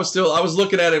bad. I was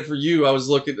looking at it for you. I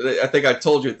think I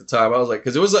told you at the time. I was like,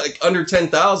 because it was like under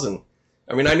 10,000.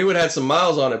 I mean, I knew it had some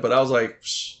miles on it, but I was like,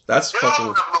 that's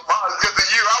fucking.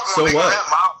 So what?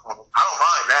 I don't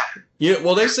mind that. Yeah,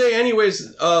 well, they say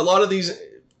anyways. A lot of these,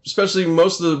 especially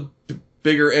most of the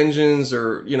bigger engines,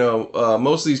 or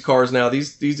most of these cars now,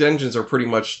 these engines are pretty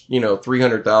much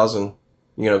 300,000,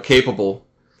 capable.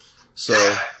 So. Yeah.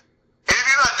 And if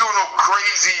you're not doing no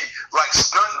crazy like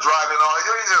stunt driving, all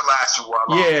it's gonna last you a while.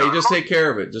 Yeah, you just take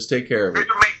care of it. Just take care of it.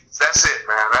 That's it,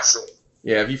 man. That's it.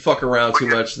 Yeah, if you fuck around too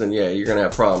much, then yeah, you're gonna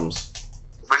have problems.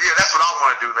 But yeah, that's what I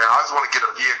want to do now. I just want to get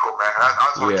a vehicle, man. I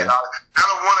just want to get out. I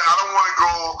don't want to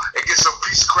go and get some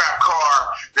piece of crap car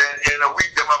that in a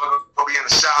week that I'm gonna be in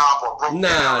the shop or broke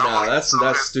down. Nah, that's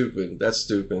stupid. That's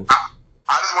stupid.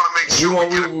 I just want to make sure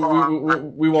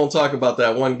we won't talk about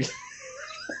that one.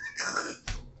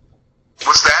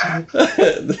 What's that?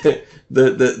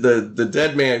 the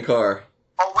dead man car.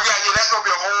 Oh, that's gonna be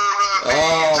a whole other thing.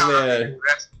 Oh man.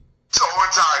 That's so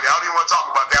entirely. I don't even want to talk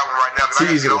about that one right now. I gotta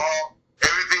get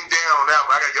everything down on that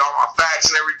one. I gotta get all my facts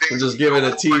and everything. We're just giving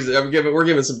a teaser. We're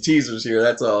giving some teasers here.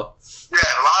 That's all. Yeah,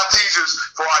 a lot of teasers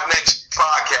for our next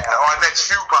podcast, or our next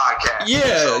few podcasts.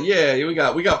 Yeah. We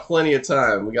got plenty of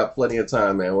time. We got plenty of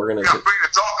time, man. We're gonna. We got plenty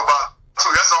to talk about. So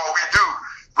that's all we do.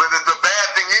 But the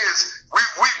bad thing is,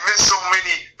 we've missed so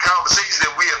many conversations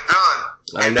that we have done.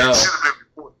 I know.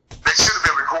 They should have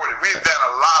been recorded. We've done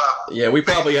a lot of. Yeah, we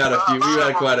probably had a few.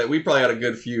 We probably had a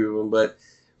good few of them, but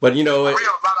we have a lot of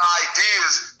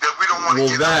ideas that we don't want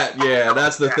to get. Well,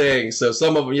 that's the thing. So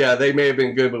some of them, they may have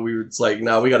been good, but it's like,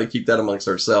 no, we got to keep that amongst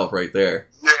ourselves right there.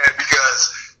 Yeah,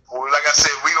 because like I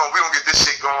said, we gonna get this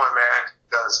shit going, man.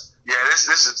 Because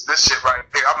this shit right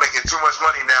here. I'm making too much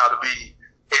money now to be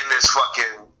in this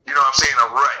fucking, a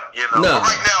rut. No. But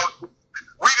right now,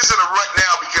 we just in a rut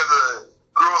now because of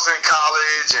girls in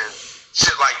college and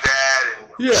shit like that, and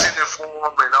sitting in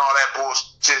form and all that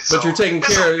bullshit. But you're taking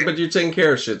care. But you're taking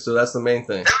care of shit, so that's the main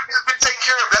thing. Everything's been taken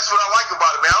care of. That's what I like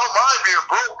about it, man. I don't mind being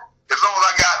broke as long as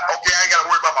I ain't got to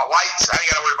worry about my lights. I ain't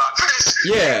got to worry about this.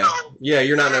 Yeah,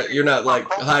 you're not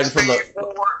like hiding from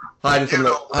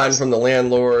the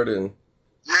landlord and.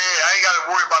 Yeah, I ain't got to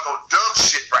worry about no dumb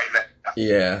shit right now.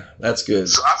 Yeah, that's good.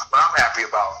 So that's what I'm happy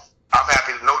about. I'm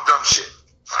happy. No dumb shit.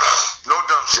 No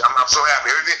dumb shit. I'm so happy.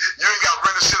 Everything, you ain't got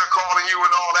Brenda Sitter calling you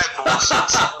and all that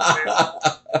bullshit.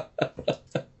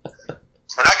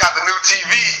 And I got the new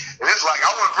TV, and it's like I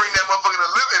want to bring that motherfucker in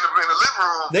the living room.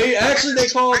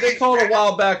 They called a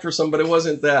while back for some, but it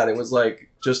wasn't that. It was like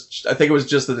I think it was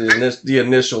just the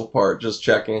initial part, just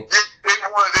checking. Yeah, they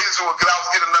wanted this one because I was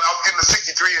getting the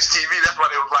 63-inch TV. That's why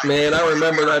they was like. Man, I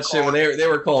remember that shit when they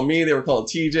were calling me. They were calling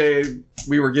TJ.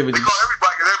 We were giving. They call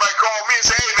everybody. Cause everybody called me and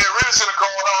said, "Hey man, Brenda Sitter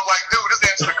called." I was like, "Dude, this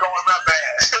answer the call is not bad."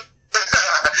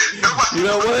 You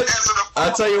know what?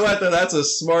 I'll tell you what, though, that's a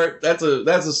smart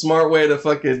way to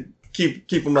fucking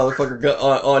keep a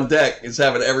motherfucker on deck, is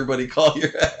having everybody call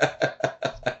your Man,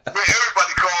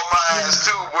 everybody called my ass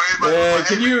too, boy. Man,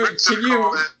 can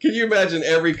you imagine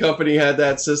every company had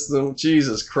that system?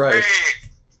 Jesus Christ. Hey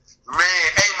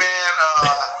man,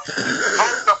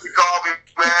 phone company called me,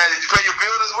 man. Did you pay your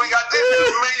bill this week? I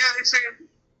did. Man, you said,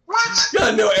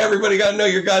 what? Everybody gotta know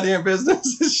your goddamn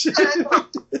business and shit. Man,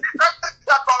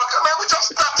 we just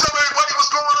stop telling everybody what's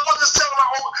going on. Just tell them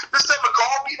to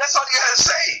call me. That's all you gotta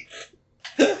say.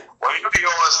 Well, you be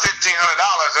owing us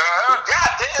 $1,500.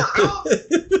 God damn, dude.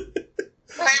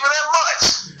 Not even that much.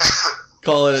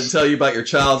 Call it and tell you about your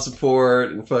child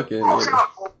support and fucking. Man, that'd be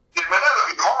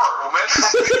horrible, man.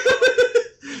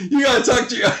 You gotta talk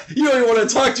to you don't even want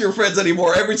to talk to your friends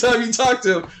anymore. Every time you talk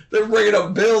to them, they're bringing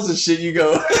up bills and shit. You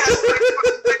go. I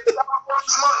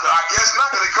guess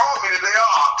not, because they called me today.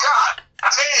 Oh, God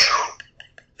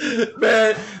damn.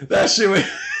 Man, that shit would...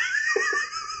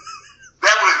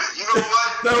 You know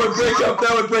what? That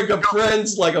would break up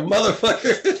friends like a motherfucker.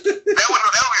 That would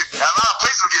a lot of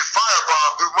places would get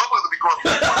firebombed, dude. Motherfuckers would be going,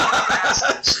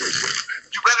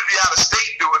 you better be out of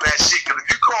state doing that shit, because if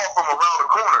you call from around the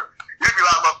corner, you'd be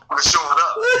like motherfuckers showing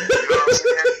up. You know what I'm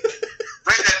saying?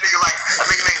 Maybe that nigga like, I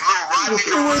think his name's Lil Rodney.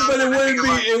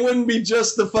 But it wouldn't be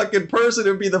just the fucking person. It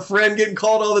would be the friend getting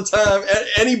called all the time.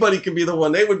 Anybody could be the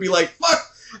one. They would be like, fuck,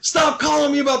 stop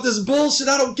calling me about this bullshit.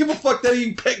 I don't give a fuck that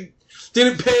he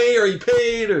didn't pay or he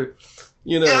paid or,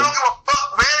 you know. Yeah, I don't give a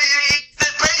fuck, man. He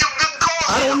didn't pay you, didn't call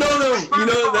I don't know them. You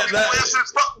know, that.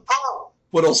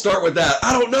 But it'll start with that.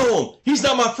 I don't know him. He's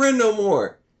not my friend no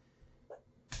more.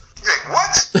 Yeah,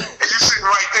 what? And you sitting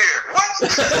right there. What?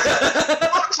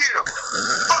 Fuck him.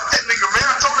 Fuck that nigga, man.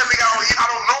 I told that nigga I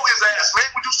don't know his ass, man.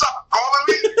 Would you stop calling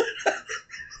me?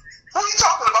 Who are you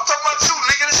talking about? I'm talking about you,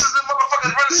 nigga. This is the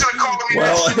motherfucking Brenda Sitter calling me.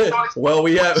 Well,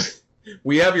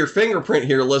 we have your fingerprint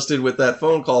here listed with that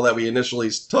phone call that we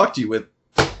initially talked to you with.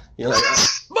 You're like,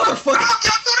 motherfucker. I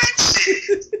can't do that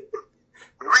shit.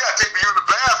 We gotta take you in the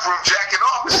bathroom, jacking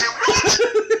off and shit.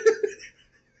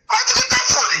 How'd you get that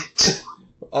footage?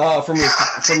 Oh, from your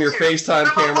FaceTime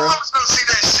camera. My mom's gonna see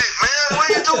that shit, man. What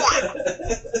are you doing?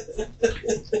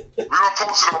 We gonna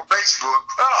post it on Facebook.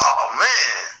 Oh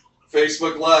man.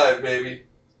 Facebook Live, baby.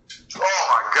 Oh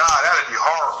my God, that'd be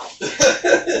horrible.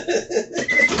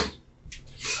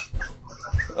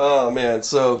 Oh man,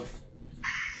 so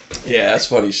yeah, that's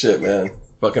funny shit, man.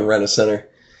 Fucking Rent-A-Center.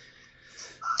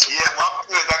 Yeah, well, I'm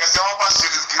good. Like I said, all my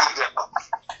shit is good now.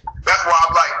 That's why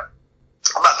I'm like,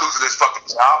 I'm not losing this fucking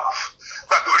job.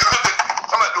 I'm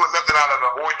not doing nothing out of the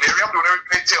ordinary. I'm doing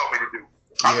everything they tell me to do.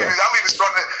 I'm even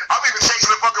chasing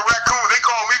the fucking raccoons. They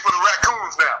call me for the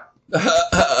raccoons now.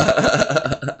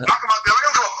 I come out there, like,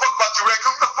 I don't give a fuck about your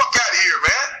raccoons. Get the fuck out of here,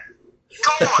 man.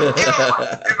 Go on, get on.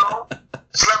 You know,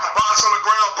 slap a box on the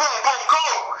ground, boom, boom, go.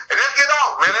 And then get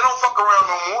out, man. They don't fuck around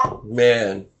no more.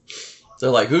 Man,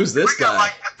 they're like, who's this guy?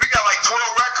 We got like 12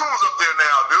 raccoons up there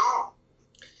now, dude.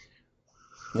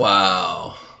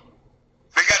 Wow.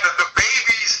 They got the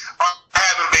babies are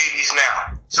having babies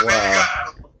now. So then you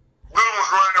got little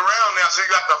ones running around now. So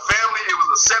you got the family. It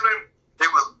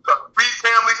was a 3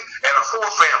 families and a 4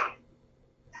 family.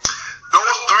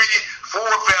 Those 3, 4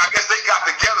 families, I guess they got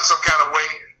together some kind of way,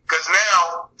 because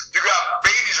now you got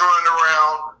babies running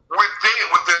around with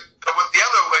the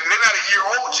other, like, they're not a year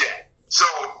old yet. So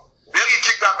they'll get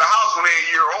kicked out the house when they're a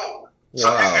year old.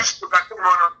 So you still got them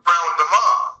running around with the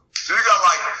mom. So you got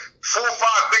like 4 or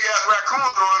 5 big ass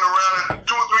raccoons running around, and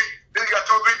 2 or 3. Then you got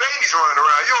 2 or 3 babies running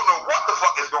around. You don't know what the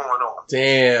fuck is going on.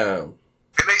 Damn.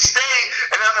 And they stay.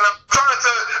 And I'm trying to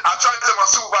tell my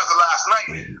supervisor last night,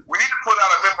 we need to put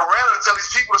out a memorandum to tell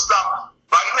these people to stop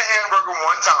biting the hamburger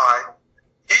one time,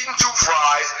 eating 2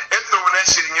 fries, and throwing that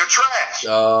shit in your trash.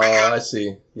 Oh, because I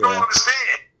see. you don't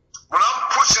understand. When I'm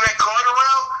pushing that cart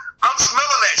around, I'm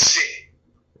smelling that shit.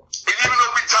 And even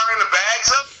though we tying the bags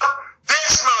up,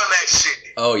 they're smelling that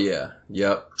shit. Oh, yeah.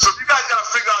 Yep. So you guys got to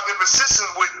figure out the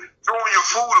persistence with throwing your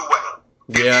food away.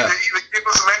 Yeah. Either give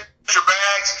them some extra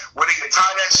bags where they can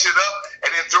tie that shit up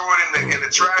and then throw it in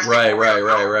the trash. Right.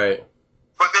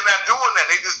 But they're not doing that.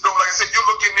 They just don't. Like I said, you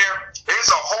look in there, there's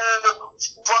a whole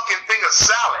fucking thing of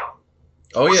salad.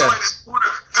 Oh, yeah. Just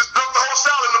dump the whole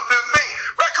salad in the thing.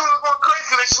 Raccoons are going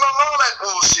crazy. They smell all that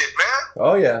bullshit, man.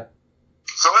 Oh, yeah.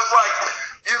 So it's like,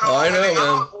 you know, I know, man.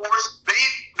 Omnivores,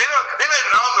 they're not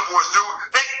omnivores,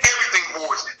 dude. They eat everything,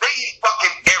 boys. They eat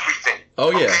fucking everything. Oh,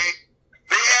 yeah. Okay?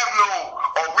 They have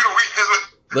we don't eat this.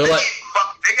 They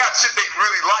got shit they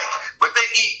really like, but they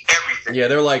eat everything. Yeah,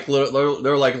 they're like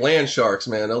land sharks,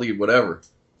 man. They'll eat whatever.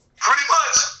 Pretty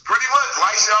much.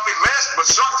 But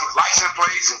sharks eat license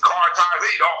plates and car tires. They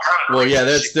eat all kinds of yeah,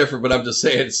 that's shit. different, but I'm just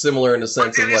saying it's similar in the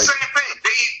sense of like. It's the same thing.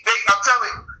 I'm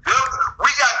telling you, I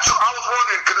was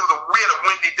wondering, because we had a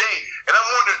windy day, and I'm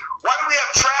wondering, why do we have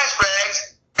trash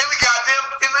bags in the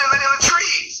goddamn, in the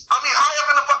trees? I mean, high up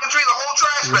in the fucking tree, the whole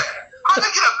trash bag. How'd they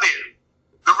get up there?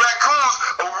 The raccoons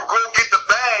will go get the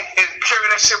bag and carry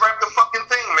that shit right up the fucking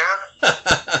thing, man.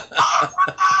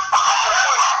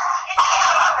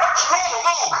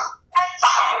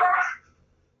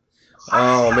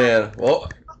 Oh, man. Well,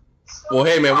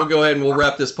 hey, man, we'll go ahead and we'll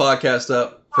wrap this podcast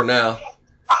up for now.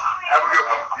 Have a good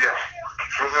one. Yeah.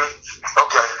 Mm-hmm.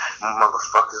 Okay.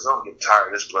 Motherfuckers, I'm getting tired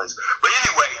of this place. But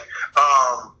anyway,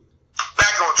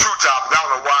 back on True Topic. I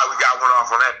don't know why we got one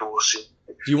off on that bullshit.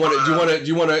 Do you want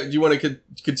to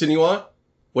continue on?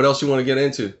 What else you want to get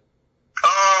into?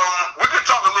 We could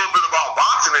talk a little bit about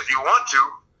boxing if you want to.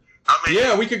 I mean,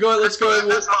 yeah, we could go. Let's go ahead.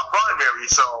 That's my primary.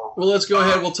 So. Well, let's go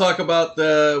ahead. We'll talk about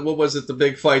the the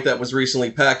big fight that was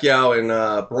recently, Pacquiao and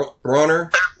Broner.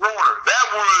 Broner. That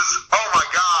was, oh my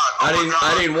God.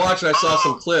 I didn't watch it. I saw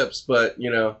some clips, but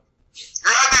you know.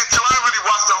 Yeah, I did too. I didn't really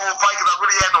watch the whole fight because I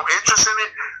really had no interest in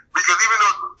it. Because even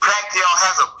though Pacquiao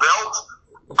has a belt,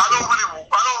 I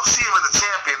don't see him as a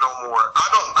champion no more.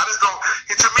 I just don't.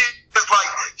 To me, it's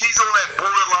like he's on that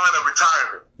borderline of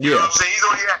retirement. You know what I'm saying?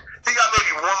 He got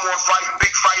maybe one more fight,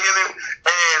 big fight in him,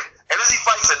 and unless he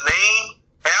fights a name,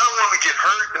 and I don't want him to get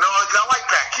hurt. You know, I like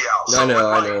Pacquiao. So I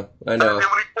know. And when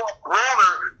he fought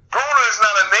Broner is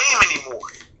not a name anymore.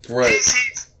 Right.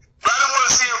 I don't want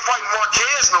to see him fight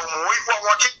Marquez no more. He fought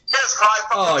Marquez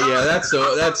 5 Oh yeah, that's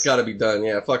got to be done.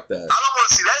 Yeah, fuck that. I don't want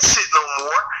to see that shit no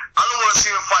more. I don't want to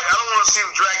see him fight. I don't want to see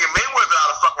him dragging Mayweather out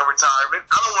of fucking retirement.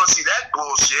 I don't want to see that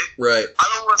bullshit. Right. I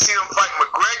don't want to see him fight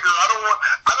McGregor. I don't want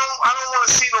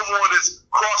to see no more of this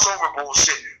crossover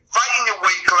bullshit. Fight in your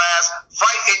weight class.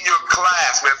 Fight in your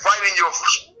class, man. Fight in your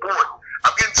sport.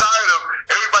 I'm getting tired of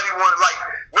everybody wanting, like,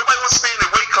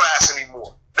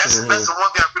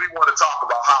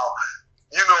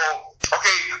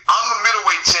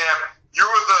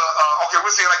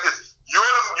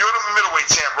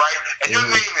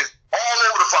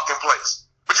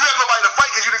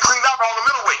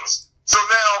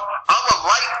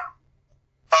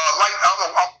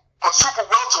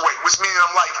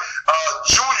 them like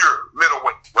junior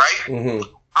middleweight, right? Mm-hmm.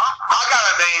 I got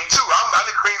a name too. I done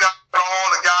cleaned up all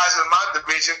the guys in my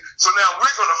division, so now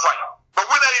we're gonna fight. But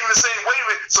we're not even the same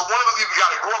weight. So one of them either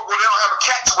got to go up or they don't have a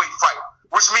catchweight fight,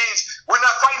 which means we're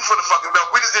not fighting for the fucking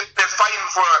belt. We're just they're fighting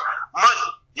for money,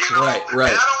 you know?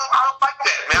 Right. And I don't like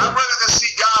that, man. I'd rather just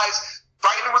see guys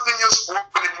fighting within your sport,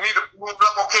 but if you need to move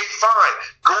up, okay, fine.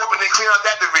 Go up and then clean out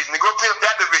that division. Then go clean up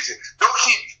that division. Don't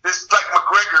keep this like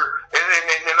McGregor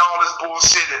and all this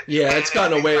bullshit. Yeah, it's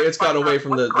gotten away. It's gotten away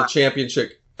from the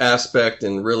championship aspect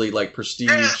and really like prestige.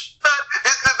 Yeah,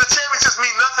 the championships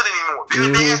mean nothing anymore.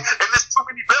 Mm-hmm. And there's too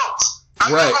many belts.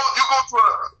 Right.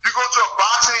 You go to a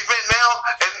boxing event now,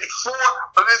 and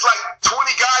there's like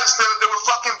 20 guys that were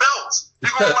fucking belts. You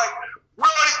go like, where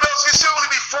are these belts? There should only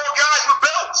be 4 guys with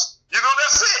belts. You know,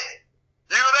 that's it.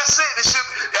 It should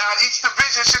each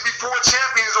division should be 4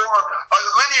 champions or a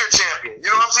linear champion.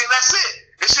 You know what I'm saying? That's it.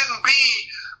 It shouldn't be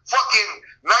fucking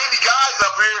 90 guys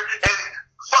up here and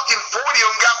fucking 40 of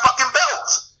them got fucking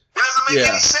belts. It doesn't make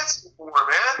any sense anymore,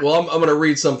 man. Well, I'm going to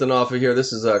read something off of here.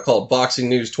 This is called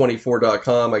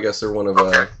BoxingNews24.com. I guess they're one of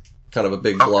kind of a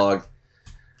big blog.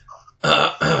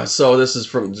 So this is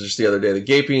from just the other day. The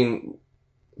gaping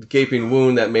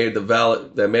wound that made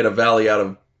a valley out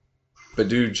of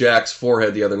Badou Jack's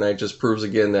forehead the other night just proves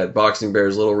again that boxing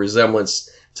bears little resemblance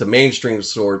to mainstream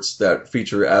sports that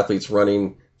feature athletes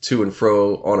running to and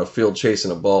fro on a field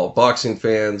chasing a ball. Boxing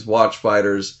fans watch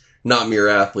fighters, not mere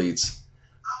athletes.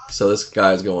 So this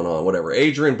guy's going on, whatever.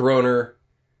 Adrian Broner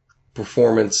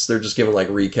performance, they're just giving like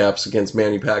recaps against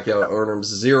Manny Pacquiao. Earns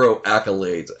 0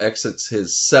 accolades. Exits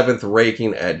his 7th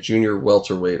ranking at junior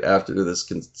welterweight after this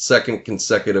second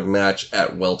consecutive match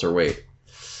at welterweight.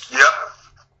 Yep.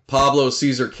 Pablo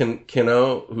Cesar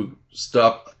Cano, who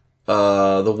stopped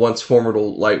the once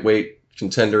formidable lightweight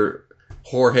contender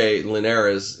Jorge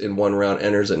Linares in 1 round,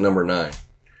 enters at number 9.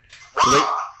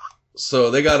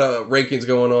 So they got rankings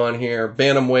going on here.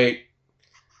 Bantamweight.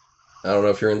 I don't know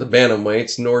if you're in the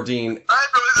bantamweights. Nordine. I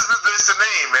know it's the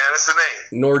name, man. It's the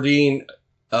name. Nordine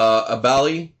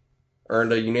Abali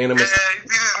earned a unanimous. Yeah,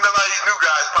 these new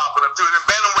guys popping up too. The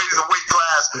bantamweight is a weight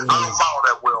class. I don't follow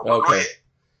that well. Okay. Go ahead.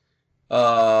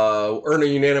 Earned a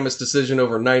unanimous decision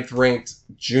over 9th ranked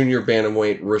junior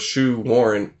bantamweight Rashu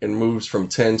Warren and moves from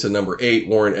 10 to number 8.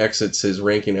 Warren exits his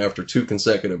ranking after 2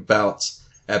 consecutive bouts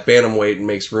at bantamweight and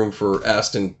makes room for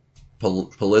Aston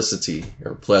Pelicity,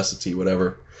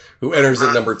 whatever, who enters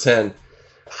at number 10.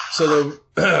 So the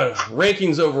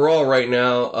rankings overall right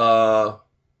now,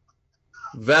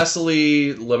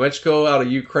 Vasily Lemechko out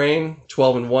of Ukraine,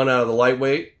 12-1 out of the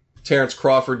lightweight. Terrence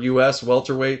Crawford, U.S.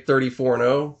 welterweight,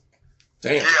 34-0.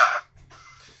 Damn. Yeah.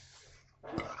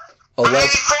 But they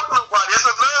ain't fighting nobody. That's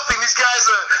another thing. These guys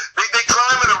they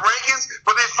climb in the rankings,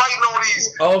 but they're fighting all these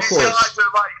of course. Guys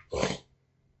that like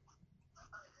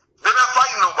they're not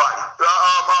fighting nobody.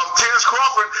 Terrence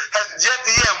Crawford has yet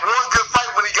to have one good fight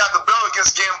when he got the belt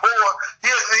against Gamboa. He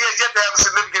has yet to have a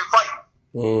significant fight.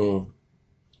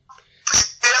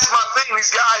 That's my thing.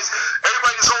 These guys,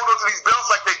 everybody just hold on to these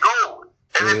belts like they gold,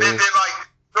 and then they're like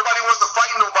nobody wants to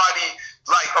fight nobody.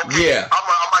 Like, okay,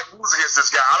 I might lose against this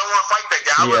guy. I don't want to fight that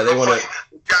guy. I want to fight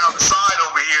the guy on the side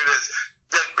over here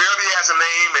that barely has a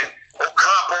name and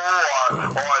Ocampo or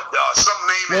some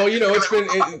name. Well, you know, it's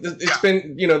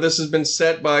been this has been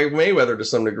set by Mayweather to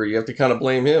some degree. You have to kind of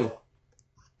blame him.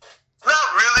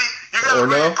 Not really. You gotta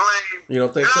really blame. You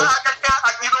don't think so? You know what?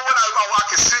 I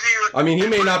can sit here. I mean, he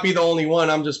may not be the only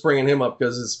one. I'm just bringing him up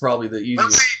because it's probably the easiest.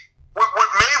 Let's see what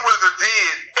Mayweather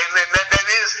did, and then that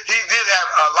is he did have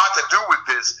a lot to do with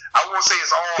this. I won't say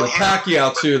it's all. Well,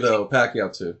 Pacquiao too, though. Pacquiao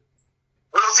too.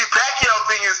 Well, see, Pacquiao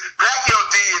thing is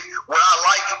Pacquiao did what I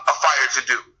like a fighter to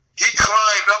do. He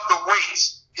climbed up the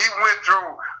weights. He went through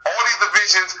all these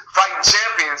divisions, fighting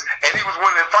champions, and he was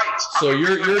winning fights. So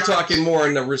you're talking more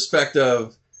in the respect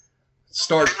of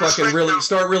start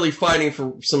really fighting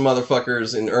for some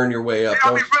motherfuckers and earn your way up.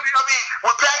 Yeah, I mean,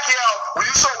 when Pacquiao, when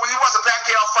you watched a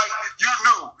Pacquiao fight, you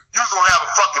knew you was gonna have a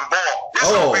fucking ball. This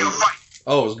gonna be a fight.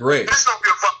 Oh, it was great. This gonna be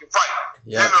a fucking fight.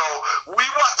 Yeah. You know, when we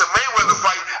watched the Mayweather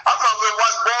fight, I thought we were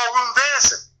watching ballroom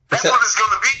dancing. That's what it's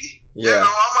gonna be. Yeah. You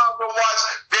know, I'm not gonna watch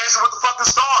Dancing with the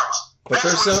fucking Stars. But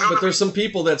there's some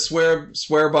people that swear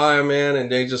by him, man,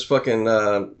 and they just fucking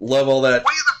love all that.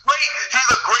 Well, he's a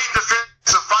great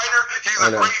defensive fighter. He's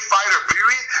a great fighter,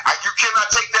 period. You cannot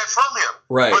take that from him.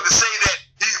 Right. But to say that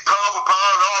he's pound for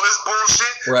pound and all this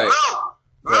bullshit, right.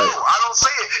 No, I don't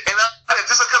say it. And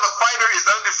just because a fighter is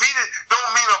undefeated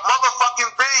don't mean a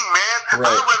motherfucking thing, man.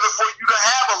 Right. I'd rather for you to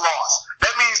have a loss.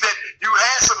 That means that you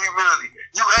had some humility.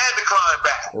 You had to climb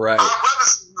back. Right. I'd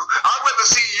rather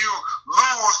see you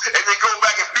lose and then go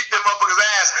back and beat them up because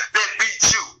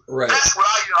Right. That's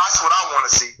what I want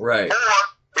to see. Right. Or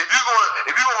if you're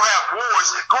gonna have wars,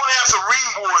 go and have some ring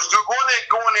wars, dude.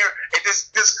 Go in there and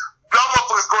this dumb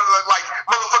motherfucker's going to look like,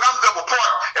 motherfucker, I'm double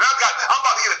parked and I'm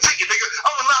about to get a ticket, nigga.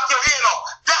 I'm gonna knock your head off.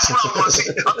 That's what I want to see.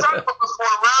 I'm trying to put this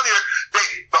point around here.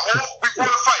 Before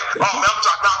the fight, oh man, I'm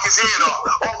trying to knock his head off.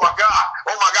 Oh my god,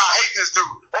 I hate this dude.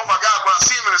 Oh my god, when I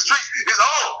see him in the street, it's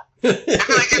on. And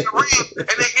then they get in the ring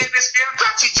and they scared to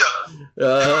touch each other.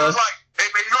 And I was like, hey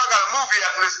man, you know I got a movie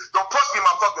after this. Don't punch me in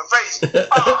my fucking face.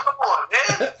 Oh, come on,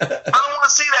 man. I don't want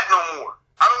to see that no more.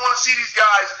 I don't want to see these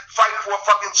guys fight for a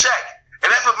fucking check. And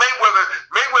that's what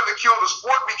Mayweather killed the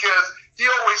sport because he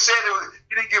always said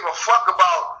he didn't give a fuck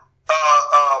about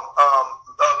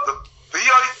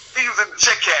he was in the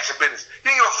check cashing business. He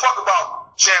didn't give a fuck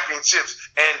about championships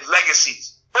and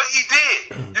legacies. But he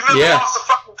did. You never lost a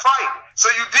fucking fight. So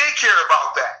you did care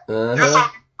about that. That's all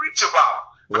you preach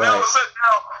about. But all of a sudden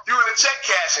now you're in the check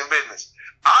cashing business.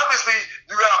 Obviously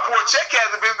you got a poor check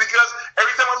cashing business because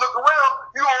every time I look around,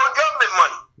 you owe the government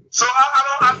money. So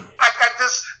I'm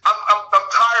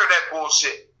tired of that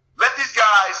bullshit. Let these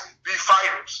guys be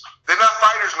fighters. They're not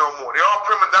fighters no more. They're all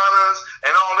prima donnas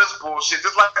and all this bullshit.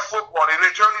 Just like football. They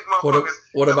turn these motherfuckers.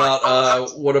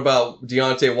 What about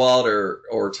Deontay Wilder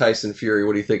or Tyson Fury?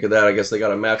 What do you think of that? I guess they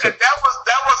got a matchup. That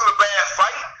wasn't a bad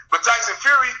fight. But Tyson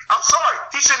Fury, I'm sorry,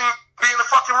 he shouldn't even be in the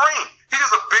fucking ring. He's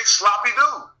just a big sloppy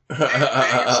dude.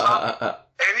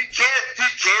 And he can't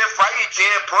fight. He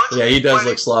can't punch. Yeah, he does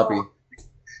look sloppy.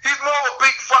 He's more of a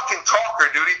big fucking talker,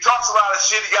 dude. He talks a lot of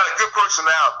shit. He got a good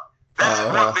personality. That's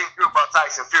one thing good about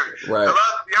Tyson Fury. Right.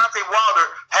 Deontay Wilder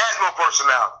has no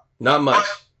personality. Not much.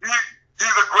 But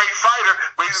he's a great fider.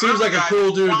 But he's seems like a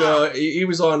cool dude. He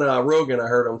was on Rogan. I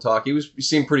heard him talk. He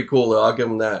seemed pretty cool, though. I'll give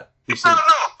him that. No, I'm not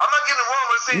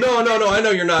getting wrong. No. I know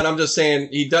you're not. I'm just saying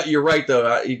you're right,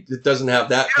 though. He doesn't have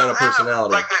that kind of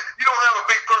personality. You don't have a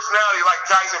big personality like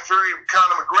Tyson Fury and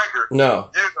Conor McGregor. No.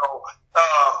 You know.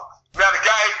 Now the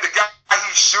guy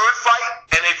he should fight,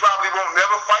 and they probably won't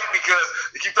never fight because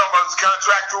they keep talking about this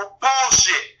contractual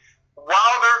bullshit.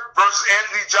 Wilder versus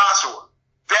Anthony Joshua.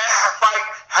 That fight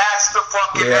has to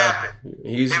fucking happen.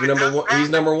 He's number one. He's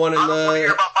number one in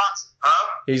the.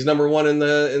 He's number one in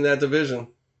that division.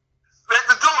 They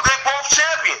both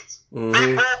champions.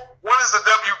 They both. One is the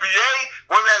WBA.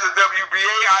 One has the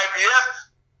WBA, IBF.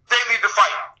 They need to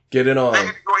fight. Get it on. They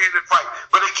need to go ahead and fight.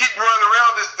 But they keep running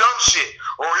around this dumb shit.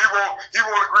 Or he won't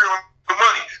agree on the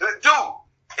money. Dude.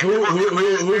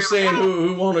 Who's saying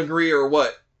who won't agree or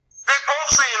what? They're both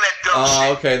saying that dumb shit.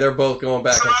 Oh, okay. They're both going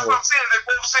back and forth. So that's what I'm saying. They're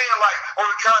both saying like, oh,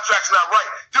 the contract's not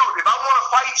right. Dude, if I want to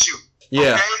fight you,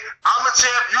 okay, I'm the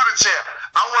champ, you the champ.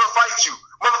 I want to fight you.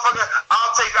 Motherfucker,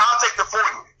 I'll take the 40.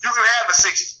 You can have the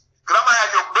 60. Because I'm going to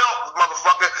have your belt,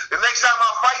 motherfucker. The next time I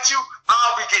fight you,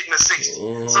 I'll be getting the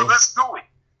 60. So let's do it.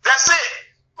 That's it.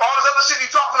 All this other shit you're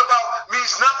talking about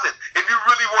means nothing if you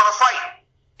really want to fight.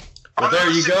 Well, there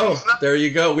you go. There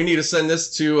you go. We need to send this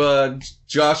to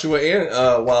Joshua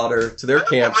and Wilder to their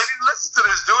camps. Listen to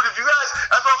this, dude. If you guys,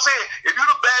 that's what I'm saying. If you're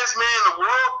the baddest man in the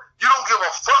world, you don't give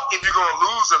a fuck if you're going to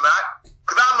lose or not.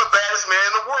 Because I'm the baddest man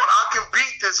in the world. I can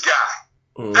beat this guy.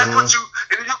 That's what you,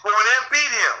 and then you go in there and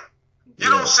beat him. You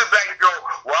don't sit back and go,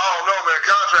 well, I don't know, man, the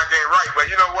contract ain't right, but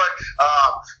you know what?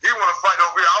 He want to fight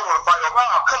over here, I want to fight over here.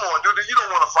 Oh, come on, dude, you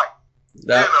don't want to fight.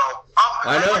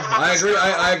 I agree.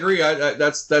 I agree.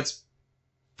 That's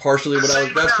partially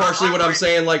what I'm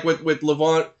saying. Like with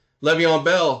Le'Veon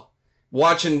Bell,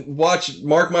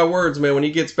 mark my words, man. When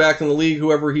he gets back in the league,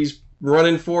 whoever he's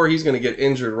running for, he's going to get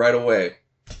injured right away.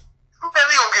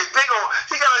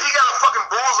 He got a fucking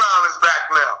bullseye on his back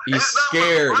now. He's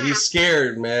scared. He's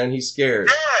scared, man. He's scared.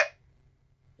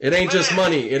 Yeah. It ain't just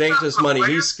money. It ain't just money.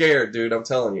 He's scared, dude. I'm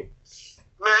telling you.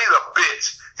 Man, he's a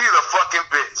bitch. He's a fucking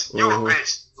bitch. You a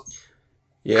bitch.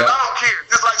 Yeah. And I don't care.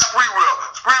 Just like Spreewell.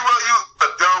 Spreewell, you a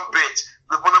dumb bitch.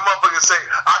 When the motherfuckers say,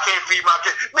 I can't feed my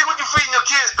kids. Nigga, what you feeding your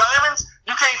kids? Diamonds?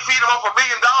 You can't feed them off $1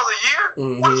 million a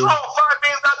year? What's wrong with $5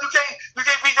 million? You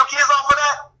can't feed your kids off of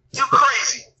that? You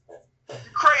crazy.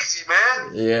 You crazy,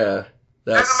 man. Yeah.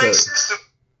 That doesn't make sense to me.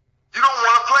 You don't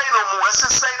want to play no more. Let's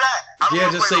just say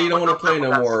that. Just say you don't want to play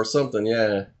no more or something.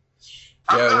 Yeah.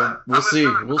 Yeah, we'll see.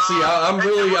 We'll see. I'm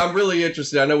really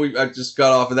interested. I know I just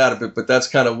got off of that a bit, but that's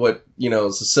kind of what,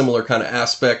 it's a similar kind of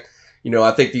aspect.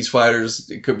 I think these fighters,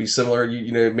 it could be similar.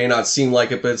 It may not seem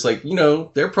like it, but it's like,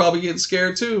 they're probably getting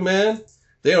scared too, man.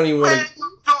 They don't even want to. Dude,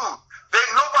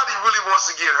 nobody really wants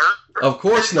to get hurt. Of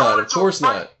course not. Of course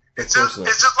not. It's just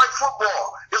like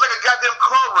football. It's like a goddamn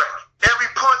car wreck. Every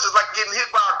punch is like getting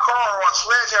hit by a car or a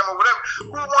sledgehammer or whatever.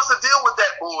 Who wants to deal with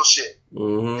that bullshit?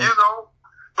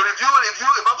 But if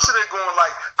I'm sitting there going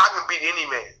like, I can beat any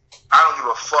man. I don't give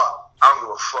a fuck. I don't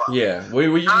give a fuck. Yeah,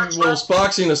 well,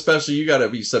 boxing especially, you got to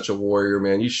be such a warrior,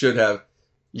 man. You should have.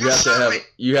 You have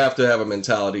to have a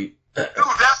mentality. Dude,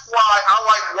 that's why I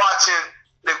like watching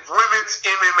the women's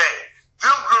MMA.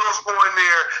 Them girls go in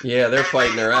there. Yeah, they're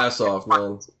fighting their ass off,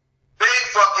 man. They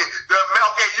fucking.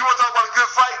 Okay, you want to talk about a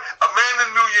good fight? Amanda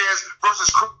Nunes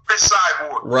versus Chris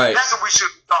Cyborg. Right. That's what we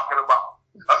should be talking about.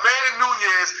 Amanda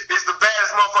Nunes is the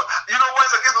baddest motherfucker. You know what?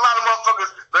 There's a lot of motherfuckers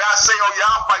that I say, oh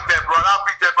yeah, I'll fight that, bro. I'll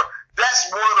beat that, bro.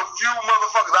 That's one of the few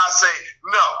motherfuckers I say,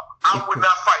 no, I would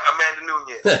not fight Amanda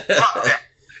Nunes. Fuck that.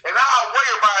 And I'll weigh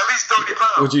her by at least 30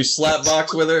 pounds. Would you slap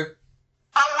box with her?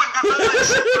 I wouldn't do none of that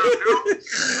shit, dude.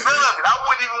 None of it. I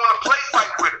wouldn't even want to play fight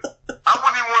with her. I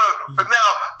wouldn't even want to. But now,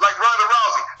 like Ronda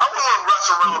Rousey, I wouldn't want to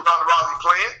wrestle around with Ronda Rousey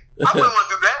playing. I wouldn't want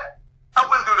to do that. I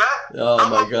wouldn't do that. Oh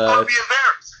my God. I would be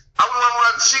embarrassed. I wouldn't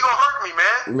want to. She gonna hurt me,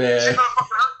 man. She gonna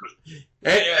fucking hurt me.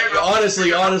 Honestly,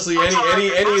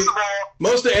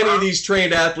 most of any of these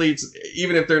trained athletes,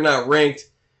 even if they're not ranked,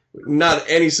 not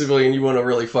any civilian, you want to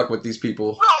really fuck with these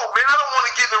people. No, man, I don't want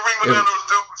to get in the ring with none of those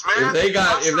dudes, man.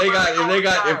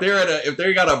 If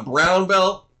they got a brown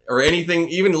belt or anything,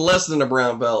 even less than a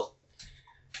brown belt,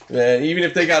 man, even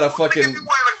if they got a fucking. If you're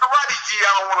wearing a karate gi,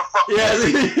 I don't want to fuck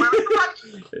with you.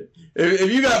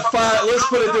 If you got 5, let's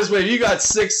put it this way: if you got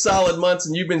 6 solid months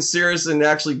and you've been serious and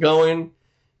actually going,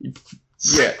 dude,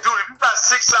 if you got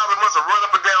 6 solid months of run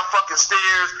up and down fucking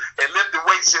stairs and lifting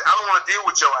weights, shit, I don't want to deal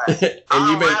with your ass. I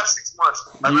don't want to have 6 months.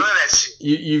 None of that shit.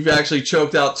 You've actually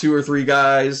choked out 2 or 3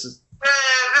 guys. Man,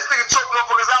 this nigga choked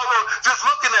motherfuckers out just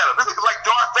looking at him. This nigga like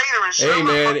Darth Vader and shit. Hey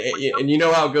man, and you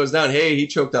know how it goes down. Hey, he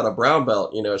choked out a brown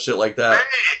belt, shit like that.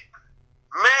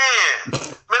 Man, this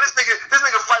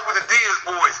nigga fight with the Diaz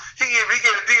boys. He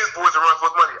gave the Diaz boys a run for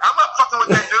his money. I'm not fucking with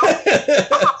that dude.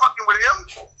 I'm not fucking with him.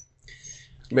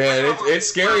 Man, it's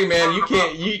scary, man. You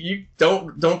can't, you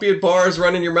don't be at bars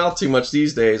running your mouth too much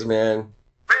these days, man. Man,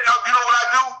 you know what I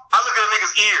do? I look at a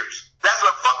nigga's ears. That's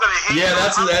what fuck are they hearing.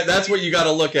 Yeah, that's what you got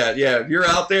to look at. Yeah, if you're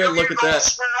out there, look at that.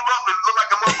 Swole up and look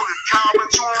like a motherfucking cow and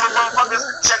chewing on the motherfuckers.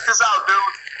 Check this out, dude.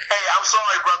 Hey, I'm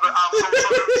sorry, brother. I'm so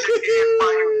sorry.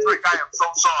 I am so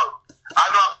sorry. I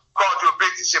know I called you a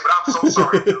bitch and shit, but I'm so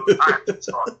sorry, dude. I am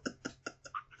so sorry.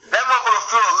 That motherfucker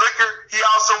full of liquor, he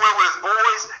out somewhere with his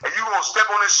boys, and you gonna step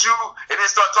on his shoe and then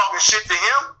start talking shit to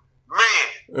him?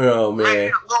 Man. Oh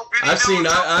man. I've seen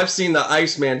the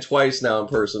Iceman twice now in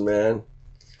person, man.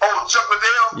 Oh, Chuck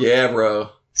Liddell? Yeah, bro.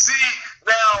 See,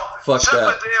 now fuck Chuck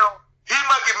that. Liddell, he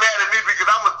might get mad at me because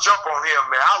I'm gonna jump on him,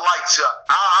 man. I like Chuck.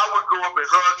 I would go up and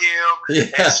hug him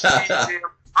and squeeze him.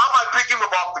 I might pick him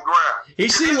up off the ground. He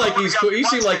seemed like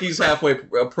he's halfway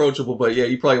approachable, but yeah,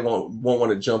 you probably won't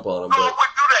want to jump on him. No, I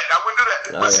wouldn't do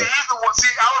that. But see, he's the one.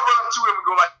 See, I would run up to him and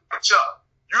go like, Chuck,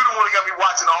 you the one that got me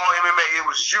watching all MMA. It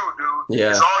was you, dude.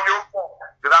 Yeah. It's all your fault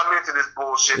that I'm into this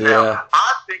bullshit now.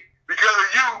 I think because of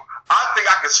you, I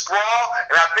think I can sprawl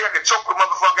and I think I can choke the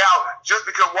motherfucker out just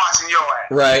because watching your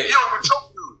ass. Right. You don't even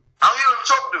choke dudes. I don't even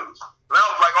choke dudes. And I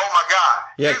was like, oh my God.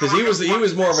 Yeah, because he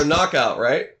was more of a knockout,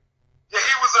 right? Yeah,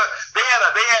 he was a. They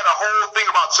had a whole thing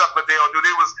about Chuck Liddell, dude.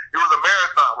 It was a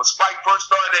marathon. When Spike first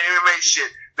started the MMA shit,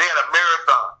 they had a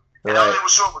marathon, and all they were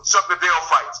showing was Chuck Liddell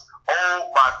fights.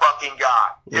 Oh my fucking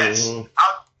God! Yes,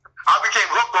 I became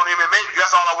hooked on MMA because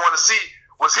that's all I wanted to see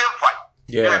was him fight.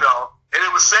 Yeah, and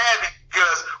it was sad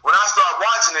because when I started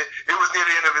watching it, it was near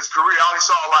the end of his career. I only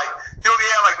saw he only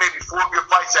had like maybe 4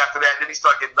 good fights after that. Then he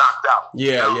started getting knocked out.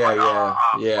 Yeah,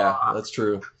 that's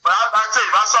true. But I tell you,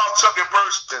 if I saw Chuck in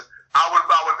person, I would.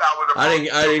 I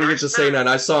didn't get to say nothing.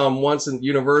 I saw him once in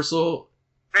Universal.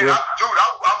 Man, I'm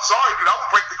sorry, dude. I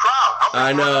would break the crowd.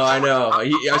 I know.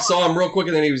 I saw him real quick,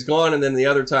 and then he was gone. And then the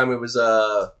other time it was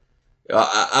out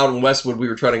in Westwood. We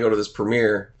were trying to go to this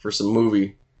premiere for some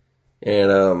movie,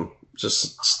 and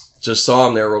just saw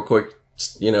him there real quick.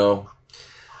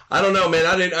 I don't know, man.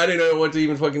 I didn't know what to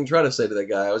even fucking try to say to that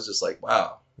guy. I was just like,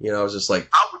 wow. I was just like,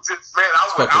 I would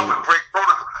break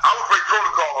protocol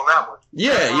on that one.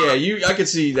 Yeah, I could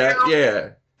see that.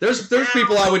 Yeah, there's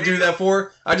people I would do that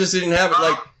for. I just didn't have it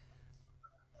like.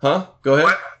 Huh? Go ahead.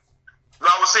 What? No,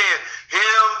 I was saying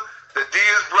him, the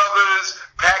Diaz brothers,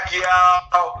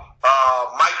 Pacquiao,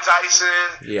 Mike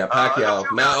Tyson. Yeah, Pacquiao.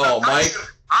 Mike.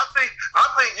 I think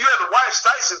you have to watch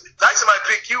Tyson. Tyson might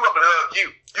pick you up and hug you.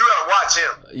 You gotta watch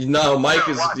him. No, Mike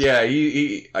is. Yeah,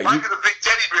 Mike is a big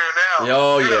teddy bear now.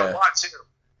 Oh you yeah. Gotta watch him.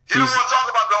 He don't want to talk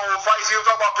about the old fights. He don't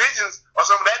talk about pigeons or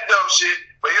some of that dumb shit.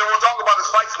 But he don't want to talk about his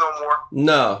fights no more.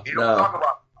 No. He don't talk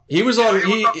about. He was on.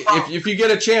 If you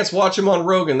get a chance, watch him on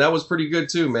Rogan. That was pretty good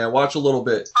too, man. Watch a little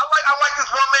bit. I like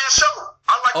this one man show.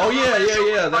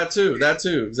 Yeah. That too.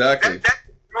 Exactly. That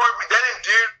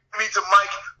endeared me to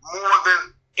Mike more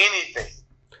than anything.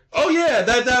 Oh yeah,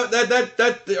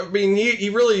 that. I mean, he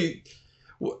really.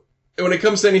 When it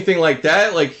comes to anything like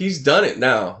that, like he's done it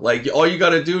now. Like all you got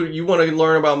to do, you want to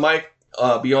learn about Mike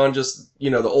beyond just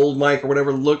the old Mike or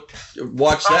whatever.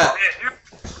 Watch that.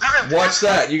 Watch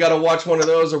that. You got to watch one of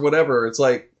those or whatever. It's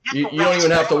like you don't even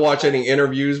have to watch any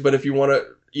interviews, but if you want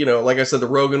to, like I said, the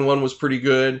Rogan one was pretty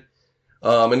good.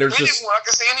 And there's just like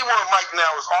I say, anyone with Mike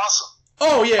now is awesome.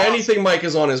 Oh yeah, anything Mike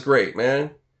is on is great, man.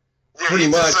 Yeah,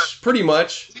 pretty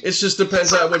much. It just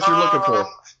depends on what you're looking for.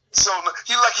 So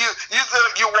you walk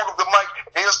up to Mike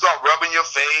and he'll start rubbing your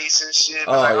face and shit.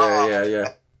 Oh yeah.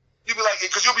 You be like,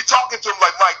 because you'll be talking to him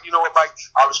like, Mike, you know what, Mike?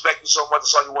 I respect you so much. I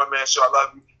saw your one man show. I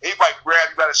love you. And he might grab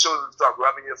you by the shoulder and start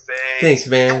rubbing your face. Thanks,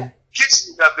 man. Kiss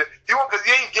you nothing. He won't, because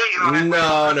he ain't gay.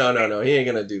 No. He ain't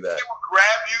gonna do that. He will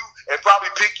grab you and probably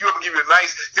pick you up and give you a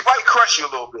nice. He probably crush you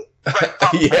a little bit.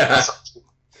 Yeah.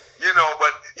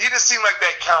 But he just seemed like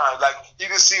that kind. Like he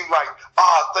just seemed like,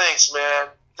 thanks, man.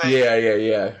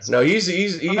 Yeah. No, he's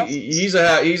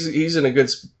in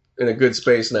a good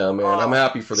space now, man. I'm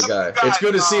happy for the guy. It's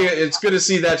good to see it. It's good to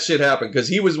see that shit happen because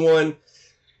he was one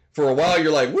for a while.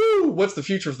 You're like, woo, what's the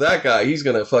future for that guy? He's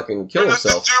gonna fucking kill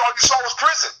himself. All you saw was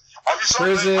prison.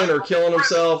 Prison or killing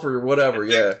himself or whatever.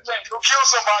 Yeah. He'll kill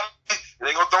somebody. And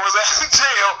they gonna throw his ass in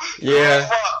jail. Yeah.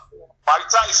 Mike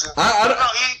Tyson.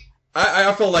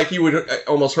 I felt like he would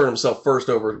almost hurt himself first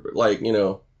over, like, I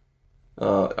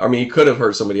mean, he could have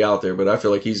hurt somebody out there, but I feel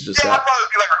like he's just I'd probably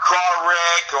be like a car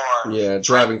wreck or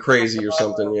driving crazy or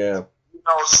something. Yeah.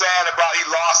 Sad about he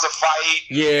lost a fight.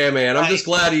 Yeah, man. I'm just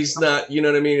glad he's not. You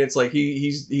know what I mean? It's like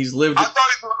he's lived. I thought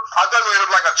he was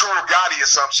like a Turo Gotti or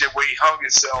some shit where he hung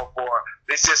himself, or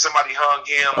they said somebody hung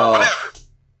him, or whatever.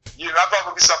 I thought it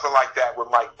would be something like that with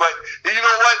Mike. But you know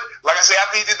what? Like I said,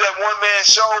 after he did that one man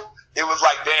show, it was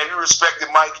like, damn, you respected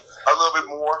Mike a little bit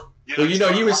more.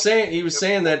 He was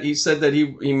saying that he said that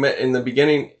he met in the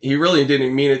beginning. He really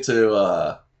didn't mean it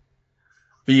to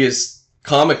be as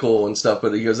comical and stuff,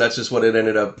 but he goes, that's just what it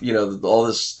ended up. All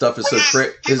this stuff is so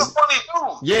crazy. He's a funny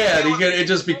dude. Yeah, it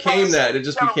just became that. It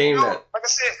just became that. Like I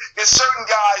said, there's certain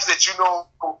guys that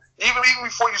even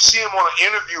before you see him on an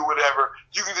interview or whatever,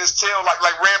 you can just tell, like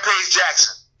Rampage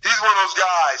Jackson. He's one of those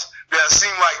guys that seem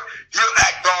like he'll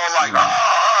act all like,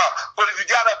 but if you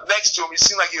got up next to him, you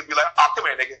seem like he'll be like, come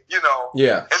here, nigga,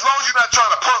 Yeah. As long as you're not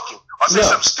trying to punk him or say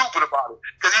something stupid about it.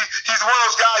 Because he's one of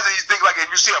those guys that you think, like, if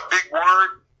you see a big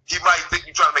word, he might think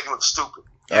you're trying to make him look stupid.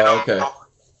 Okay.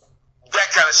 That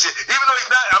kind of shit. Even though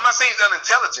he's not, I'm not saying he's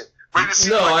unintelligent, but he just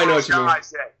seems like I know one of those guys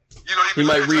that, he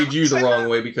might read you the wrong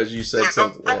way because you said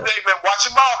something. Man, watch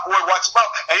him out, boy, watch him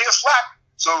out. And he'll slap you.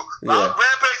 So,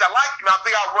 Rampage, I like him. I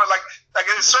think I'll run like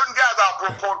there's certain guys I'll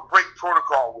break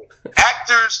protocol with.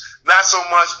 Actors, not so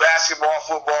much. Basketball,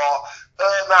 football,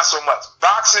 not so much.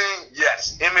 Boxing,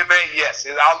 yes. MMA, yes.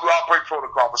 I'll break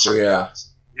protocol for certain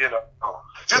guys.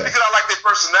 Just because I like their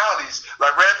personalities.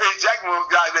 Like Rampage Jackson was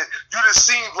a guy that you just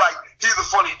seemed like he's a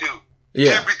funny dude.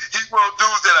 Yeah. He's one of those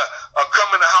dudes that come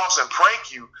in the house and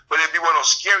prank you, but it'd be one of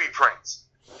those scary pranks.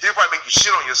 He'll probably make you shit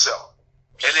on yourself.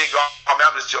 And then go, I'm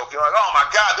just joking. Like, oh my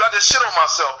God, do I just shit on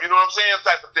myself? You know what I'm saying?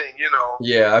 Type of thing,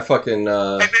 Yeah, I fucking.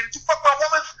 Hey, man, did you fuck my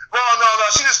woman? No.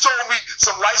 She just told me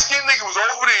some light-skinned nigga was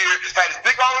over there, had his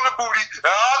dick all in the booty.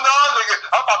 No, nigga,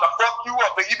 I'm about to fuck you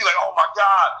up. And you'd be like, oh my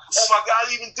God,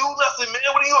 he didn't do nothing, man.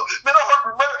 What are you? Man, don't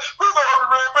hurt me, man. Who's gonna hurt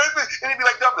me, man? And he'd be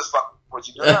like, I'm just fucking what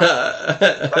you doing?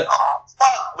 Like, oh,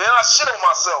 fuck, man, I shit on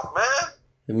myself, man.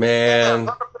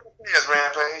 Man.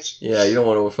 Rampage. Yeah, you don't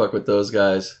want to fuck with those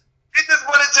guys.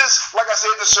 It's just, like I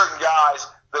said, there's certain guys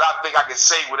that I think I can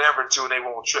say whatever to and they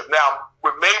won't trip. Now,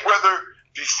 with Mayweather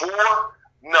before,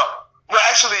 no. Well,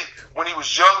 actually, when he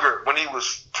was younger, when he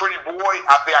was pretty boy,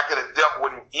 I think I could have dealt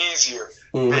with him easier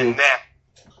than that.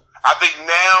 I think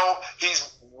now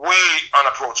he's way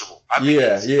unapproachable. He's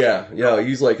like a... If you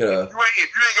ain't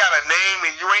got a name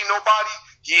and you ain't nobody,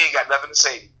 he ain't got nothing to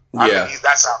say to you. I think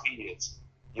that's how he is,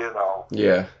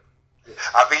 Yeah.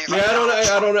 I think he's I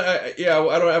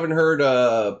haven't heard,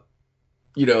 I'm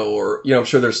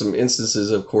sure there's some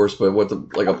instances, of course, but you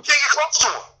can't get close to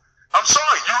him. I'm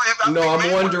sorry.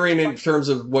 I'm wondering in terms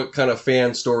of what kind of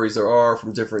fan stories there are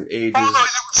from different ages. Oh, no,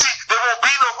 there won't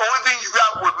be the only thing you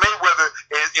got with Mayweather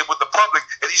and with the public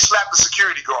is he slapped the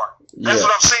security guard. That's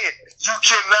what I'm saying. You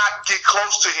cannot get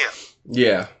close to him.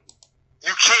 Yeah.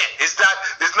 You can't.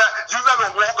 You're not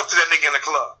going to walk up to that nigga in the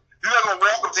club. You're not going to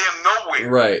walk up to him nowhere.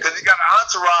 Right. Because he got an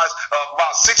entourage of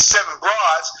about 6-7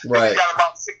 broads. Right. He got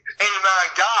about 8 or 9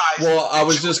 guys. Well, I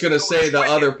was just going to say the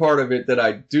other part of it that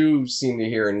I do seem to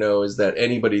hear and know is that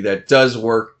anybody that does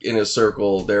work in a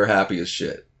circle, they're happy as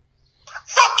shit.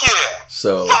 Fuck yeah.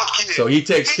 So he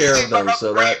takes care of them.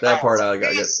 So that part I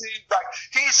got. He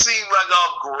seemed like a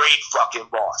great fucking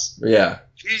boss. Yeah.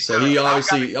 So he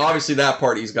obviously that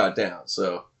part he's got down.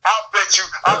 So I bet you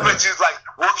like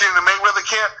working in the Mayweather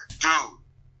camp, dude.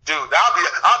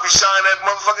 I'll be shining that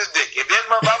motherfucker's dick. If that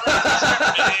motherfucker,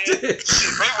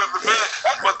 Mayweather, man,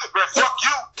 that motherfucker, fuck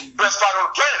you. Best fight on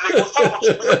the planet, nigga. Fuck with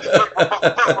you.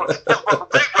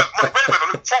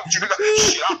 Mayweather, fuck with you, nigga.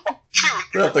 Shit, I'll fuck you.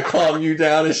 We have to calm you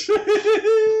down and shit.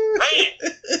 Man.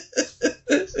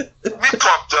 Me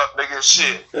pumped up, nigga, and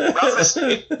shit. I just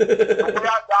think,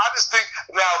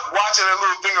 now, watching a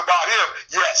little thing about him,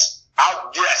 yes,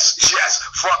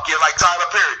 fuck yeah, like Tyler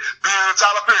Perry. Being in a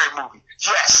Tyler Perry movie.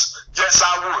 Yes,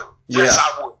 I would. Yes, I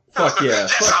would. Fuck yeah,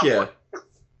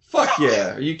 fuck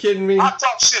yeah. Are you kidding me? I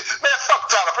talk shit. Man, fuck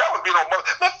Tyler Perry. I wouldn't be no mother.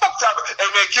 Man, fuck Tyler. Hey,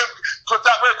 man,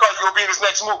 Tyler Perry called you gonna be in his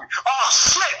next movie. Oh,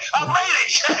 shit, I made it.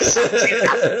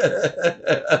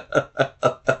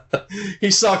 Yes.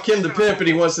 He saw Kim the Pimp and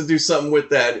he wants to do something with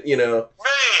that, you know.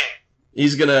 Man.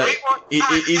 He's gonna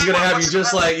have you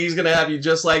just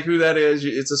like who that is.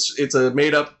 It's a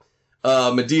made up.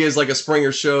 Medea's like a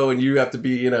Springer show, and you have to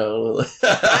be, you know. Man,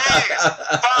 5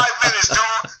 minutes, dude.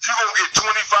 You gonna get $25,000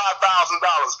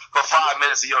 for 5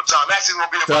 minutes of your time. Actually,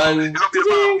 it's gonna be about a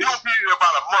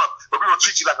month, but we're gonna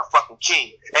treat you like a fucking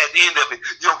king. At the end of it,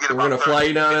 you don't get. We're gonna fly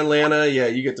you down to Atlanta. Yeah,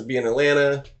 you get to be in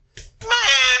Atlanta.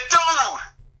 Man,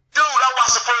 dude, I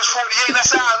watched the first 48.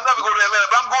 That's how I'll never go to Atlanta,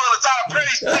 but I'm going to Tyler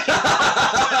Perry's.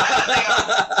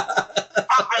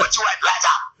 I'm going to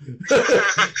Atlanta.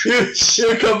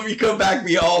 you come back,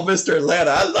 be all Mr.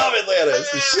 Atlanta. I love Atlanta.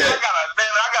 It's the shit. I got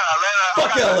Atlanta.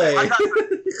 Fuck LA. I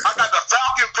got the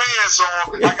Falcon pants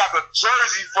on. I got the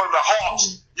jersey from the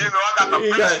Hawks. You know, I got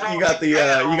the.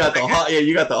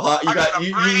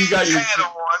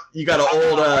 You got an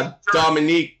old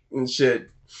Dominique and shit.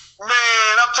 Man,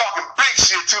 I'm talking big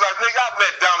shit too. Like, nigga, I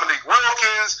met Dominique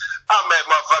Wilkins. I met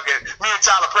motherfucking. Me and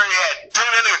Tyler Perry had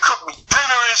dinner. Nigga cooked me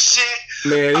dinner and shit.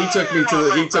 Man, he took me to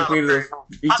the.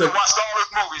 I watched all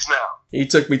his movies now. He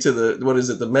took me to the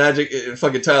the Magic.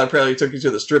 Fucking Tyler Perry took me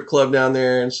to the strip club down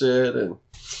there and shit. And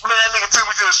man, that nigga took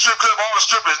me to the strip club. All the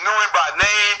strippers knew him by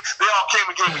name. They all came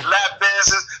and gave me lap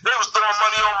dances. They was throwing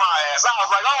money on my ass. I was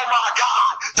like, oh my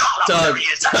god,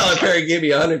 Tyler Perry gave me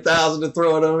 $100,000 to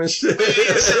throw at him and shit. He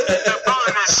said,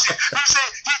 burn this shit.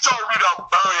 He told me to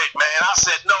burn it, man. I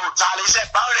said, no, Tyler. He said,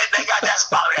 burn it, nigga. That's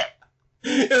burn it.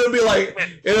 It'll be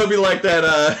like that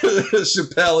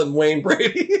Chappelle and Wayne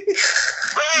Brady.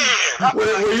 Man,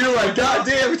 where you're like, God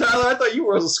damn, Tyler, I thought you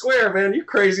were a square, man. You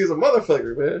crazy as a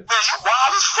motherfucker, man. Man, you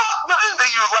wild as fuck, man. They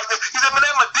was like that. He said, man,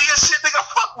 that Medea shit, nigga,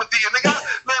 fuck Medea, nigga.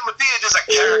 Man, Medea just a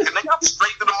character, nigga. I'm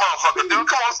straight to the motherfucker, dude.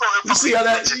 Come on, you see how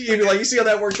that you see how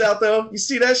that worked out though? You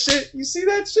see that shit? He be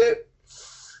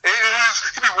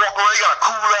walking around, he got a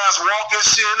cool ass walking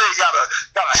shit, and he got a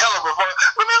hell of a voice.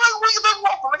 But man, like, where you been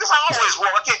walking? Niggas, I always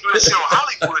walk. I can't do this shit on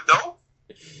Hollywood though.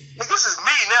 Like, this is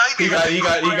me now.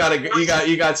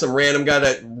 He got some random guy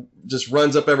that just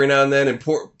runs up every now and then and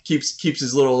keeps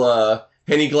his little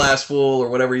Henny glass full or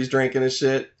whatever he's drinking and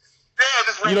shit.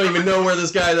 Yeah, you don't even know where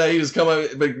this guy that he just come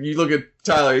up, but you look at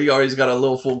Tyler, he always got a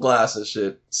little full glass and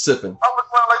shit, sipping. I look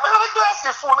around like, man, how that glass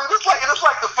get full? It's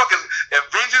like the fucking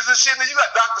Avengers and shit. And you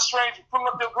got Doctor Strange filling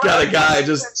up your glass. Got a guy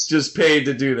just paid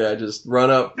to do that, just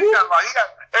run up. He got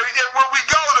everywhere we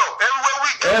go though.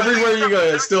 Everywhere you go,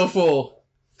 it's still full.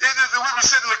 We be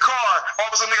sitting in the car, all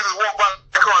of a sudden niggas just walk by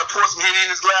the car and pour some Henny in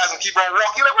his glass and keep on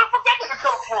walking. You're like, where the fuck that nigga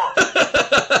come from?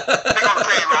 They on the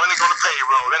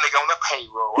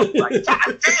payroll, I'm like,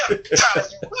 God damn, Tyler,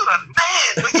 you a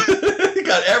man, nigga. You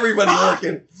got everybody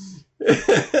working. That'd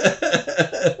be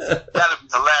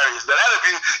hilarious. That'd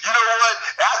be, you know what?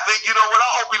 I think, you know what? I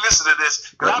hope he listen to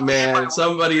this. Man,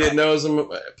 somebody that knows him,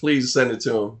 please send it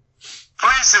to him.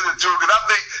 Please send it to him, because I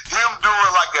think him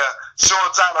doing like a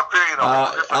short Tyler Perry.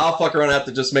 I'll fuck around and have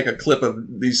to just make a clip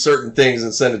of these certain things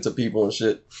and send it to people and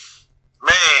shit.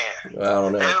 Man. I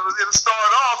don't know. And it'll start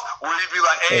off where he'd be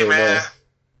like, hey man.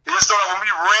 It'll start off with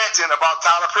me ranting about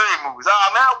Tyler Perry movies.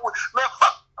 Man,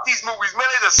 fuck these movies, man.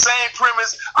 They're the same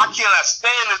premise. I cannot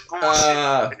stand this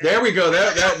bullshit. There we go.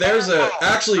 There's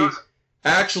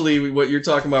actually, what you're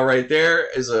talking about right there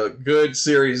is a good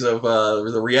series of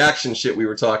the reaction shit we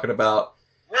were talking about.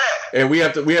 Yeah. And or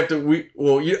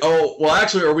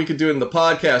we could do it in the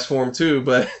podcast form too,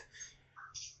 but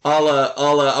I'm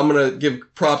gonna give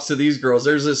props to these girls.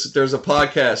 There's a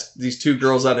podcast these two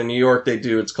girls out of New York they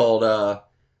do. It's called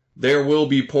There Will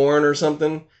Be Porn or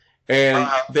something. And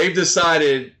they've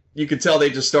decided, you could tell they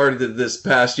just started it this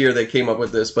past year, they came up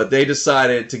with this, but they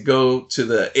decided to go to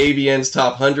the AVN's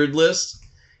top 100 list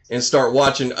and start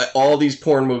watching all these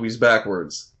porn movies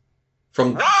backwards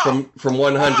from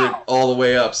 100 all the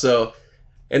way up. So,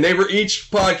 and they were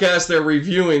each podcast they're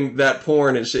reviewing that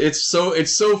porn and shit.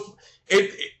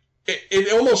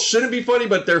 It almost shouldn't be funny,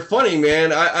 but they're funny,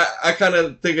 man. I kind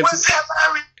of think it's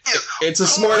a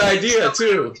smart idea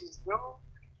too.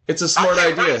 It's a smart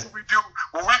idea.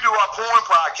 When we do our porn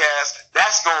podcast,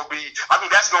 that's gonna be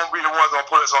the one gonna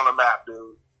put us on the map,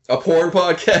 dude. A porn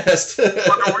podcast. We're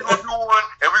gonna do one,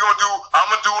 and I'm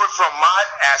gonna do it from my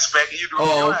aspect. You do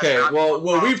okay. Aspect.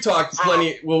 Well, we've talked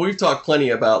plenty. Well, we've talked plenty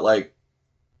about like,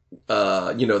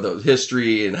 the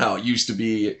history and how it used to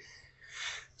be.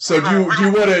 So do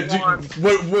you want to?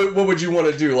 What would you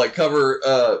want to do? Like cover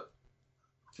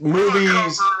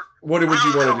movies? What would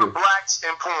you want to do? Blacks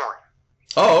and porn.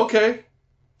 Oh, okay.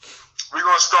 We're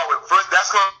going to start with first.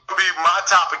 That's going to be my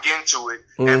topic into it,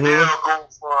 and then it'll go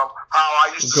from how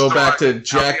I used to go back to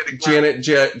Janet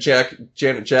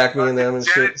Jackman and them and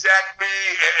shit. Janet Jackman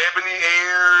and Ebony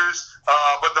Ayers.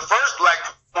 But the first black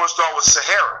porn star was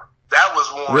Sahara. That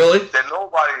was one that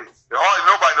hardly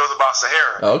nobody knows about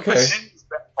Sahara. Okay. But she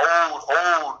was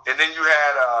old, and then you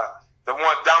had the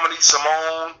one Dominique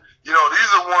Simone. These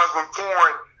are ones when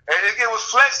porn, and it was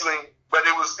fledgling. But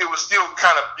it was still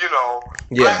kind of,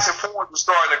 blacks and porn was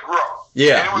starting to grow.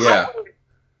 Yeah, and it was only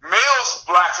males,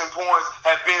 blacks and porns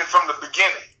have been from the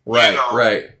beginning. Right,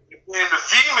 right. And the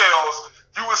females,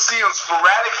 you will see them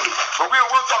sporadically. But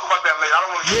we'll talk about that later. I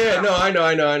don't want to. Yeah, no,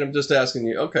 I know. I'm just asking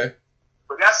you. Okay.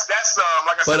 But that's like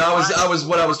I said. But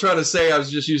what I was trying to say. I was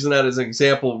just using that as an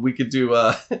example. We could do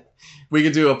a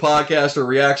podcast or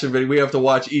reaction video. We have to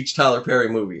watch each Tyler Perry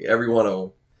movie, every one of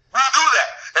them. We'll do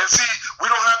that, and see. We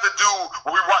don't have to do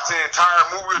when we watch the entire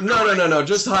movie. No.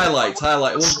 Just highlights. We'll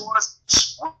show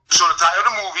the title of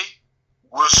the movie.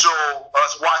 We'll show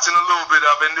us watching a little bit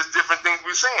of it and there's different things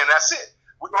we're saying. That's it.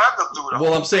 We don't have to do it.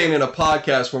 Well, I'm saying in a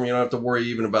podcast form, you don't have to worry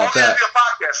even about that. It'll be a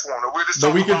podcast form.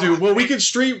 But we could do. Well, we could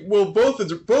stream. Well, both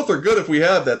are good if we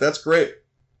have that. That's great.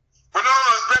 But no.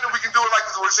 It's better we can do it like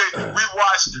this. We say we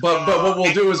watched. But what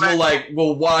we'll do is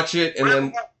we'll watch it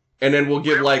and then we'll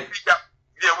give like.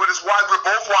 Yeah, we'll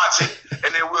both watch it,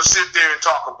 and then we'll sit there and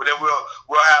talk. But then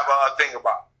we'll have a thing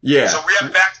about it. Yeah. So we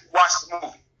have to actually watch the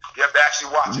movie. You have to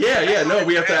actually watch it. Yeah. No,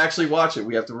 we have to actually watch it.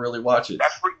 We have to really watch it.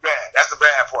 That's pretty bad. That's the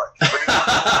bad part.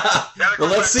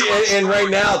 Well, let's see. And right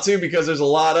now too, because there's a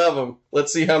lot of them.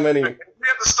 Let's see how many. We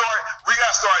got to start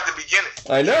at the beginning.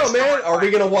 I know, man. Are we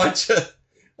gonna watch?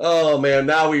 Oh man,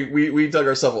 now we dug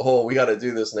ourselves a hole. We got to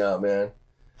do this now, man.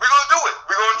 We're gonna do it,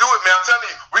 man. I'm telling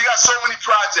you, we got so many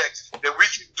projects that we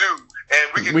can do,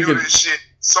 and we can do this shit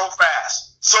so fast.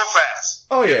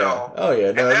 Oh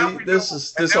yeah, No, this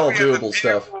is all doable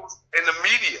stuff. And the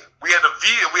media, we have the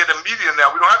media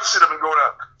now. We don't have to sit up and go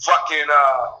to fucking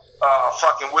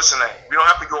what's the name? We don't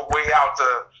have to go way out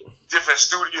to different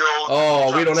studios.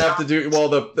 Oh, we don't have to do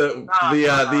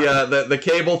the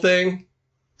cable thing.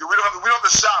 We don't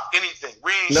have to shop anything.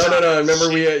 We ain't no. Remember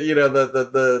we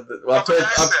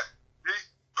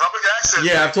public access.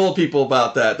 Yeah, I've told people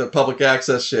about that. The public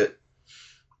access shit.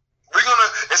 We're gonna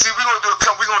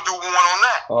do one on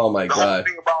that. Oh my god. The whole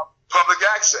thing about public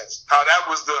access. How that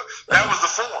was the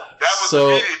form. That was the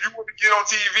media. If you want to get on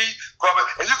TV,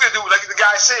 and you can do like the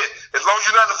guy said. As long as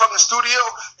you're not in the fucking studio,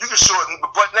 you can show it in the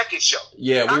butt naked show.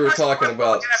 Yeah, we were talking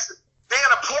about. They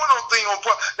had a porno thing on.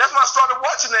 That's when I started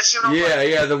watching that shit.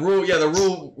 The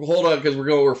rule. Hold on, because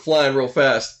we're flying real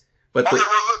fast. But look,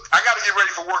 I got to get ready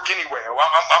for work anyway.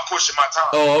 I'm pushing my time.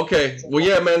 Oh, okay. Well,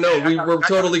 yeah, man. No, we're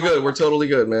totally good. We're totally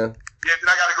good, man. Yeah, then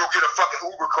I got to go get a fucking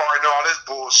Uber car and all this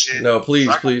bullshit. No, please,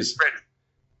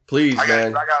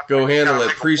 man. Go handle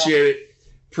it.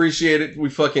 Appreciate it. We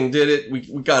fucking did it. We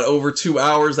got over 2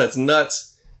 hours. That's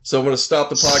nuts. So I'm gonna stop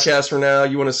the podcast for now.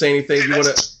 You want to say anything?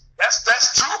 That's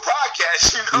 2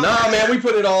 podcasts. Nah, man. We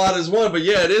put it all out as one, but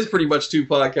yeah, it is pretty much 2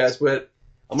 podcasts. But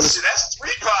I'm gonna. That's 3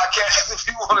 podcasts if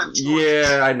you want to.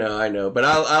 Yeah, I know. But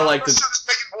I like to. Just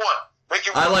make it one.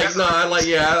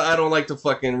 I don't like to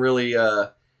fucking really.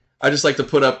 I just like to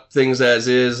put up things as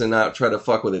is and not try to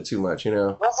fuck with it too much, Don't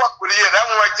fuck with it. Yeah, that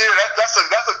one right there. That's a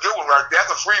good one right there.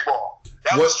 That's a free ball.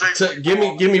 That was straight.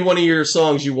 Give me one of your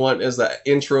songs you want as the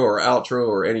intro or outro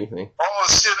or anything. Oh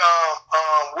shit.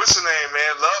 What's the name,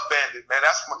 man? Love Bandit, man.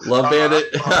 That's my Love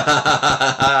Bandit.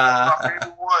 My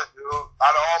favorite one, dude. Out of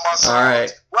all my songs. All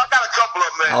right. Well, I got a couple of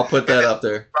them, man. I'll put that up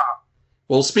there.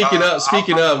 Well, speaking of,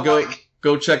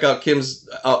 go check out Kim's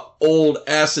old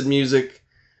acid music.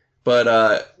 But and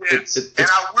I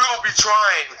will be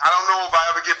trying. I don't know if I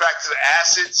ever get back to the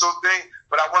acid thing,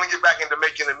 but I want to get back into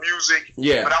making the music.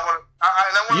 Yeah. But I want.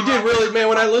 You did really, man.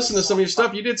 When I listened to some of your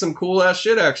stuff, you did some cool ass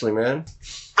shit, actually, man.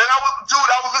 Man, Man,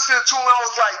 I was listening to him and I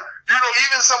was like, you know,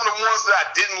 even some of the ones that I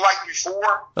didn't like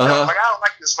before, I was like, I don't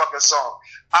like this fucking song.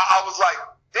 I was like,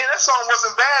 damn, that song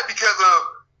wasn't bad because of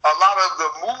a lot of the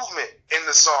movement in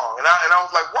the song. And I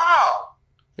was like, wow.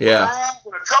 Yeah.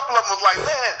 And a couple of them was like,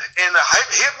 man, and the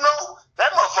Hypno, that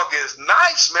motherfucker is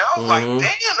nice, man. I was like,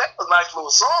 damn, that was a nice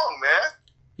little song, man.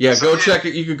 Yeah, so, check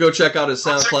it. You could go check out his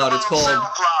SoundCloud. It's called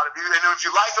SoundCloud. If you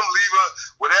like him, leave a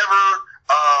whatever.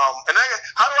 And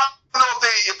how do I know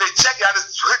if they check it? I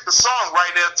just click the song right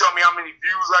there, tell me how many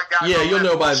views I got. Yeah, you'll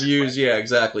know by views. Yeah,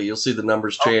 exactly. You'll see the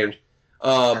numbers change.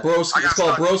 Broski, it's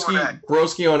called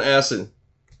Broski on Acid.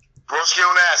 Broski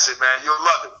on Acid, man. You'll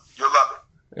love it. You'll love it.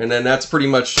 And then that's pretty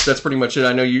much it.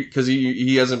 I know you because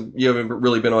you haven't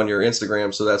really been on your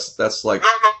Instagram, so that's like. No.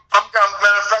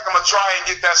 Matter of fact, I'm gonna try and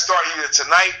get that started either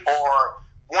tonight or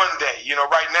one day. You know,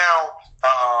 right now,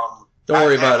 don't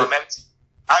worry about it.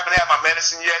 I haven't had my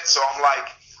medicine yet, so I'm like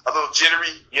a little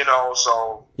jittery. You know,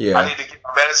 so yeah. I need to get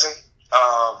my medicine.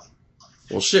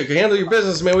 Well, shit, handle your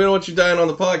business, man. We don't want you dying on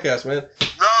the podcast, man.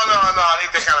 No. I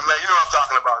ain't that kind of man. You know what I'm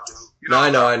talking about, dude. You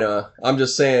know I know. I'm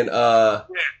just saying. Yeah.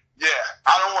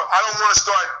 I don't want to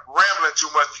start rambling too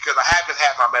much because I haven't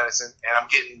had my medicine and I'm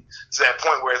getting to that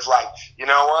point where it's like, you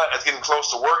know what? It's getting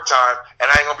close to work time and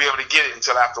I ain't gonna be able to get it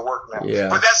until after work now. Yeah.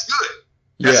 But that's good.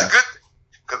 That's a good thing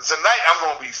because tonight I'm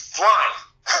gonna be flying.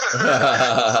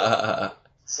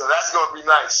 So that's gonna be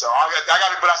nice. So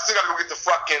but I still gotta go get the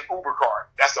fucking Uber card.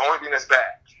 That's the only thing that's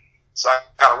bad. So I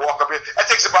gotta walk up here. That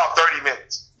takes about 30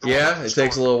 minutes. Yeah, it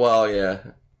takes a little while. Yeah.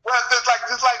 Well, it's like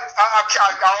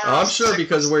I'm sure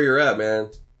because of where you're at, man.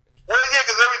 Well, yeah,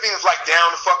 because everything is like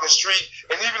down the fucking street,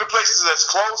 and even the places that's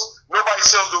close, nobody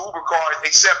sells the Uber card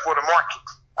except for the market.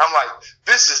 I'm like,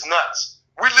 this is nuts.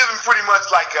 We living pretty much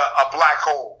like a black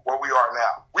hole where we are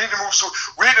now. We need to move. So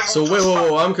wait,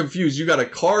 I'm confused. You got a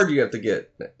card you have to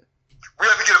get. We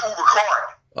have to get an Uber card.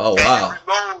 Oh wow.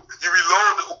 You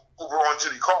reload the Uber onto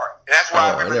the card, and that's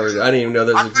why I didn't even know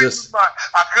that exists.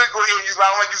 I could go ahead and use. I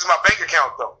don't like using my bank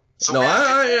account though. So no,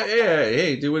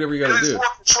 hey, do whatever you gotta do. It's more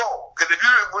control. Because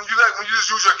when you just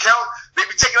use your account, they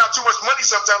be taking out too much money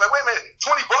sometimes. Like, wait a minute,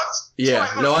 $20? Yeah,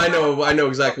 no, I know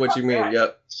exactly what you mean.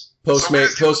 Yep.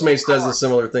 Postmates does a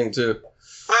similar thing too.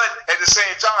 But at the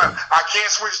same time, I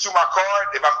can't switch to my card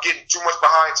if I'm getting too much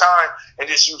behind time and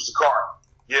just use the card.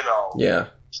 You know. Yeah.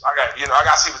 I got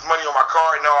to see if there's money on my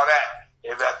card and all that.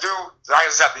 If I do, then I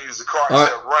just have to use the card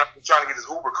instead of trying to get this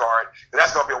Uber card. And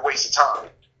that's gonna be a waste of time.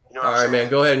 You know all right, man.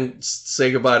 Go ahead and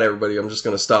say goodbye to everybody. I'm just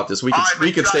going to stop this. We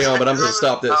could stay on, but I'm going to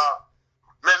stop this.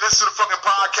 Man, listen to the fucking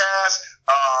podcast.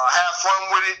 Have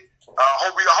fun with it. I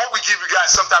hope we give you guys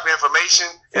some type of information.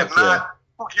 If not,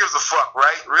 who gives a fuck,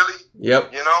 right? Really?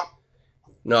 Yep. You know?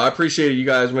 No, I appreciate it, you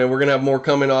guys, man. We're going to have more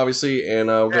coming, obviously, and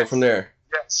we'll go from there.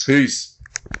 Yes. Peace.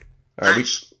 All right,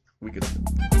 Peace. we could.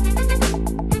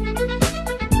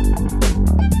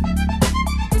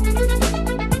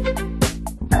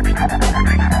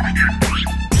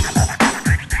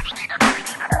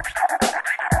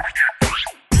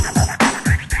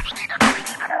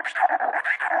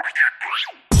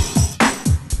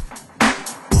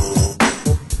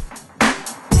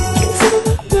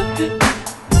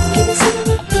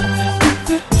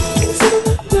 Give me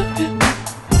some